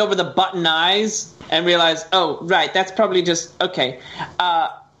hand over the button eyes and realize, oh, right, that's probably just okay.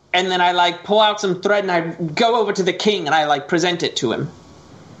 And then I pull out some thread and I go over to the king and I present it to him.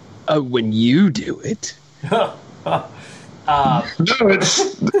 When you do it. No,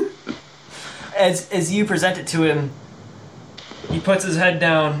 it's. As you present it to him, he puts his head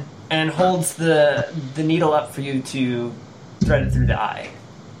down and holds the needle up for you to thread it through the eye.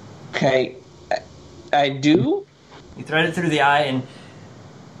 Okay. I do? You thread it through the eye, and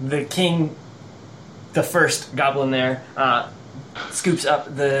the king, the first goblin there, scoops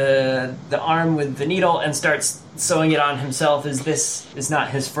up the arm with the needle and starts sewing it on himself, as this is not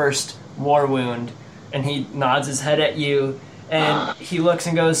his first war wound. And he nods his head at you, and he looks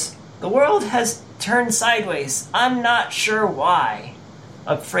and goes, "The world has turned sideways. I'm not sure why."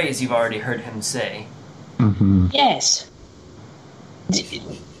 A phrase you've already heard him say. Yes.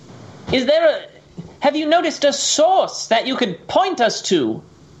 Is there have you noticed a source that you could point us to?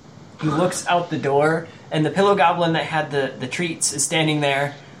 He looks out the door, and the pillow goblin that had the treats is standing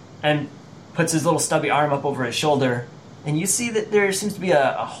there and puts his little stubby arm up over his shoulder. And you see that there seems to be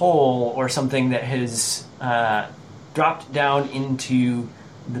a hole or something that has dropped down into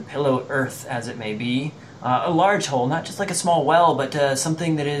the pillow earth, as it may be. A large hole, not just like a small well, but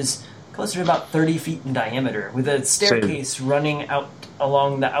something that is closer to about 30 feet in diameter, with a staircase running out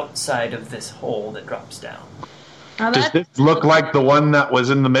along the outside of this hole that drops down. Does this look like the one that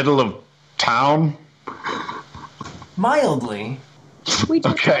was in the middle of town? Mildly. We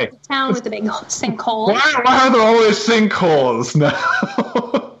just Okay. went to town with a big sinkhole. Why are there always sinkholes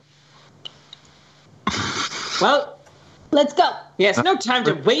now? Well, Let's go. yes, no time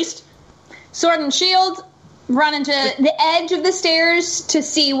to waste. Sword and shield, run into the edge of the stairs to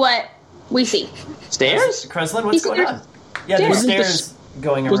see what we see. Stairs? Kreslin, what's He going said on? Yeah, there's Wasn't the stairs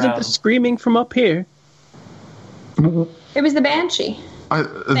going Wasn't around. the screaming from up here? It was the banshee.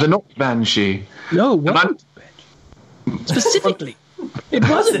 The not banshee. No, it Am I- wasn't. Specifically. It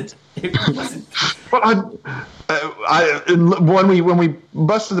wasn't. It wasn't. Well, when we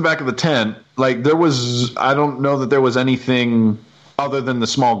busted the back of the tent, like there was, I don't know that there was anything other than the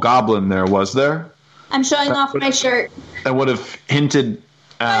small goblin there, was there? I'm showing off my shirt. That would have hinted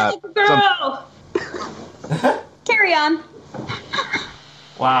at Like a girl. Carry on.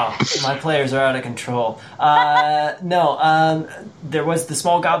 Wow, my players are out of control. No, there was the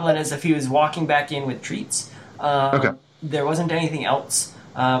small goblin as if he was walking back in with treats. Okay. There wasn't anything else.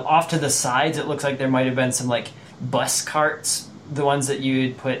 Off to the sides, it looks like there might have been some like bus carts, the ones that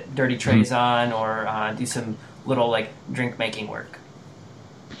you'd put dirty trays on, or do some little like drink making work.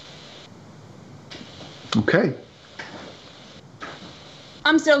 Okay.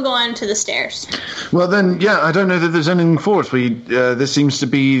 I'm still going to the stairs. Well then, yeah, I don't know that there's anything for us. This seems to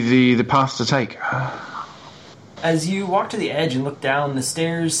be the path to take. As you walk to the edge and look down, the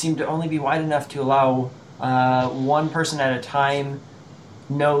stairs seem to only be wide enough to allow one person at a time,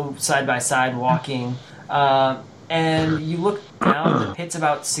 no side-by-side walking. And you look down, the pit's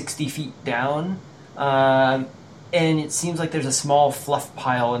about 60 feet down, and it seems like there's a small fluff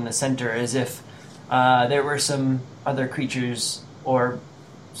pile in the center, as if there were some other creatures or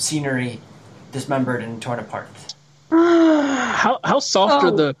scenery dismembered and torn apart. How soft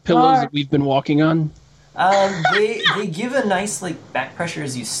are the pillows that we've been walking on? They give a nice like back pressure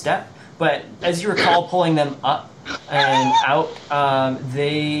as you step, but as you recall pulling them up and out,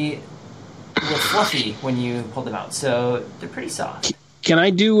 they were fluffy when you pulled them out, so they're pretty soft. Can I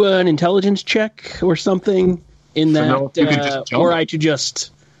do an intelligence check or something in no, that, you can just jump. or I to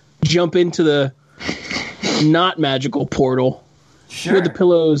just jump into the not magical portal? Sure. Would the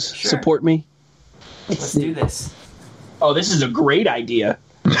pillows Sure. support me? Let's do this. Oh, this is a great idea.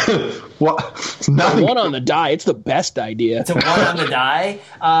 What? Nothing. One on the die. It's the best idea. It's a one on the die.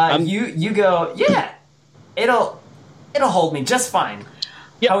 You go, yeah, it'll hold me just fine.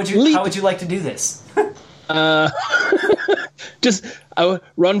 Yeah, How would you like to do this? Just I would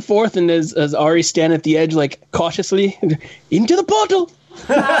run forth, and as Ari stand at the edge, like cautiously into the portal.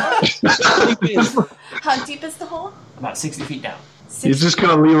 How deep is the hole? About 60 feet down. He's just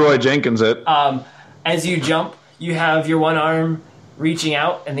gonna Leroy Jenkins it. As you jump, you have your one arm reaching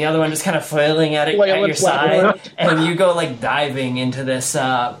out and the other one just kind of flailing at it Like a at your lip flapper. side, and you go like diving into this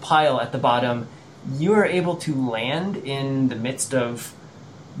pile at the bottom. You are able to land in the midst of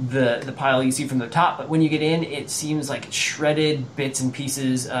the pile you see from the top, but when you get in, it seems like shredded bits and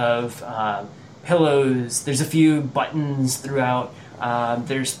pieces of pillows. There's a few buttons throughout.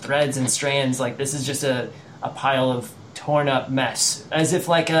 There's threads and strands. Like this is just a pile of torn up mess, as if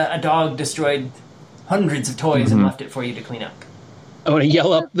like a dog destroyed hundreds of toys and left it for you to clean up. I want to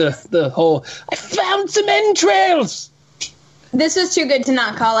yell up the whole. I found some entrails. This is too good to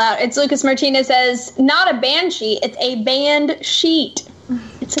not call out. It's Lucas Martinez says, not a banshee, it's a band sheet.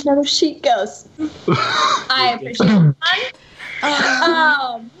 It's another sheet ghost. I appreciate it.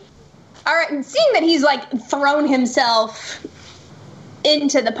 All right, and seeing that he's like thrown himself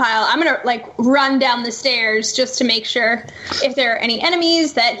into the pile. I'm gonna run down the stairs just to make sure if there are any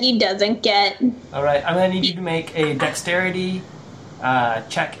enemies that he doesn't get. All right, I'm gonna need you to make a dexterity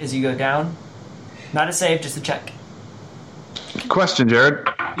check as you go down. Not a save, just a check. Question, Jared.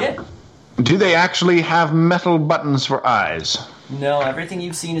 Yeah. Do they actually have metal buttons for eyes? No, everything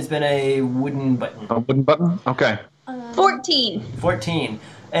you've seen has been a wooden button. A wooden button? Okay. 14. 14.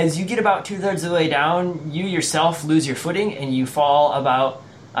 As you get about 2/3 of the way down, you yourself lose your footing and you fall about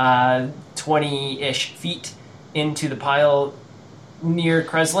 20-ish feet into the pile near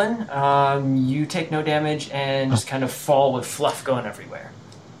Kreslin. You take no damage and just kind of fall with fluff going everywhere.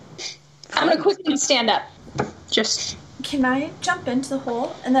 I'm gonna quickly stand up. Just Can I jump into the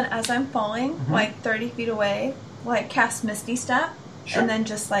hole and then as I'm falling, 30 feet away, cast Misty Step? Sure. And then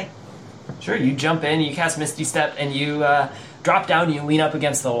just Sure, you jump in, you cast Misty Step, and you drop down, you lean up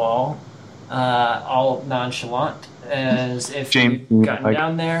against the wall, all nonchalant, as if you'd gotten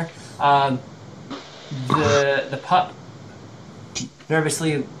down there. The pup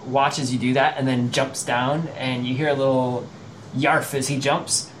nervously watches you do that, and then jumps down, and you hear a little yarf as he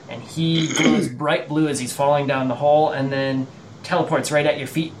jumps, and he glows bright blue as he's falling down the hole, and then teleports right at your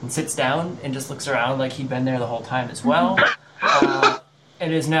feet and sits down and just looks around like he'd been there the whole time as well.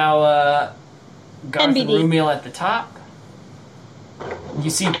 It is now Garth and Rumiel at the top. You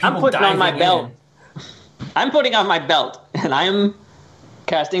see people I'm putting on my belt. in. I'm putting on my belt, and I am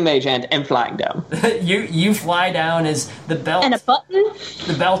casting Mage Hand and flying down. You fly down as the belt and a button.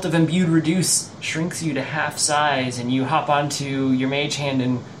 The belt of Imbued Reduce shrinks you to half size, and you hop onto your Mage Hand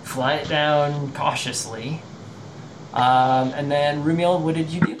and fly it down cautiously. And then Rumiel, what did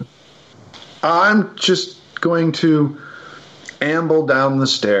you do? I'm just going to amble down the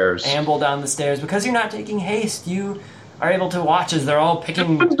stairs. Amble down the stairs. Because you're not taking haste, you are able to watch as they're all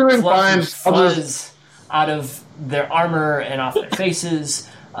picking fuzz out of their armor and off their faces.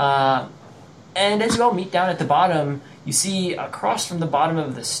 And as you all meet down at the bottom, you see across from the bottom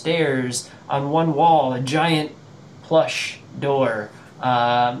of the stairs on one wall a giant plush door.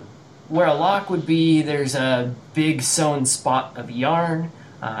 Where a lock would be, there's a big sewn spot of yarn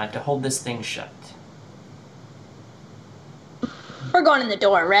to hold this thing shut. We're going in the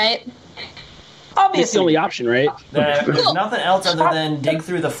door, right? Obviously. It's the only option, right? There's nothing else other than dig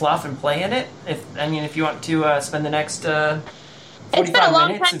through the fluff and play in it. If you want to spend the next 45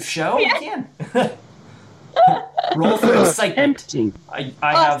 minutes of show, you can. Roll for excitement. Tempting. I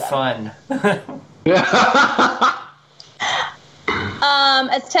have fun.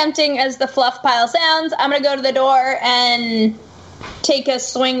 As tempting as the fluff pile sounds, I'm gonna go to the door and take a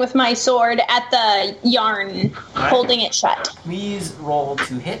swing with my sword at the yarn, holding it shut. Please roll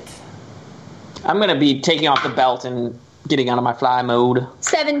to hit. I'm going to be taking off the belt and getting out of my fly mode.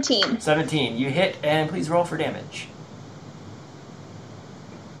 17. 17. You hit, and please roll for damage.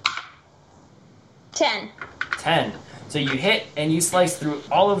 10. 10. So you hit, and you slice through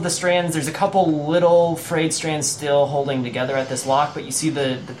all of the strands. There's a couple little frayed strands still holding together at this lock, but you see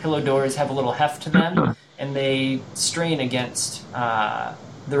the pillow doors have a little heft to them, and they strain against the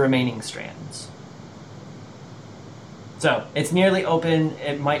remaining strands. So it's nearly open.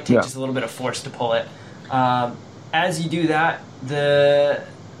 It might take just a little bit of force to pull it. As you do that, the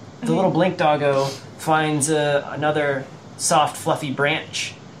little blink doggo finds another soft, fluffy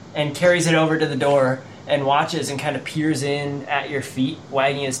branch and carries it over to the door and watches and kind of peers in at your feet,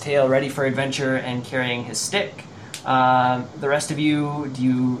 wagging his tail, ready for adventure, and carrying his stick. The rest of you, do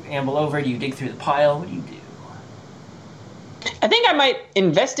you amble over? Do you dig through the pile? What do you do? I think I might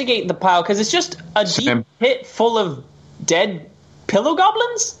investigate the pile, because it's just a deep pit full of dead pillow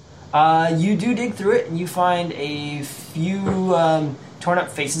goblins? You do dig through it, and you find a few torn up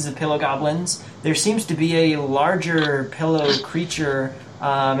faces of pillow goblins. There seems to be a larger pillow creature,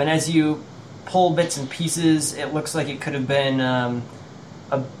 and as you pull bits and pieces, it looks like it could have been a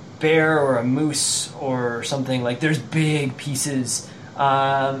bear or a moose or something. Like, there's big pieces.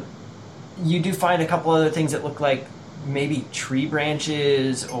 You do find a couple other things that look like maybe tree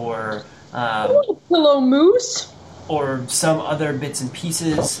branches or pillow moose, or some other bits and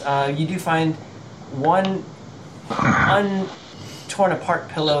pieces. You do find one untorn apart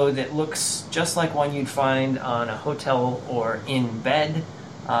pillow that looks just like one you'd find on a hotel or in bed.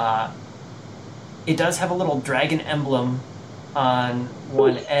 It does have a little dragon emblem on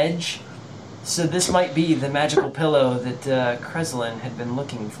one edge, so this might be the magical pillow that Kreslin had been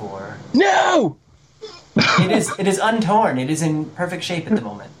looking for. No! It is untorn. It is in perfect shape at the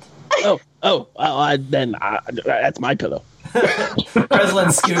moment. Then that's my pillow.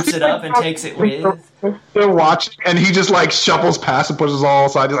 Kreslin scoops it up and takes it with. They're watching, and he just like shuffles past and pushes all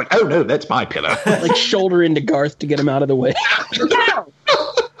aside. He's like, "Oh no, that's my pillow." Like shoulder into Garth to get him out of the way.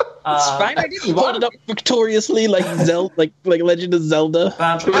 It's fine. I didn't Hold want it up victoriously like like Legend of Zelda.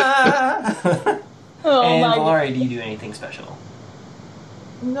 Oh And my Valari, do you do anything special?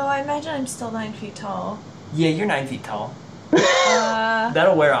 No, I imagine I'm still 9 feet tall. Yeah, you're 9 feet tall. Uh,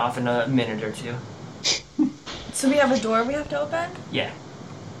 That'll wear off in a minute or two. so we have a door we have to open? Yeah.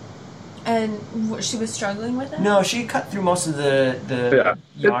 And she was struggling with it? No, she cut through most of the Yeah,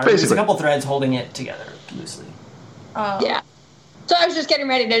 yarn. There's a basically. couple threads holding it together loosely. Oh. Yeah. So I was just getting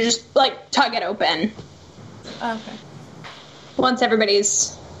ready to just like tug it open Okay. once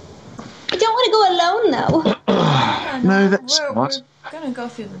everybody's. I don't want to go alone though. No, that's we're smart. gonna go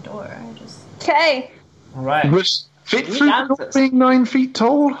through the door. I just. Okay. All right. Was fit We through got the door this. being 9 feet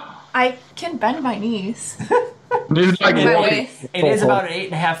tall? I can bend my knees. Dude, like My walking- waist. It is about an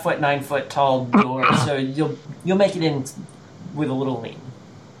 8.5 foot, 9 foot tall door, so you'll make it in with a little lean.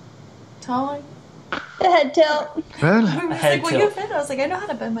 Taller. The head tilt. Well, I was Head like, will you tilt. fit? I was like, I know how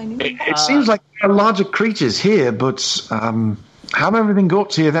to bend my knees. it seems like there are larger creatures here, but how everything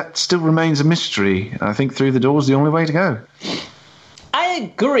got here, that still remains a mystery. I think through the door is the only way to go. I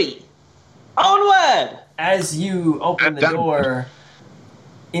agree. Onward! As you open the Done. door,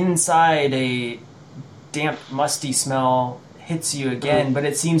 inside a damp, musty smell hits you again, but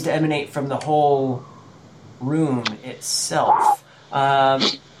it seems to emanate from the whole room itself.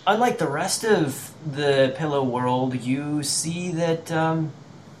 Unlike the rest of the pillow world, you see that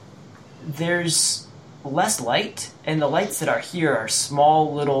there's less light, and the lights that are here are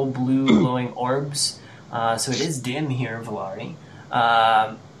small, little blue glowing orbs. So it is dim here, Valari.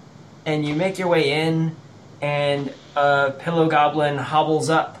 And you make your way in, and a pillow goblin hobbles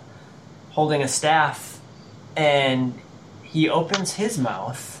up, holding a staff, and he opens his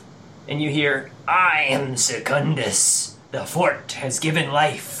mouth, and you hear, "I am Secundus. The fort has given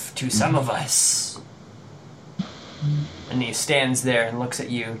life to some of us." And he stands there and looks at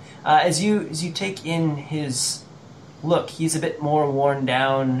you. As you take in his look, he's a bit more worn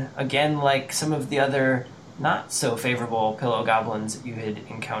down, again like some of the other not so favorable pillow goblins that you had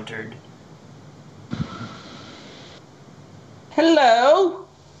encountered. Hello?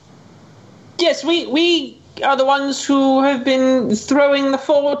 Yes, we are the ones who have been throwing the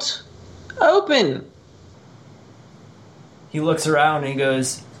fort open. He looks around and he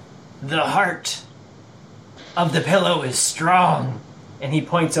goes, "The heart of the pillow is strong." And he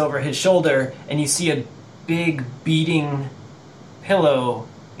points over his shoulder, and you see a big beating pillow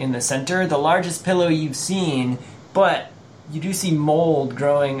in the center, the largest pillow you've seen, but you do see mold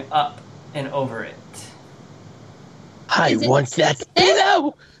growing up and over it. I Is it want that sick?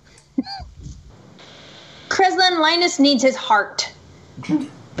 pillow. Kreslin, Linus needs his heart.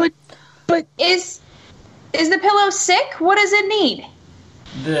 But Is the pillow sick? What does it need?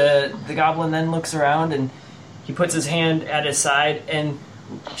 The goblin then looks around and he puts his hand at his side and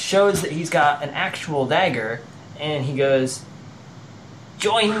shows that he's got an actual dagger, and he goes,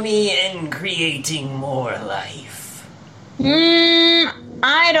 "Join me in creating more life."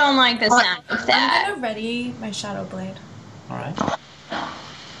 I don't like the sound of I'm that. gonna ready my shadow blade. Alright.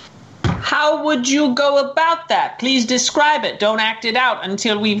 How would you go about that? Please describe it. Don't act it out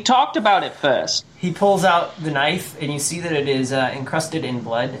until we've talked about it first. He pulls out the knife, and you see that it is encrusted in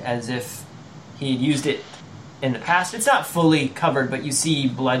blood, as if he had used it in the past. It's not fully covered, but you see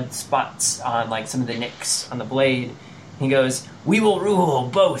blood spots on like some of the nicks on the blade. He goes, "We will rule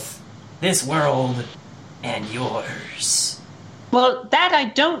both this world and yours." Well, that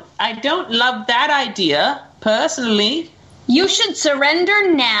I don't love that idea, personally. You should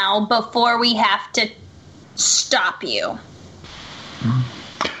surrender now before we have to stop you.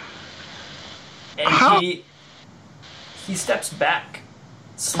 And How- he steps back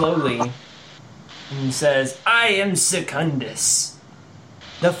slowly and he says, "I am Secundus.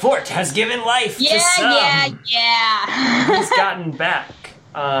 The fort has given life to some." Yeah. He's gotten back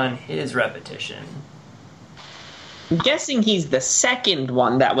on his repetition. I'm guessing he's the second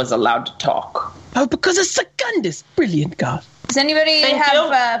one that was allowed to talk. oh, because of Secundus. Brilliant, God. Does anybody Thank have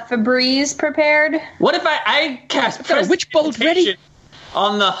you. Febreze prepared? What if I cast Got a witch bolt ready? prestidigitation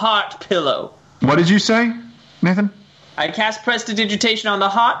on the heart pillow? What did you say, Nathan? I cast prestidigitation on the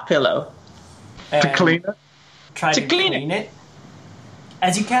heart pillow. To And clean it? try To to clean clean it.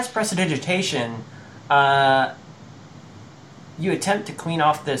 As you cast prestidigitation, you attempt to clean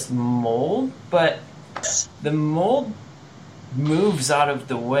off this mold, but the mold moves out of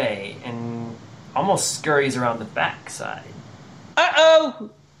the way and almost scurries around the backside. Uh-oh!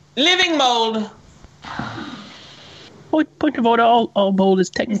 Living mold! Point of order, all mold is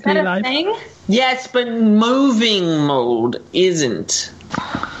Is technically that a alive. thing? Yes, but moving mold isn't.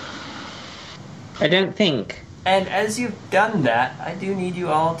 I don't think. And as you've done that, I do need you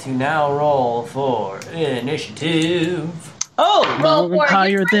all to now roll for initiative. Oh, Roll for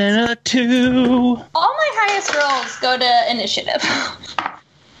Higher than a 2. All my highest rolls go to initiative.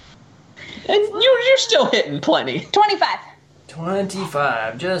 and you're still hitting plenty. 25.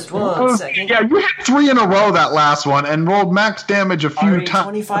 25. Just one second. Yeah, you had 3 in a row that last one and rolled max damage a few Ari, times.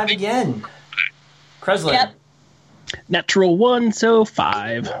 25 again. Kreslin. Yep. Natural 1, so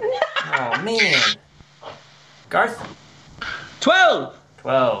 5. Oh, man. Garth. 12.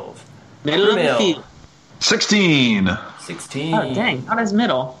 12. Middle of the Mill. field. 16. 16. Oh, dang. Not as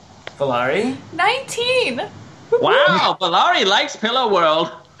middle. Valari. 19. Wow, Valari likes Pillow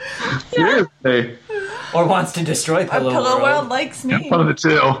World. Seriously. Or wants to destroy A Pillow, Pillow World likes me. One of the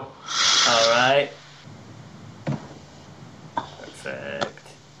two. Alright. Perfect.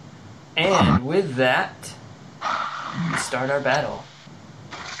 And with that, we start our battle.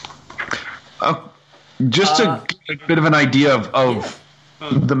 Just to get a bit of an idea of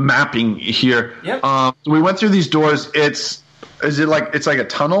the mapping here. Yep. We went through these doors. It's like a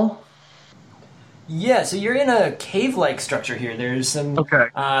tunnel? Yeah, so you're in a cave-like structure here. There's some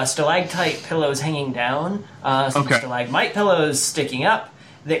stalactite pillows hanging down, some stalagmite pillows sticking up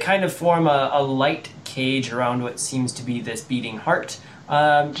that kind of form a light cage around what seems to be this beating heart.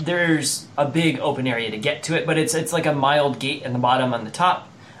 There's a big open area to get to it, but it's like a mild gate in the bottom on the top.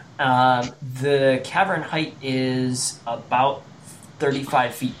 The cavern height is about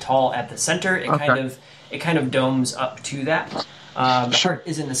 35 feet tall at the center. It kind of domes up to that. The heart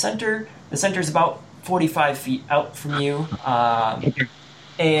is in the center. The center is about 45 feet out from you.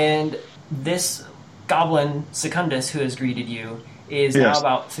 And this goblin, Secundus, who has greeted you, is now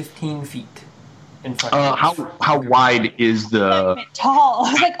about 15 feet in front of you. How wide is the... Tall.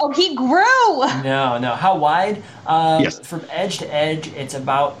 I was like, oh, he grew! No. How wide? Yes. From edge to edge, it's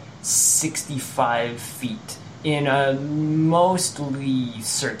about 65 feet in a mostly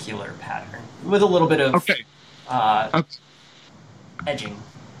circular pattern with a little bit of edging.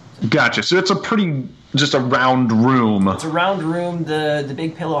 Gotcha. So it's just a round room. It's a round room. The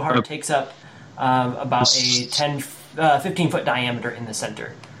big pillow heart takes up about a 15-foot diameter in the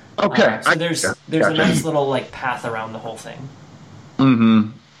center. Okay. So there's a nice little path around the whole thing.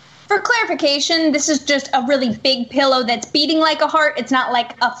 Mm-hmm. For clarification, this is just a really big pillow that's beating like a heart. It's not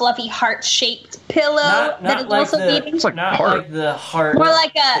like a fluffy heart-shaped pillow that is like also beating. It's like not heart. like the heart. More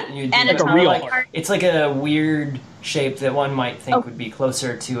like a real heart. It's like a weird shape that one might think would be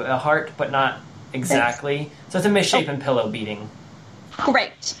closer to a heart, but not exactly. So it's a misshapen pillow beating.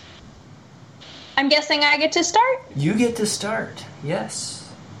 Great. I'm guessing I get to start? You get to start. Yes.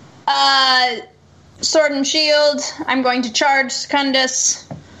 Sword and shield. I'm going to charge Secundus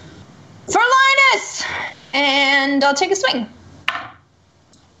for Linus! And I'll take a swing.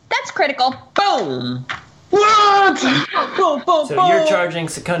 That's critical. Boom. What? Boom, boom, So you're charging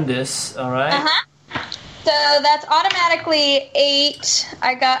Secundus, all right? Uh-huh. So that's automatically 8.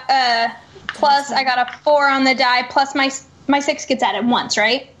 I got I got a 4 on the die, plus my 6 gets added once,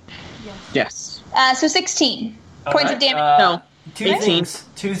 right? Yes. So 16 All points right, of damage. No.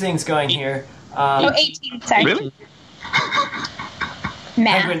 Two things going here. 18, sorry. Really?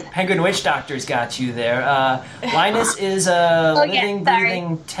 Math. Penguin Witch Doctor's got you there. Linus is a living, sorry.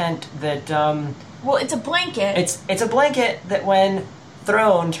 breathing tent that Well, it's a blanket. it's a blanket that when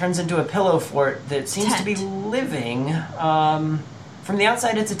thrown turns into a pillow fort that seems to be Tent. living. From the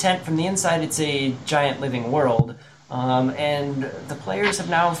outside it's a tent, from the inside it's a giant living world. And the players have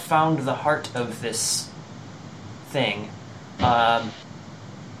now found the heart of this thing.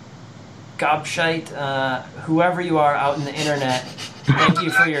 Gobshite, whoever you are out in the internet, thank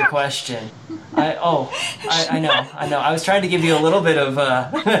you for your question. I know. I was trying to give you a little bit of...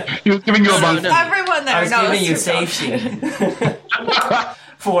 He was giving you a bunch. Everyone there I was knows giving you who safety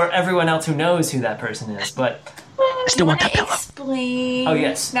for everyone else who knows who that person is, but... I still want that pillow. Explain. Oh,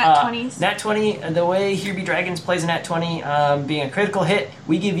 yes. Nat 20s. Nat 20, the way Here Be Dragons plays a Nat 20, being a critical hit,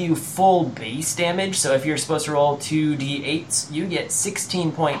 we give you full base damage. So if you're supposed to roll 2d8s, you get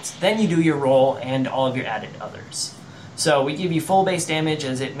 16 points. Then you do your roll and all of your added others. So we give you full base damage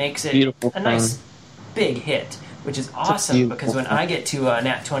as it makes it Beautiful a nice big hit, which is awesome because when I get to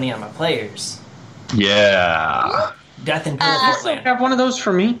Nat 20 on my players, Yeah. death in Pillow Fort You land. have one of those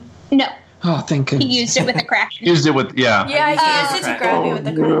for me? No, Oh, thank he goodness. used it with a crack. Used it with, Yeah, I used it used it as a to grab you with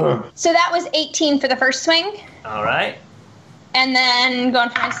the crack. So that was 18 for the first swing. All right. And then going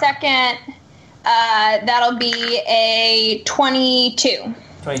for my second, that'll be a 22.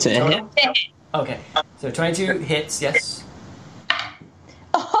 22 To total. hit. Okay. So 22 hits, yes.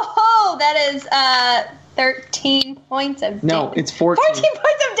 Oh, that is 13 points of No, damage. it's 14. 14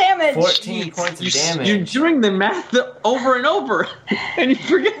 points of damage. 14 points of damage. You're doing the math over and over, and you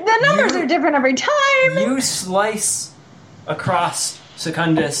forget. The numbers are different every time. You slice across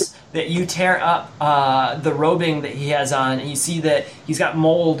Secundus, that you tear up the robing that he has on, and you see that he's got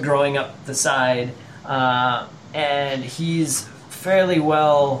mold growing up the side, and he's fairly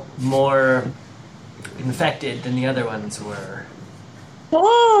well more infected than the other ones were.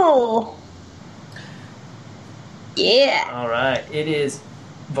 Oh. Yeah. All right, it is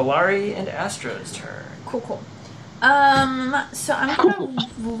Valari and Astro's turn. Cool. So I'm gonna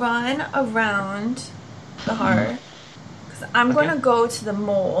run around the heart. Cause I'm gonna go to the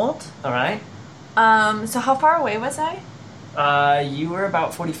mold. All right. So how far away was I? You were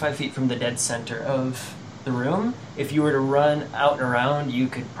about 45 feet from the dead center of the room. If you were to run out and around, you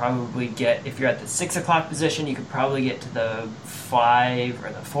could probably get, if you're at the 6 o'clock position, you could probably get to the 5 or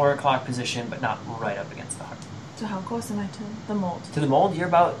the 4 o'clock position, but not right up against the heart. So how close am I to the mold? To the mold, you're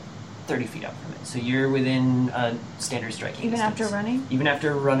about 30 feet up from it. So you're within standard striking Even distance. after running? Even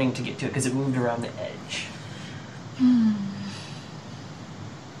after running to get to it, because it moved around the edge.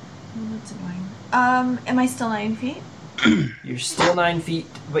 That's annoying. Am I still 9 feet? You're still 9 feet,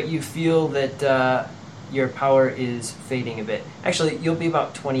 but you feel that your power is fading a bit. Actually, you'll be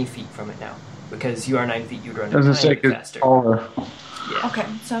about 20 feet from it now, because you are 9 feet. You'd run Doesn't a say tiny bit good faster. taller. Yeah. Okay,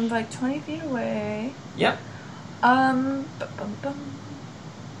 so I'm like 20 feet away. Yep.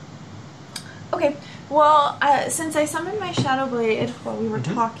 Okay, well, since I summoned my Shadow Blade while we were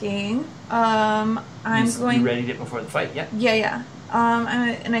talking, I'm going... You readied it before the fight, yeah? Yeah.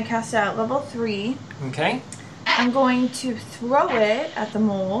 And I cast it at level 3. Okay. I'm going to throw it at the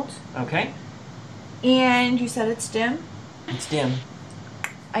mold. Okay. And you said it's dim? It's dim.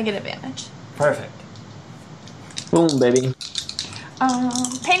 I get advantage. Perfect. Boom, baby.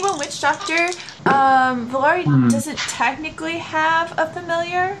 Penguin Witch Doctor, Valari doesn't technically have a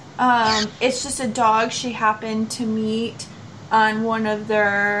familiar. It's just a dog she happened to meet on one of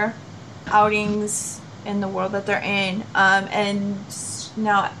their outings in the world that they're in. And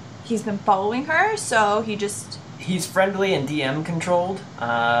now he's been following her, so He's friendly and DM controlled,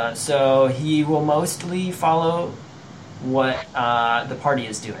 so he will mostly follow what the party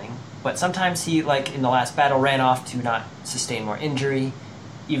is doing. But sometimes he, like in the last battle, ran off to not sustain more injury,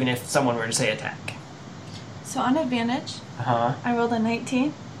 even if someone were to say attack. So on advantage, Uh-huh. I rolled a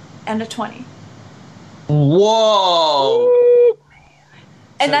 19 and a 20. Whoa!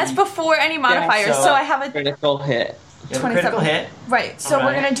 And So that's you- before any modifiers, so- so I have a Critical hit. You have a critical 27. hit. Right, so we're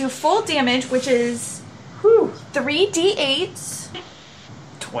Alright. gonna do full damage, which is 3d8s,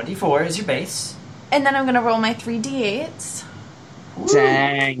 24 is your base. and then I'm gonna roll my 3d8s.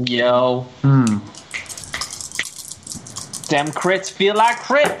 Dang, yo. Damn crits feel like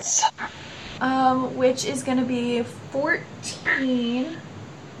crits. Which is gonna be 14.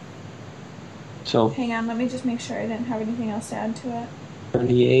 So, Hang on, let me just make sure I didn't have anything else to add to it.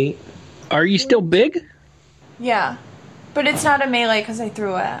 38. Are you still big? Yeah, but it's not a melee because I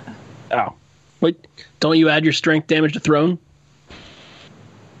threw it. Oh. Wait, don't you add your strength damage to thrown?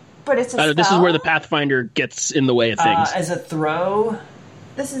 But it's a spell. This is where the Pathfinder gets in the way of things. As a throw,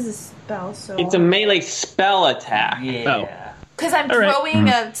 This is a spell, so... It's a melee spell attack. yeah. Because I'm All right. throwing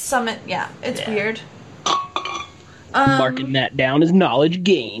a summon... Yeah, it's Yeah. weird. Marking that down as knowledge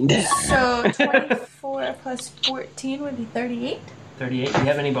gained. So 24 plus 14 would be 38. 38. Do you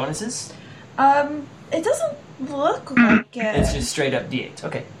have any bonuses? It doesn't look like it. It's just straight up D8.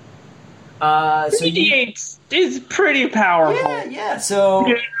 Okay. So you... 38 is pretty powerful. Yeah. So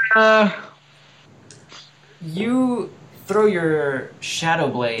you throw your Shadow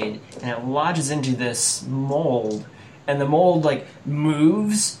Blade, and it lodges into this mold, and the mold like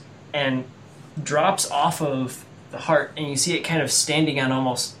moves and drops off of the heart, and you see it kind of standing on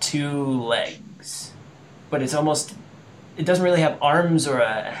almost 2 legs, but it doesn't really have arms or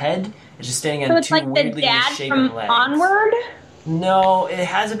a head. It's just standing So on it's 2 like the weirdly dad misshapen from legs. Onward. No, it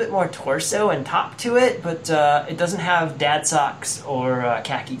has a bit more torso and top to it, but it doesn't have dad socks or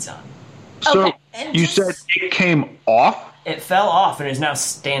khakis on. So Okay, and you just- said it came off? It fell off and is now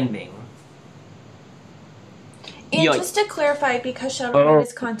standing. And Yoink. just to clarify, because Shadow Blade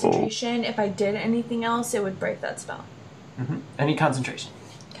is concentration, if I did anything else, it would break that spell. Any concentration.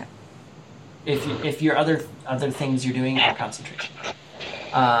 Okay. If your other things you're doing are concentration.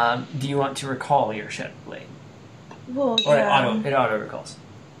 Do you want to recall your Shadow Blade? Well, Or yeah. it auto recalls.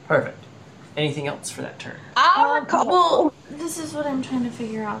 Perfect. Anything else for that turn? Well, this is what I'm trying to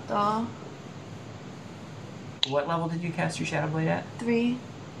figure out, though. What level did you cast your Shadow Blade at? 3.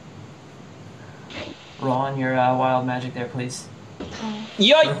 Roll on your wild magic there, please.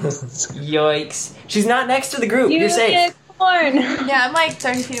 Yikes! Yikes. She's not next to the group. You're safe. Unicorn. Yeah, I'm like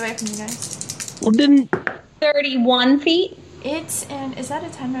 30 feet away from you guys. Well, didn't 31 feet. It's an. Is that a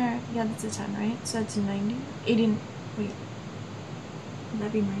 10 or. Yeah, that's a 10, right? So that's a 90. 80. Wait. Would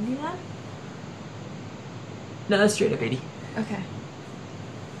that be 90 then? No, that's straight up 80. Okay.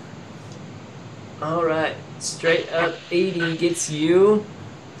 All right, straight up 80 gets you.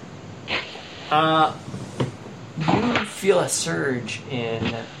 You feel a surge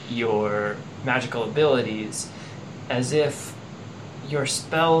in your magical abilities, as if your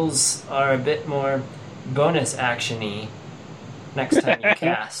spells are a bit more bonus action-y next time you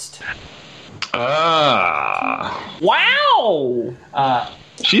cast. Wow!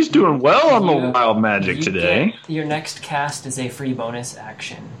 She's doing well on the You- wild magic you today. get- your next cast is a free bonus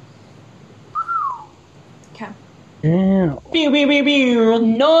action. Okay. yeah. Pew, pew, pew, pew.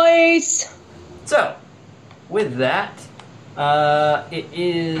 Nice. So, with that, it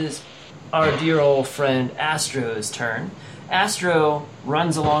is our dear old friend Astro's turn. Astro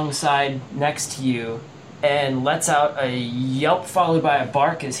runs alongside next to you and lets out a yelp followed by a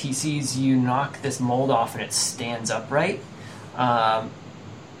bark as he sees you knock this mold off and it stands upright.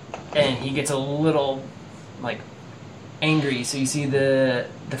 And he gets a little, angry, so you see the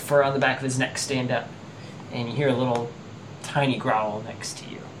fur on the back of his neck stand up, and you hear a little tiny growl next to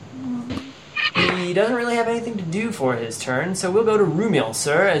you. He doesn't really have anything to do for his turn, so we'll go to Rumil,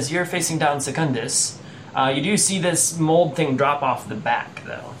 sir, as you're facing down Secundus. You do see this mold thing drop off the back,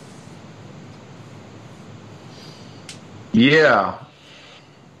 though. Yeah.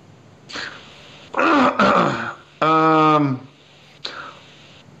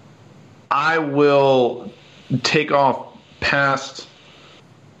 I will take off past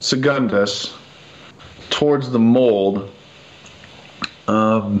Secundus towards the mold.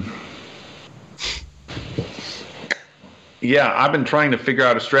 Yeah, I've been trying to figure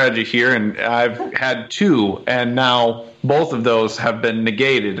out a strategy here, and I've had two, and now both of those have been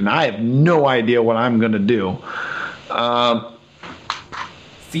negated, and I have no idea what I'm going to do.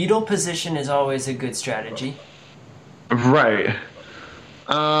 Fetal position is always a good strategy. Right.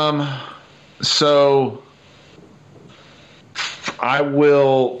 So I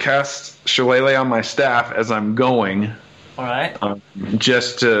will cast Shillelagh on my staff as I'm going, All right.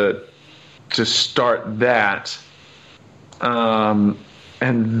 just to start that. And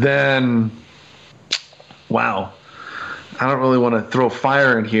then, wow, I don't really want to throw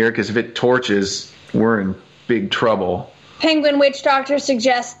fire in here because if it torches, we're in big trouble. Penguin Witch Doctor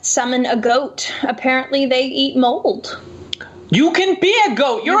suggests summon a goat. Apparently they eat mold. You can be a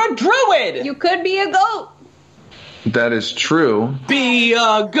goat! You're a druid! You could be a goat. That is true. Be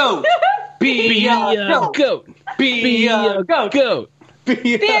a goat! Be a goat! Goat. Be a goat! Goat.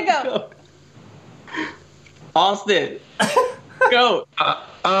 Be a goat. Austin. Goat.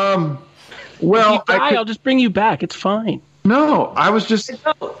 Well, If you die, I'll just bring you back. It's fine. no, I was just.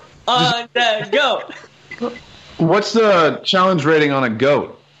 On the goat. What's the challenge rating on a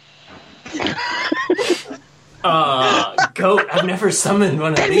goat? Goat. I've never summoned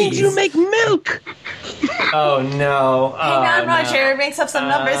one of That these. means you make milk. Oh, no. Hang on, no. Roger. Makes up some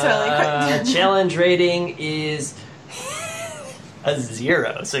numbers really quick. Challenge rating is a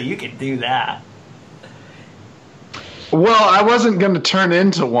 0, so you can do that. Well, I wasn't going to turn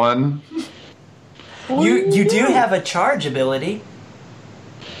into one. You do have a charge ability.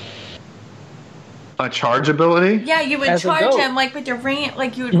 A charge ability? Yeah, you would As a charge goat. him like with your ring,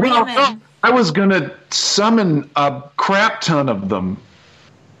 like you would ring Well, him no, in. I was going to summon a crap ton of them.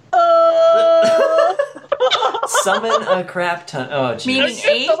 Summon a crap ton. Oh, jeez. Meaning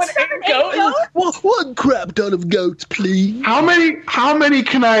 8? One crap ton of goats, please. How many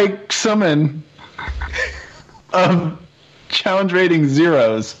can I summon? Challenge rating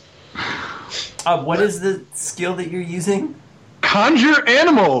 0s. What is the skill that you're using? Conjure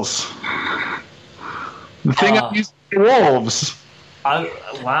animals. The thing I use for wolves. Wow.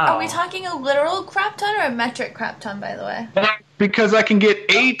 Are we talking a literal crap ton or a metric crap ton, by the way? Because I can get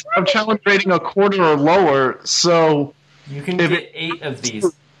 8 of challenge rating a quarter or lower, so You can If get 8 of these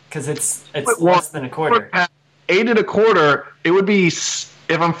because it's well, less than a quarter. 8 and a quarter, it would be, if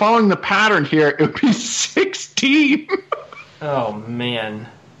I'm following the pattern here, it would be 16. Oh man.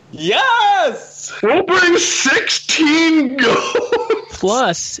 Yes! We'll bring 16 goats.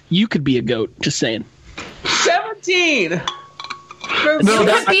 Plus, you could be a goat. Just saying. 17! You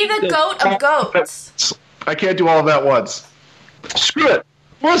that- could be the goat of goats. I can't do all of that once. Screw it.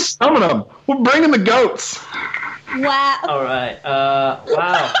 We'll summon them. We're bringing the goats. Wow. All right.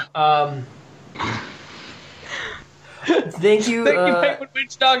 Wow. Thank you, Penguin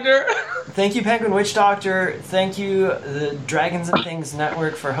Witch Doctor. Thank you, Penguin Witch Doctor. Thank you, the Dragons and Things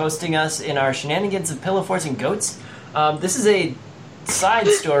Network, for hosting us in our Shenanigans of Pillow Forcing Goats. This is a side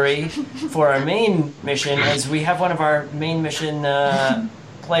story for our main mission, as we have one of our main mission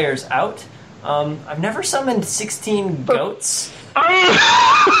players out. I've never summoned 16 goats.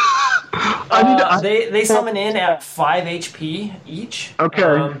 They summon in at 5 HP each.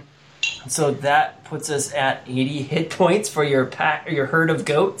 Okay. So that puts us at 80 hit points for your herd of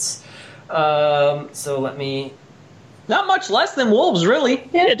goats. So let me. Not much less than wolves, really.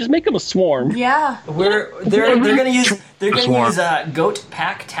 Yeah, just make them a swarm. Yeah. They're gonna use goat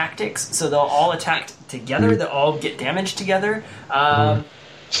pack tactics, so they'll all attack together. They'll all get damage together.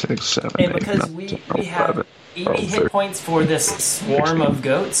 6, 7, And 8, because 9, we 10, have 80 hit points for this swarm of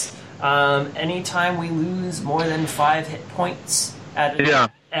goats, anytime we lose more than 5 hit points at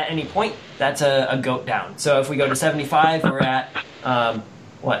any point, that's a goat down. So if we go to 75, we're at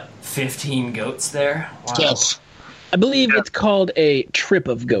 15 goats there. Wow. Yes. I believe it's called a trip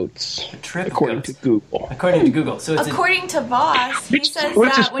of goats, according to Google. According to Google. So it's According to Voss, he says which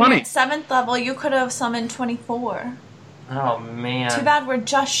is that when funny. you're at 7th level, you could have summoned 24. oh man. Too bad we're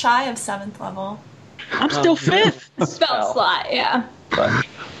just shy of 7th level. I'm still 5th. Spell slot, yeah.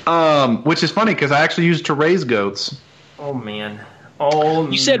 Which is funny because I actually used to raise goats. Oh man. Oh.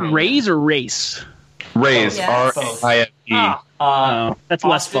 You said man. raise or race? Raise. Yes. R-A-I-S-E. Oh, that's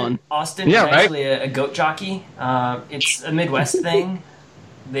less fun. Austin Yeah, is right? actually a goat jockey. It's a Midwest thing.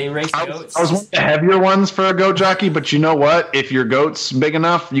 They race goats. I was one of the heavier ones for a goat jockey, but you know what? If your goat's big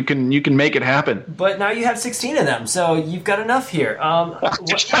enough, you can make it happen. But now you have 16 of them, so you've got enough here.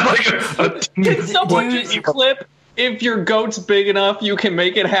 Can someone just clip, if your goat's big enough, you can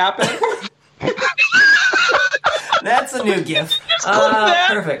make it happen? That's a new gift. that.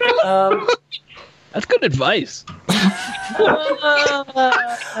 Perfect. That's good advice. All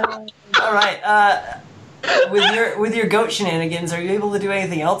right. With your goat shenanigans, are you able to do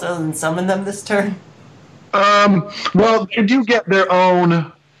anything else other than summon them this turn? Well, they do get their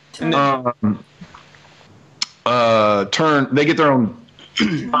own turn. They get their own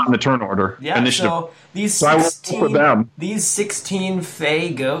on the turn order Yeah. initiative. So these So I will put them. 16 Fey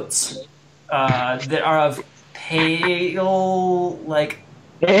goats that are of pale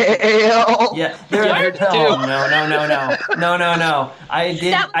Yeah, they're no. I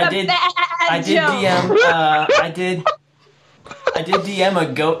did DM a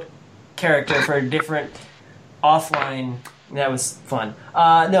goat character for a different offline. That was fun.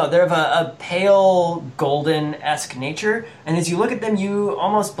 No, they're of a pale golden-esque nature, and as you look at them, you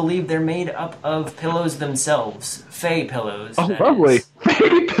almost believe they're made up of pillows themselves, Fey pillows. Oh, that lovely. is.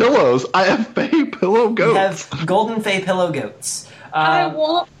 Fey pillows. I have Fey pillow We goats. have golden Fey pillow goats. I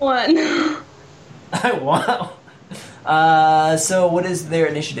want one. I want. So what is their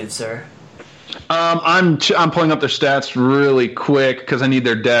initiative, sir? I'm pulling up their stats really quick because I need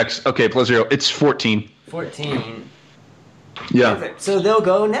their dex. Okay, +0. It's 14. 14. Yeah. Perfect. So they'll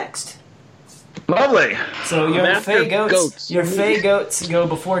go next. Lovely. So your Master Fey goats, goats. your Fey goats go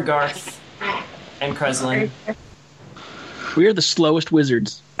before Garth and Kreslin. We are the slowest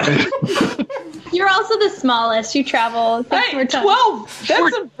wizards. You're also the smallest. You travel. Hey, 12!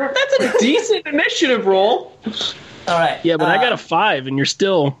 That's a decent initiative roll. All right. Yeah, but I got a 5, and you're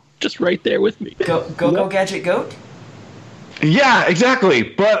still just right there with me. Go gadget goat. Yeah, exactly.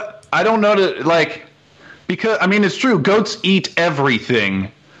 But I don't know because I mean it's true. Goats eat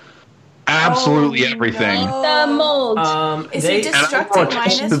everything. Absolutely everything. The mold. Is it destructing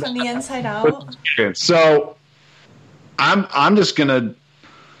minus from the inside out? So I'm just gonna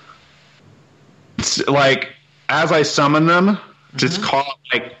as I summon them, just call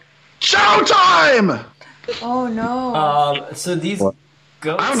it showtime. Oh no. So these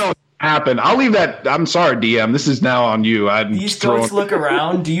goats. I don't know what happened. I'll leave that. I'm sorry, DM. This is now on you. These goats look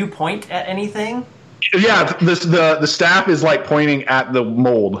around. Do you point at anything? Yeah, the staff is pointing at the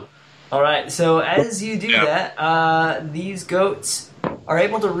mold. All right. So as you do that, these goats are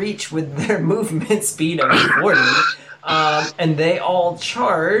able to reach with their movement speed of 40, and they all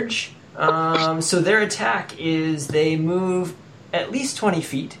charge. So their attack is they move at least 20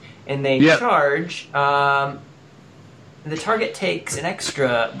 feet, and they charge. The target takes an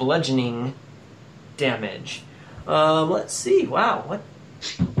extra bludgeoning damage. Let's see. Wow. What?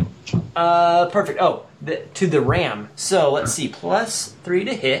 Perfect. Oh, to the ram. So let's see. +3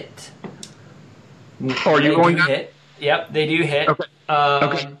 to hit. Oh, are you going to hit? Yep, they do hit. Okay.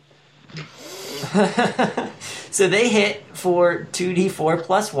 Okay. So they hit for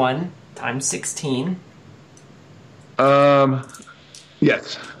 2d4 + 1 times 16.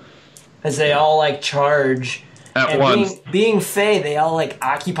 Yes. As they all charge at And once. being Fae, they all like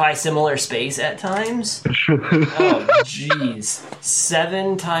occupy similar space at times. Oh, jeez.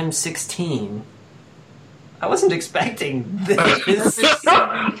 7 times 16. I wasn't expecting this.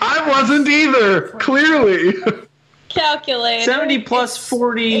 I wasn't either. Clearly. Calculate. 70 plus It'd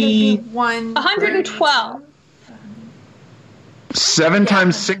 40. be 1. 112. 7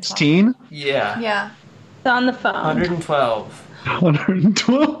 times 16. Yeah. Yeah. It's on the phone. 112.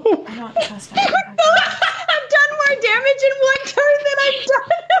 112. I don't trust it. I've done more damage in one turn than I've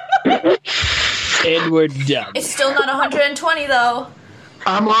done. And we're done. It's still not 120 though.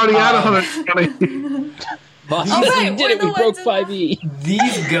 I'm already at 120. Boss, Oh, we right, did we're it. the We broke ones in 5e.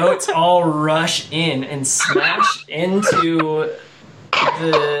 These goats all rush in and smash into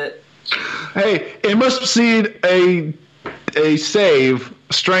the. Hey, it must succeed a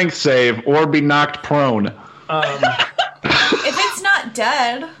strength save, or be knocked prone. If it's not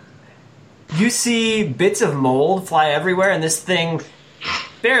dead, You see bits of mold fly everywhere, and this thing,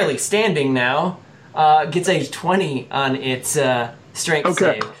 barely standing now, gets a 20 on its strength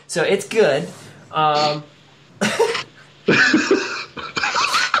Okay. save. So it's good.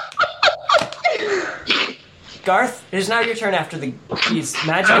 Garth, it is now your turn after these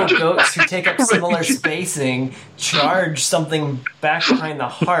magical goats who take up similar spacing charge something back behind the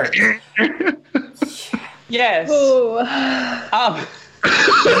heart. Yes. Ooh. You have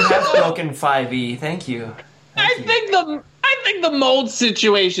broken 5e. Thank you. I think the mold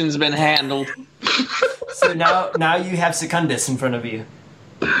situation's been handled. So now you have Secundus in front of you.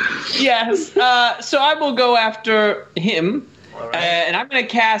 Yes. So I will go after him, and I'm going to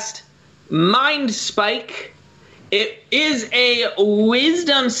cast Mind Spike. It is a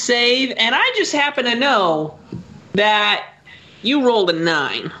Wisdom save, and I just happen to know that you rolled a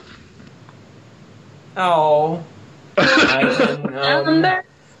 9. Oh. I can,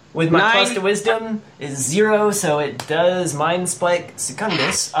 with my 9. plus to wisdom is 0, so it does Mind Spike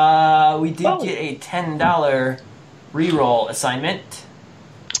Secundus. We did get a $10 reroll assignment.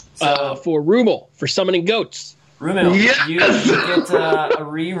 So, For Rumel, for summoning goats. Rumil, Yes! you get a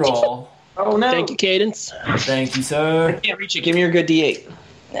reroll. Oh no! Thank you, Cadence. Thank you, sir. Can't reach it. Give me your good D8.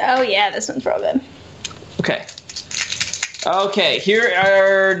 Oh yeah, this one's real good. Okay. Okay, here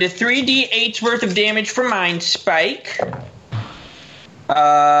are the 3d8 worth of damage for Mind Spike.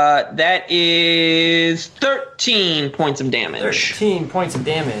 That is 13 points of damage. 13 points of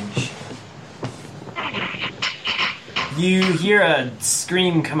damage. You hear a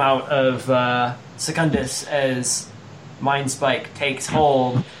scream come out of Secundus as Mind Spike takes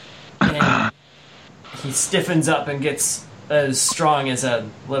hold, and he stiffens up and gets as strong as a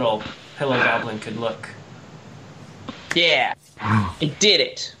little pillow goblin could look. Yeah, it did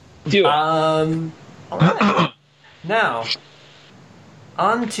it. Do it. Alright. Now,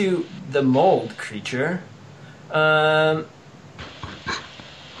 on to the mold creature.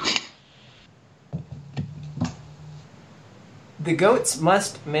 The goats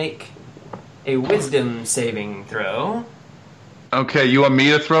must make a wisdom saving throw. Okay, you want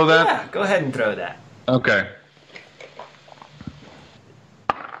me to throw that? Yeah, go ahead and throw that. Okay.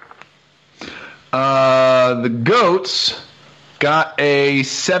 The goats got a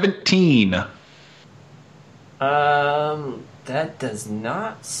 17. That does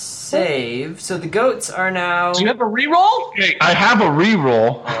not save. So the goats are now. Do you have a reroll? Okay, I have a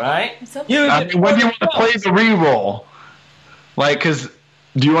reroll. Alright. what's up? I mean, when do you want to play the reroll? Like, because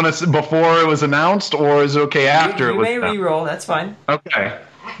do you want to before it was announced, or is it okay after You it was may announced? re-roll, that's fine. Okay.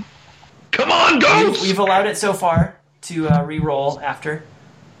 Come on, goats! We've allowed it so far to re-roll after.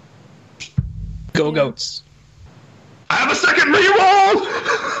 Go goats. I have a second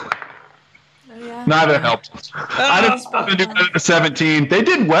reroll! Oh, yeah. Neither helped. I didn't expect them to do better than the 17. They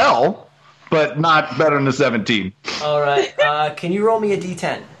did well, but not better than the 17. Alright, can you roll me a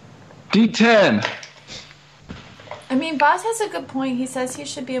d10? D10. I mean, Boz has a good point. He says he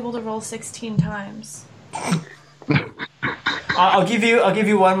should be able to roll 16 times. I'll give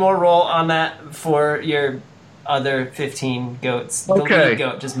you one more roll on that for your other 15 goats. The Okay. lead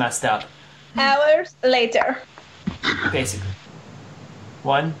goat just messed up, Hours later. basically.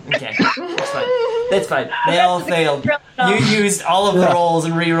 One? Okay. That's fine. That's fine. They all failed. You used all of the rolls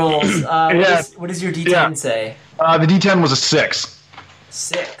and re-rolls. What does your D10 Yeah. say? The D10 was a 6.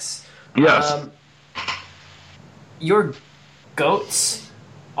 6. Yes. Your goats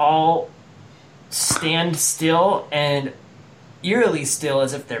all stand still and eerily still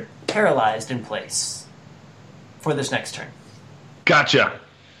as if they're paralyzed in place for this next turn. Gotcha.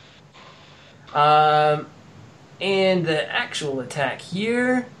 And the actual attack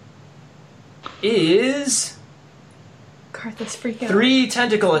here is Garth is freaking out. 3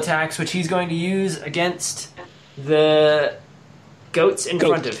 tentacle attacks, which he's going to use against the goats in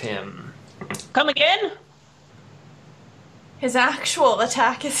front of him. Come again? His actual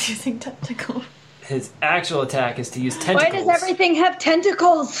attack is using tentacles. His actual attack is to use tentacles. Why does everything have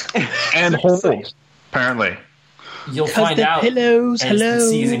tentacles? And holes, apparently. You'll find the out pillows, as hello. the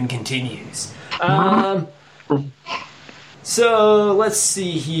season continues. So let's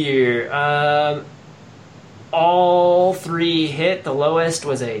see here. All 3 hit. The lowest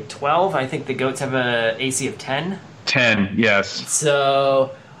was a 12. I think the goats have a AC of 10. 10, yes.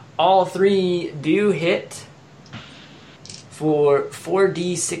 So all 3 do hit for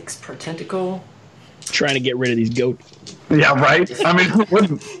 4d6 per tentacle. Trying to get rid of these goats. Yeah, right? I mean, who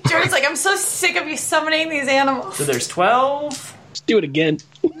wouldn't? Jared's like, I'm so sick of you summoning these animals. So there's 12. Let's do it again.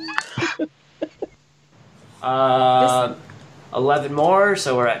 11 more,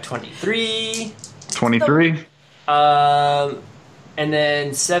 so we're at 23. 23. And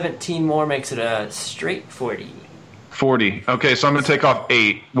then 17 more makes it a straight 40. 40. Okay, so I'm going to take off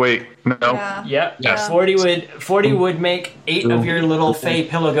 8. Wait, no. Yeah. Yep. Yes. 40 would make 8 of your little fey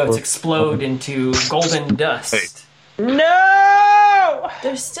pillow goats explode into golden dust. No!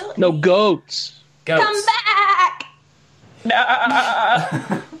 There's still No goats. Goats. Come back!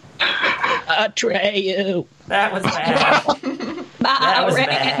 Atreyu. That was bad. That was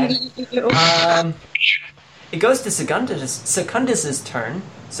bad. It goes to Secundus's turn.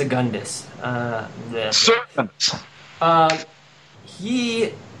 Secundus. Serpents.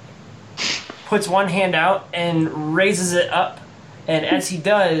 He puts one hand out and raises it up, and as he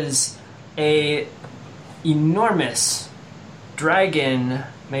does, a enormous dragon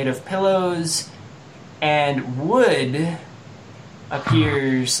made of pillows and wood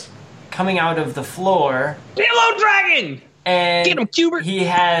appears coming out of the floor. Pillow dragon! And Get him, Cubert! he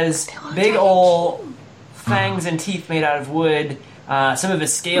has big ol' fangs and teeth made out of wood. Some of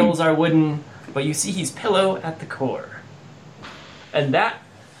his scales are wooden, but you see he's pillow at the core. And that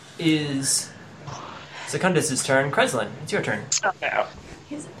is Secundus's turn. Kreslin, it's your turn.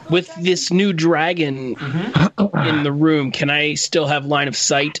 With this new dragon in the room, can I still have line of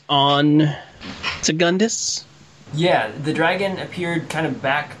sight on Secundus? Yeah, the dragon appeared kind of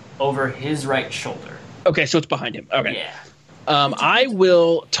back over his right shoulder. Okay, so it's behind him. Okay. Yeah. I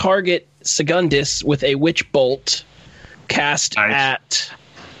will target Secundus with a Witch Bolt cast Nice. at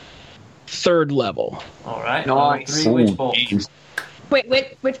 3rd level. All right. Nice. 3 witch bolt.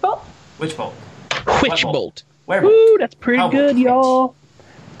 Wait, which bolt? Witch bolt. Witch What Bolt. Where Woo, that's pretty How good, bolt?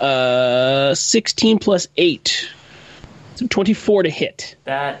 y'all. 16 plus 8. So 24 to hit.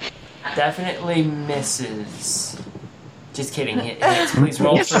 That definitely misses. Just kidding. It hits. Please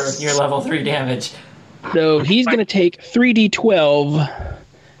roll Yes. for your level 3 damage. So he's going to take 3d12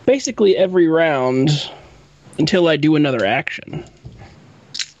 basically every round until I do another action.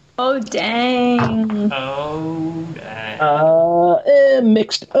 Oh, dang. Oh, dang. A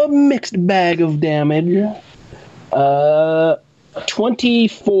mixed bag of damage.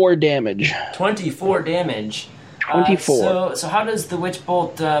 24 damage. 24 damage. 24. So how does the witch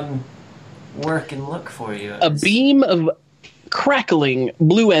bolt work and look for you? A beam of crackling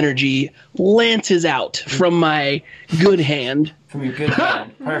blue energy lances out from my good hand, From your good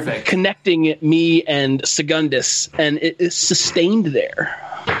hand. Perfect. connecting me and Secundus, and it is sustained there.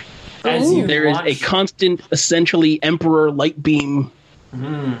 As you There is launch, a constant, essentially Emperor light beam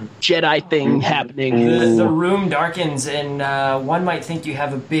Jedi thing happening. the room darkens, and one might think you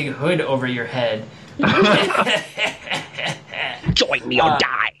have a big hood over your head. Join me or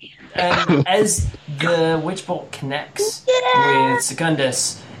die. And as the witch bolt connects with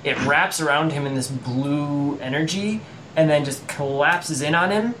Secundus, it wraps around him in this blue energy, and then just collapses in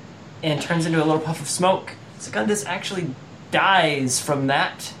on him, and turns into a little puff of smoke. Secundus actually dies from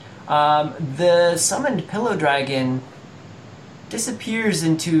that. The summoned pillow dragon disappears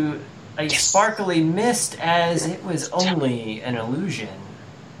into a sparkly mist as it was only an illusion.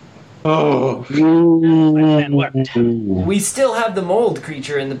 Oh. That worked. We still have the mold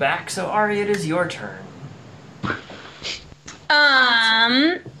creature in the back, so Ari, it is your turn.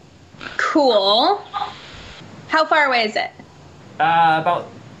 Cool. How far away is it? About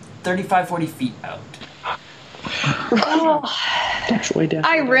 35, 40 feet out.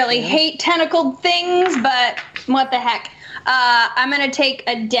 I really hate tentacled things, but what the heck. I'm gonna take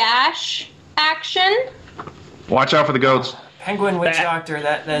a dash action. Watch out for the goats. Penguin Witch Doctor,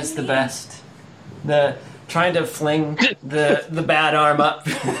 that's the best. The trying to fling the bad arm up.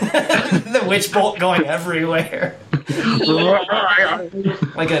 The witch bolt going everywhere.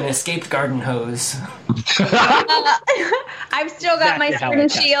 Like an escaped garden hose. I've still got my Exactly how sword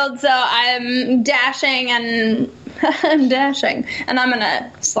and it shield, so I'm dashing and I'm dashing, and I'm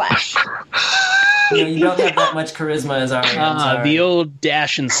gonna slash. You don't have that much charisma as Ari. The old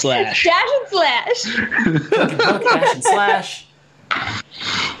dash and slash. Dash and slash. Dash and slash.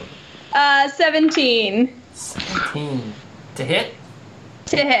 17. 17. To hit?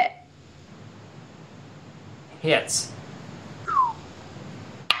 To hit. Hits.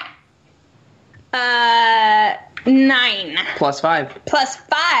 9. +5. Plus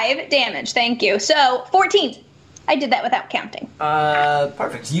 5 damage, thank you. So, 14. I did that without counting.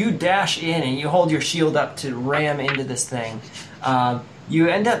 Perfect. You dash in and you hold your shield up to ram into this thing. You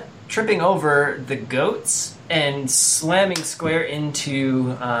end up tripping over the goats and slamming square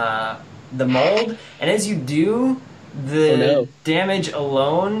into the mold. And as you do, the damage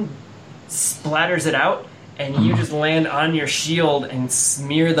alone splatters it out, and you just land on your shield and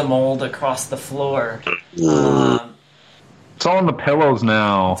smear the mold across the floor. It's all on the pillows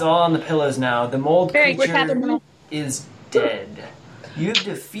now. It's all on the pillows now. The mold Very creature is dead. You've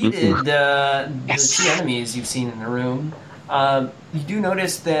defeated the two enemies you've seen in the room. You do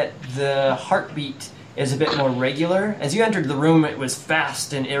notice that the heartbeat is a bit more regular. As you entered the room, it was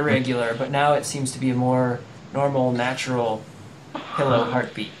fast and irregular, but now it seems to be a more normal, natural pillow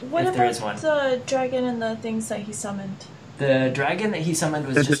heartbeat, What if there about is one. the dragon and the things that he summoned? The dragon that he summoned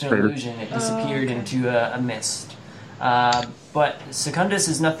was just an illusion. It disappeared into a mist. But Secundus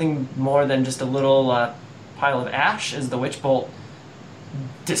is nothing more than just a little pile of ash as the witch bolt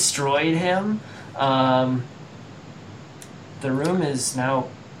destroyed him. The room is now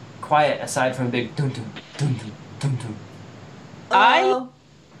quiet aside from a big dun dun dun dun dun dun.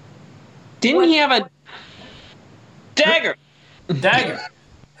 Didn't he have a dagger? Dagger.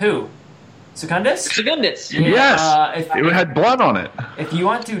 Who? Secundus? Secundus. Yeah, Yes, it had blood on it. If you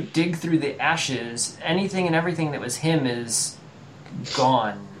want to dig through the ashes, anything and everything that was him is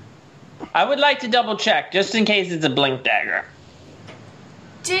gone. I would like to double check, just in case it's a blink dagger.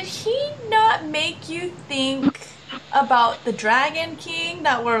 Did he not make you think about the Dragon King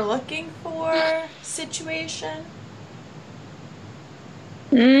that we're looking for situation?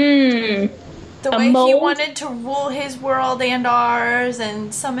 The way he mold? wanted to rule his world and ours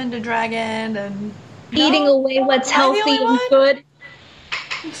and summoned a dragon and... Eating away what's Am I the healthy only and one? good.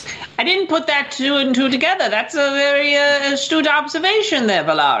 I didn't put that 2 and 2 together. That's a very astute observation there,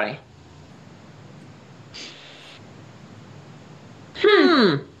 Valari.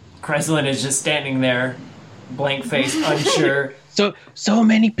 Kreslin is just standing there, blank face, unsure, So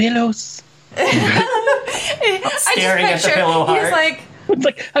many pillows. staring at the pillow heart. He's like, It's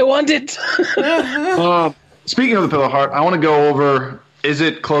like, I want it. Speaking of the pillow heart, I want to go over. Is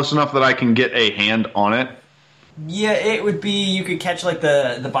it close enough that I can get a hand on it? Yeah, it would be, you could catch like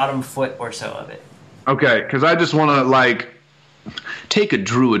the bottom foot or so of it. Okay, because I just want to take a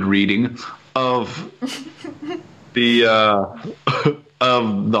druid reading of the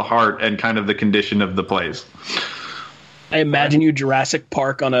of the heart and kind of the condition of the place. I imagine you Jurassic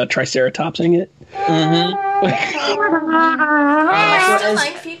Park on a Triceratopsing it. still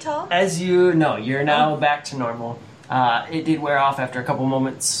 9 feet tall. As you know, you're now back to normal. It did wear off after a couple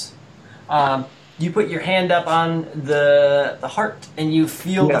moments. You put your hand up on the heart, and you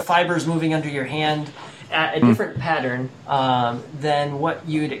feel the fibers moving under your hand at a different pattern than what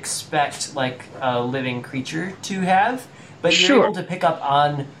you'd expect, like a living creature to have. But you're able to pick up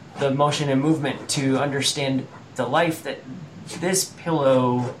on the motion and movement to understand the life that this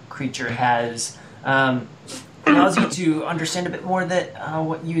pillow creature has. Allows you to understand a bit more that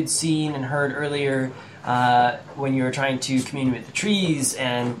what you had seen and heard earlier when you were trying to commune with the trees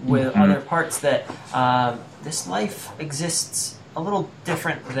and with other parts, that this life exists a little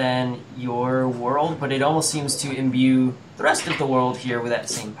different than your world, but it almost seems to imbue the rest of the world here with that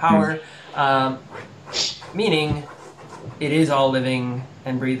same power, meaning it is all living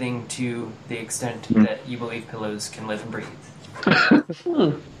and breathing to the extent that you believe pillows can live and breathe.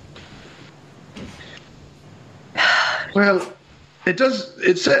 Well, it does.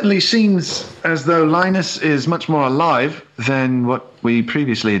 It certainly seems as though Linus is much more alive than what we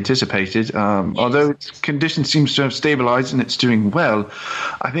previously anticipated. Although its condition seems to have stabilized and it's doing well,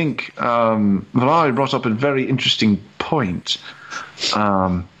 I think Valari brought up a very interesting point.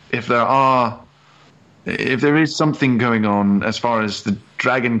 If there is something going on as far as the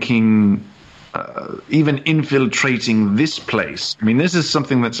Dragon King even infiltrating this place, I mean, this is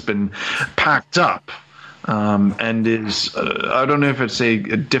something that's been packed up. And is, I don't know if it's a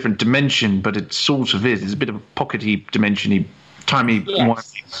different dimension, but it sort of is. It's a bit of a pockety, dimension-y,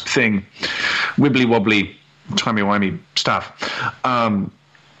 timey-wimey thing. Wibbly-wobbly, timey-wimey stuff.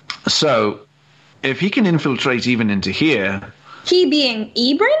 So, if he can infiltrate even into here... He being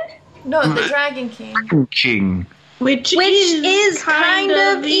Ebrin? No, the Dragon King. King. Which is kind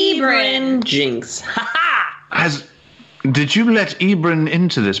of Ebrin. Jinx. Ha ha! Did you let Ebrin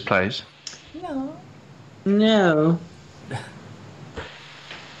into this place? No. No.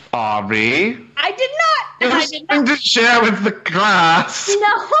 Ari? I did not. I did Something to share with the class.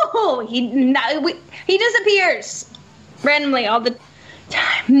 No, he disappears randomly all the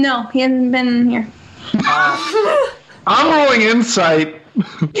time. No, he hasn't been here. I'm rolling insight.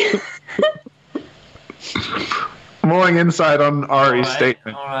 I'm rolling insight on Ari's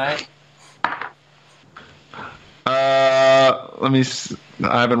statement. All right. I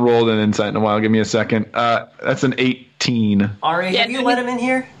haven't rolled an insight in a while. Give me a second. That's an 18. Ari, have you let him in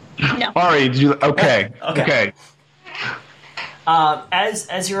here? No. Ari, did you? Okay. Okay.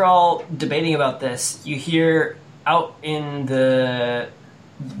 As you're all debating about this, you hear out in the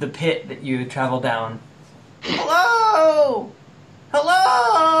pit that you travel down. Hello!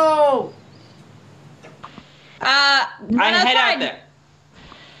 Hello! I head out there.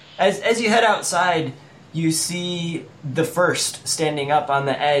 As you head outside, you see the first standing up on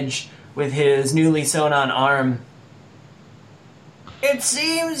the edge with his newly sewn on arm. It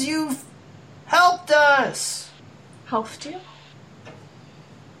seems you've helped us. Helped you?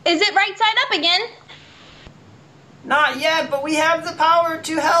 Is it right side up again? Not yet, but we have the power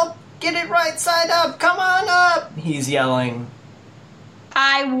to help get it right side up. Come on up, he's yelling.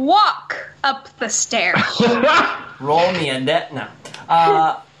 I walk up the stairs. Roll me a debt. No.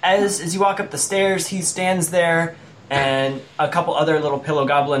 As you walk up the stairs, he stands there, and a couple other little pillow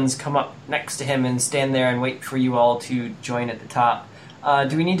goblins come up next to him and stand there and wait for you all to join at the top.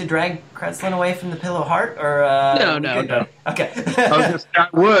 Do we need to drag Kreslin away from the pillow heart, or No. Okay. I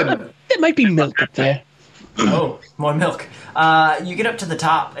would. It might be milk up there. Oh, more milk. You get up to the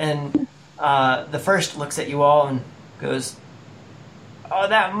top, and the first looks at you all and goes, "Oh,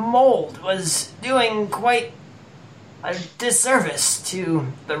 that mold was doing quite a disservice to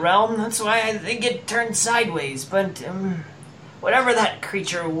the realm. That's why I think it turned sideways. But whatever that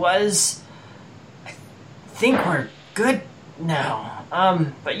creature was, I think we're good now.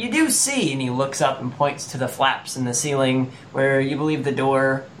 But you do see," and he looks up and points to the flaps in the ceiling where you believe the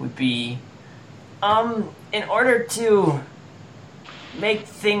door would be. In order to make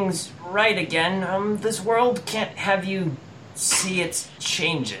things right again, this world can't have you see its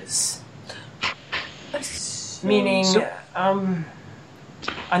changes. Meaning,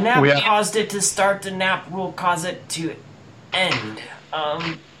 a nap caused it to start, a nap will cause it to end.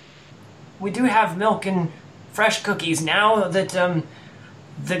 We do have milk and fresh cookies now that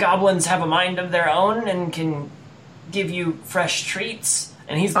the goblins have a mind of their own and can give you fresh treats.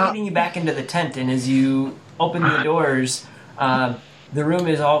 And he's leading you back into the tent, and as you open the doors, the room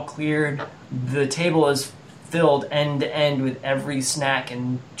is all cleared. The table is filled end to end with every snack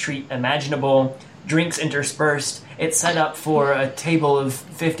and treat imaginable. Drinks interspersed. It's set up for a table of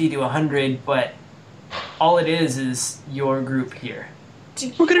 50 to 100, but all it is your group here.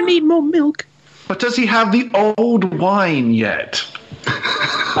 We're gonna need more milk. But does he have the old wine yet?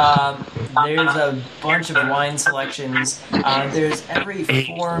 There's a bunch of wine selections. There's every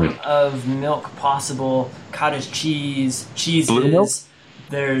form of milk possible. Cottage cheese, cheeses.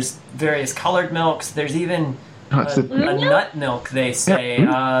 There's various colored milks. There's even a nut milk, they say.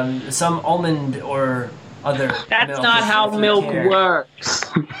 Some almond or other milk. That's not how milk works.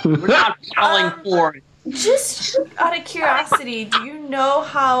 We're not calling for it. Just out of curiosity, do you know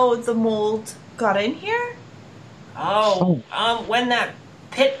how the mold got in here? When that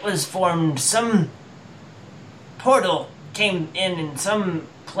pit was formed, some portal came in and some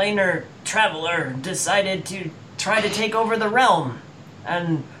planar traveler decided to try to take over the realm.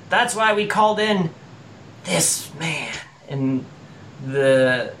 And that's why we called in this man. And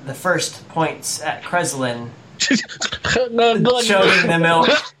the first points at Kreslin, showing the milk.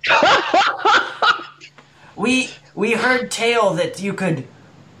 We heard tale that you could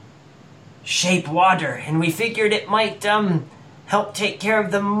shape water, and we figured it might help take care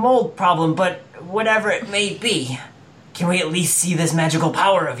of the mold problem, but whatever it may be, can we at least see this magical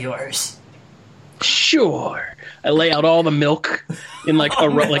power of yours? Sure. I lay out all the milk in like a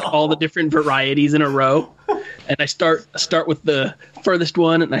row, like all the different varieties in a row, and I start with the furthest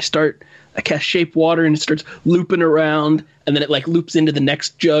one, and I cast shape water, and it starts looping around, and then it like loops into the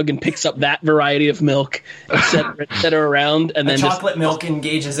next jug and picks up that variety of milk, etc. around, and then chocolate milk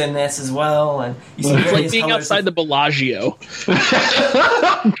engages in this as well, and you see it's like being outside the Bellagio.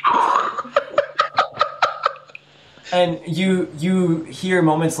 And you hear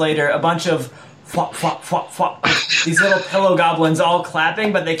moments later a bunch of flop, flop, flop, flop. These little pillow goblins all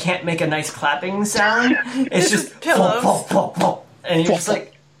clapping, but they can't make a nice clapping sound. It's just flop, flop, flop, flop. And you're just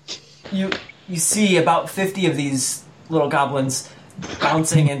like, you see about 50 of these little goblins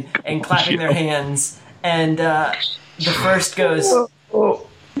bouncing and clapping their hands, and the first goes,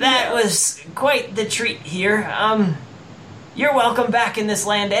 "That was quite the treat here. You're welcome back in this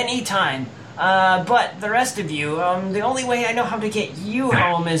land any time. But the rest of you, the only way I know how to get you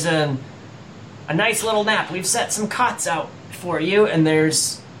home is a nice little nap. We've set some cots out for you, and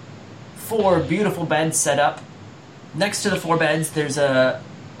there's 4 beautiful beds set up. Next to the 4 beds, there's a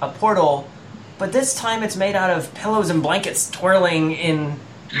portal, but this time it's made out of pillows and blankets twirling in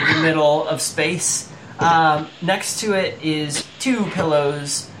the middle of space. Next to it is 2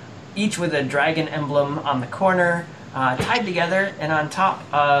 pillows, each with a dragon emblem on the corner, tied together, and on top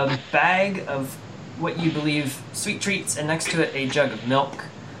a bag of what you believe sweet treats, and next to it a jug of milk.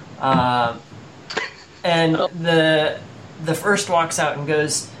 And the first walks out and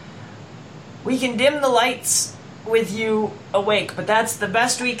goes, "We can dim the lights with you awake, but that's the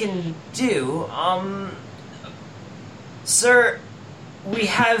best we can do. Sir, we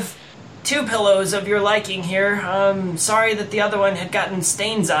have 2 pillows of your liking here. Sorry that the other one had gotten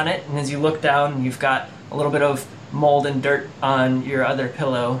stains on it." And as you look down, you've got a little bit of mold and dirt on your other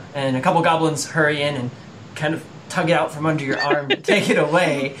pillow, and a couple goblins hurry in and kind of tug it out from under your arm to take it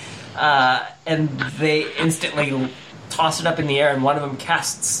away, and they instantly toss it up in the air, and one of them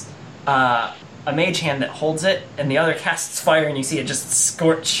casts a mage hand that holds it, and the other casts fire, and you see it just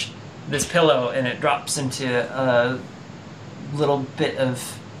scorch this pillow, and it drops into a little bit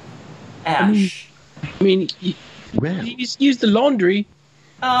of ash. I mean, you use the laundry.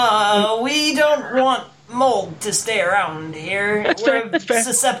 We don't want mold to stay around here. That's We're fair.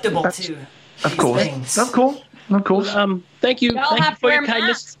 susceptible to Of course. things. Of course. Of course. Thank you. Y'all Thank you have to for your wear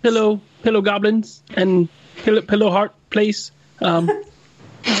kindness, pillow goblins and pillow heart place.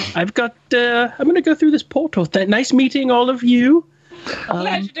 I've got. I'm going to go through this portal. Nice meeting all of you.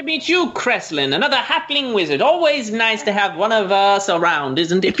 Pleasure to meet you, Kreslin, another halfling wizard. Always nice to have one of us around,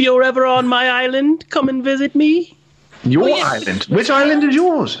 isn't it? If you're ever on my island, come and visit me. Your yes. island. Which island is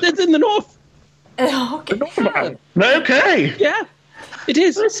yours? It's in the north. Okay. Okay. Yeah, it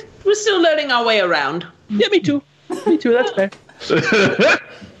is. We're still learning our way around. Yeah, me too. Me too. That's fair.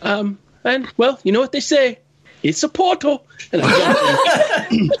 And well, you know what they say. It's a portal. And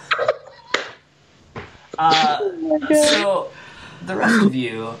So, the rest of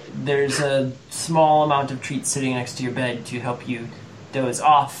you, there's a small amount of treats sitting next to your bed to help you doze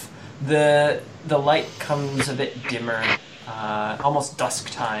off. The light comes a bit dimmer, almost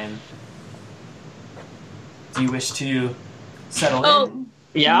dusk time. Do you wish to settle in?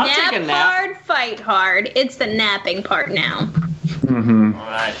 Yeah, I'll take a Nap nap. hard, fight hard. It's the napping part now.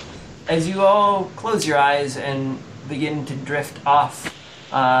 Alright. As you all close your eyes and begin to drift off,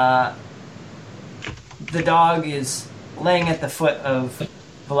 the dog is laying at the foot of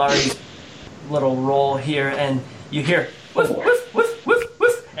Valari's little roll here, and you hear woof, woof, woof, woof,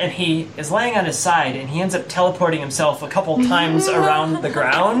 woof, and he is laying on his side, and he ends up teleporting himself a couple times around the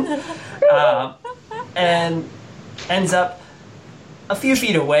ground, and ends up a few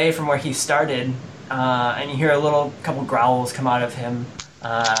feet away from where he started, and you hear a couple growls come out of him,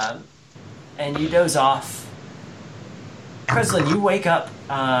 and you doze off. Kreslin, you wake up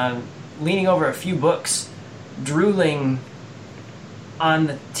leaning over a few books, drooling on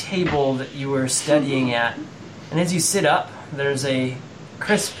the table that you were studying at. And as you sit up, there's a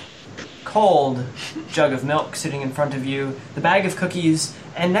crisp, cold jug of milk sitting in front of you, the bag of cookies,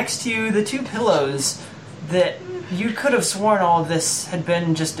 and next to you, the 2 pillows that you could have sworn all of this had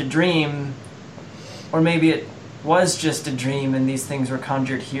been just a dream, or maybe it was just a dream and these things were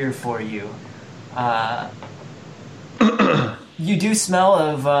conjured here for you. You do smell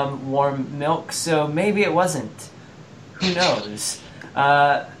of warm milk, so maybe it wasn't. Who knows?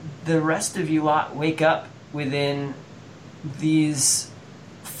 The rest of you lot wake up within these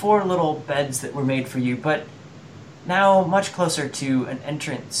 4 little beds that were made for you, but now much closer to an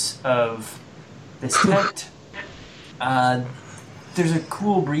entrance of this tent. There's a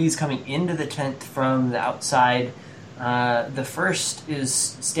cool breeze coming into the tent from the outside. The first is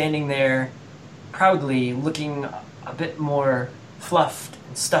standing there proudly, looking a bit more fluffed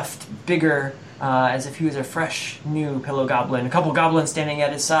and stuffed, bigger, as if he was a fresh, new pillow goblin. A couple goblins standing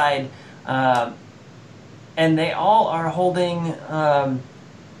at his side, and they all are holding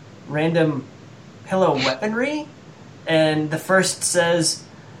random pillow weaponry. And the first says,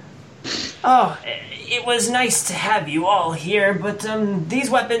 "Oh, it was nice to have you all here, but these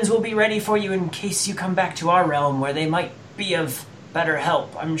weapons will be ready for you in case you come back to our realm, where they might be of better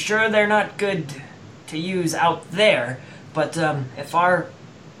help. I'm sure they're not good to use out there, but if our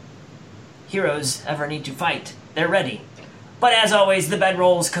heroes ever need to fight, they're ready." But as always, the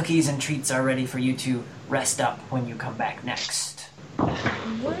bedrolls, cookies, and treats are ready for you to rest up when you come back next.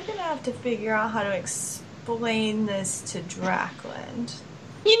 We're gonna have to figure out how to explain this to Drackland.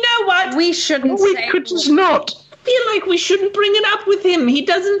 You know what? We shouldn't We say. could just not. I feel like we shouldn't bring it up with him. He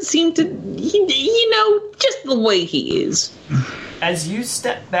doesn't seem to, just the way he is. As you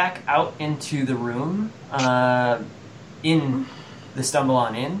step back out into the room, in the Stumble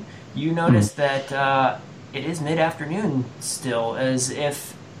On Inn, you notice that it is mid-afternoon still, as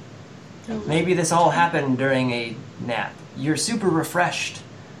if maybe this all happened during a nap. You're super refreshed,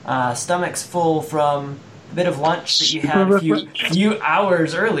 stomach's full from a bit of lunch that you had a few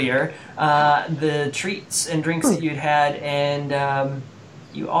hours earlier, the treats and drinks that you'd had, and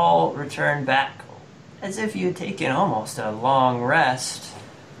you all return back as if you had taken almost a long rest.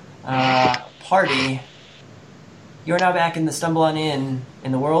 Party. You're now back in the Stumble On Inn,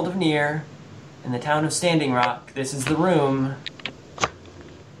 in the world of Nier, in the town of Standing Rock. This is the room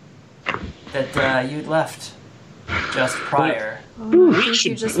that you'd left just prior.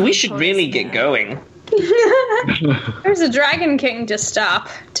 We should really get going. There's a Dragon King to stop,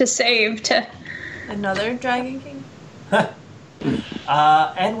 to save, to... Another Dragon King?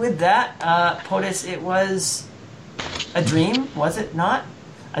 And with that, POTUS, it was a dream, was it not?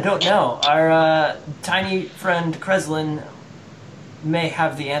 I don't know. Our tiny friend Kreslin may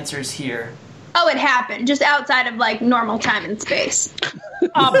have the answers here. Oh, it happened, just outside of, normal time and space.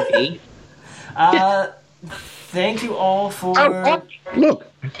 Probably. Thank you all for... Look.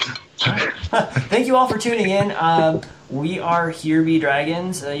 Thank you all for tuning in. We are Here Be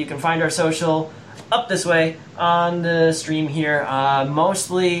Dragons. You can find our social up this way on the stream here.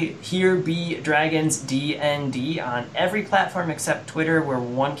 Mostly Here Be Dragons DND on every platform except Twitter. We're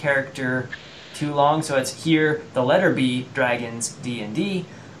one character too long, so it's Here, the letter B, Dragons DND.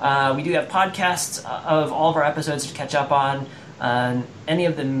 We do have podcasts of all of our episodes to catch up on. Any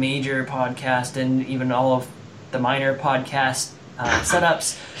of the major podcasts and even all of the minor podcast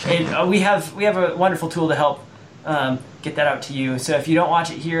setups. We have a wonderful tool to help get that out to you. So if you don't watch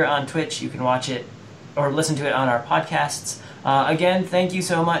it here on Twitch, you can watch it or listen to it on our podcasts. Again, thank you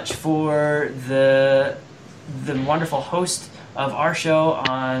so much for the wonderful host of our show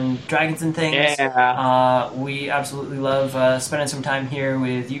on Dragons and Things. Yeah. We absolutely love spending some time here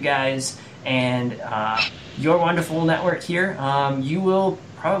with you guys and your wonderful network here. You will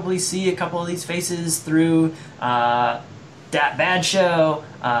probably see a couple of these faces through Dat Bad Show,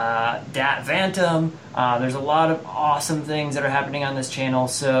 Dat Vantum. There's a lot of awesome things that are happening on this channel,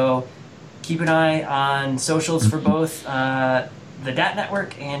 so keep an eye on socials for both the Dat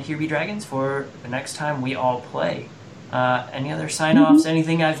Network and Here Be Dragons for the next time we all play. Any other sign-offs?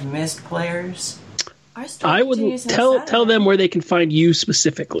 Anything I've missed, players? I would tell them where they can find you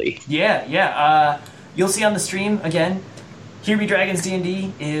specifically. Yeah. You'll see on the stream, again, Here Be Dragons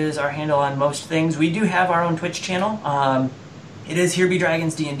D&D is our handle on most things. We do have our own Twitch channel. It is Here Be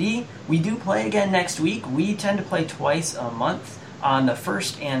Dragons D&D. We do play again next week. We tend to play twice a month on the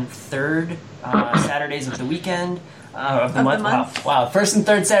first and third Saturdays of the weekend. Of the month. Wow. First and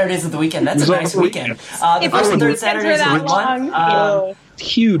third Saturdays of the weekend. That's a nice weekend. The first and third Saturdays of the month.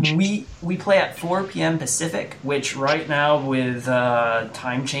 Huge. We play at 4 p.m. Pacific, which right now with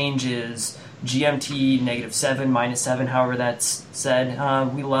time change is GMT -7, -7, however that's said.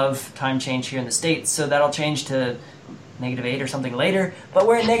 We love time change here in the States, so that'll change to -8 or something later. But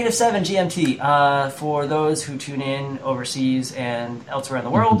we're at -7 GMT for those who tune in overseas and elsewhere in the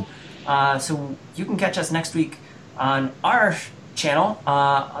world. So you can catch us next week on our channel.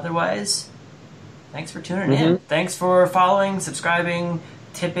 Otherwise, thanks for tuning in. Thanks for following, subscribing,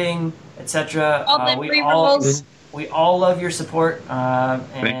 tipping, etc. We all love your support. And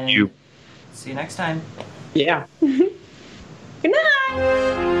Thank you. See you next time. Yeah. Good night!